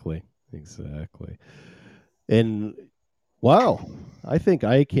 Exactly. And wow, I think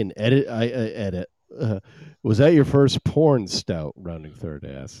I can edit. Edit. Was that your first porn stout, rounding third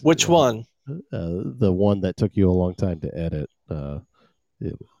ass? Which one? The one that took you a long time to edit. Oh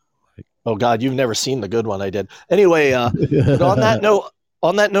God, you've never seen the good one I did. Anyway, but on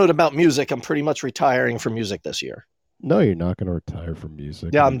that note about music, I'm pretty much retiring from music this year. No, you're not going to retire from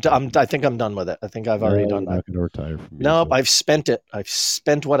music. Yeah, I think I'm done with it. I think I've already done that. Not going to retire from music. Nope, I've spent it. I've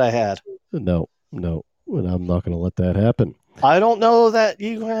spent what I had. No, and I'm not going to let that happen. I don't know that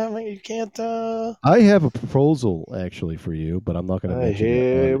you can't. I have a proposal actually for you, but I'm not going to mention it.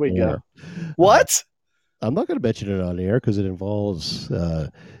 Here we go. What? I'm not going to mention it on air because it involves stuff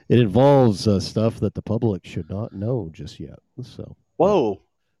that the public should not know just yet. So. Whoa,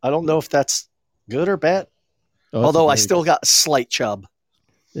 I don't know if that's good or bad. Although I still got slight chub.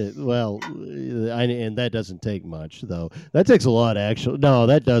 And that doesn't take much, though. That takes a lot, actually. No,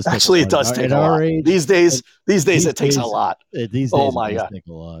 that does. Actually, it does take a lot. These days, it takes a lot. These days, oh my God, take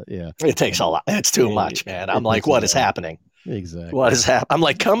a lot. Yeah, it takes a lot. It's too much, man. I'm like, what is happening? Exactly. What is happening? I'm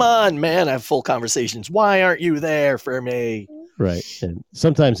like, come on, man. I have full conversations. Why aren't you there for me? Right. And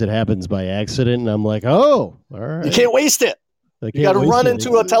sometimes it happens by accident, and I'm like, oh, all right. You can't waste it. You got to run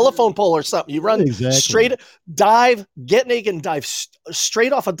into a telephone pole or something. You run straight, dive, get naked, and dive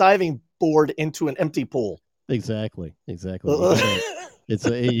straight off a diving board into an empty pool. Exactly.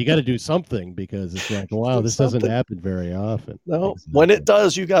 You got to do something because it's like, wow, Do this doesn't something. happen very often. No, Exactly. when it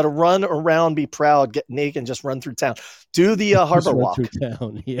does, you got to run around, be proud, get naked, and just run through town. Do the Just harbor run walk. through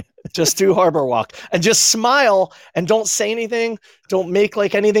town. Yeah. Just do harbor walk and just smile and don't say anything. Don't make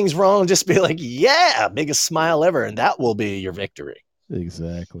like anything's wrong. Just be like, yeah, biggest smile ever. And that will be your victory.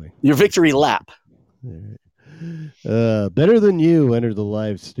 Exactly. Your victory lap. All right. Better than you entered the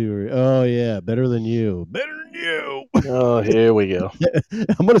live story. Oh yeah, better than you. Better than you. Oh, here we go.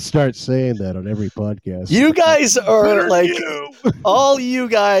 I'm gonna start saying that on every podcast. You guys are Better than like, you. all you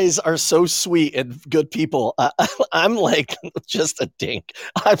guys are so sweet and good people. I'm like just a dink.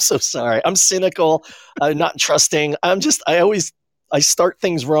 I'm so sorry. I'm cynical. I'm not trusting. I start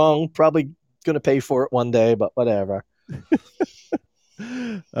things wrong. Probably going to pay for it one day, but whatever.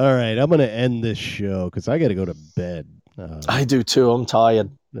 All right, I'm gonna end this show because I got to go to bed. I do too. I'm tired.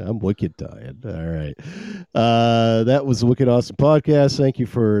 I'm wicked tired. All right. That was the Wicked Awesome Podcast. Thank you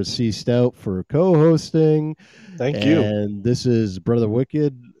for C Stout for co-hosting. Thank you. And this is Brother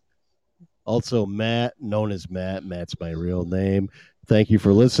Wicked, also Matt, known as Matt. Matt's my real name. Thank you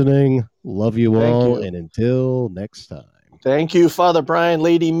for listening. Love you Thank all. you. And until next time. Thank you, Father Brian,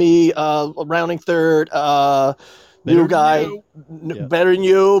 Lady Me, rounding third, new guy, Yeah. better than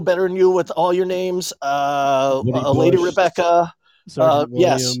you with all your names, Lady Bush, Rebecca, Sergeant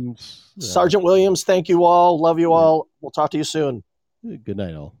yes, Williams. Sergeant Williams. Thank you all. Love you all. We'll talk to you soon. Good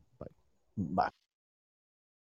night, all. Bye. Bye.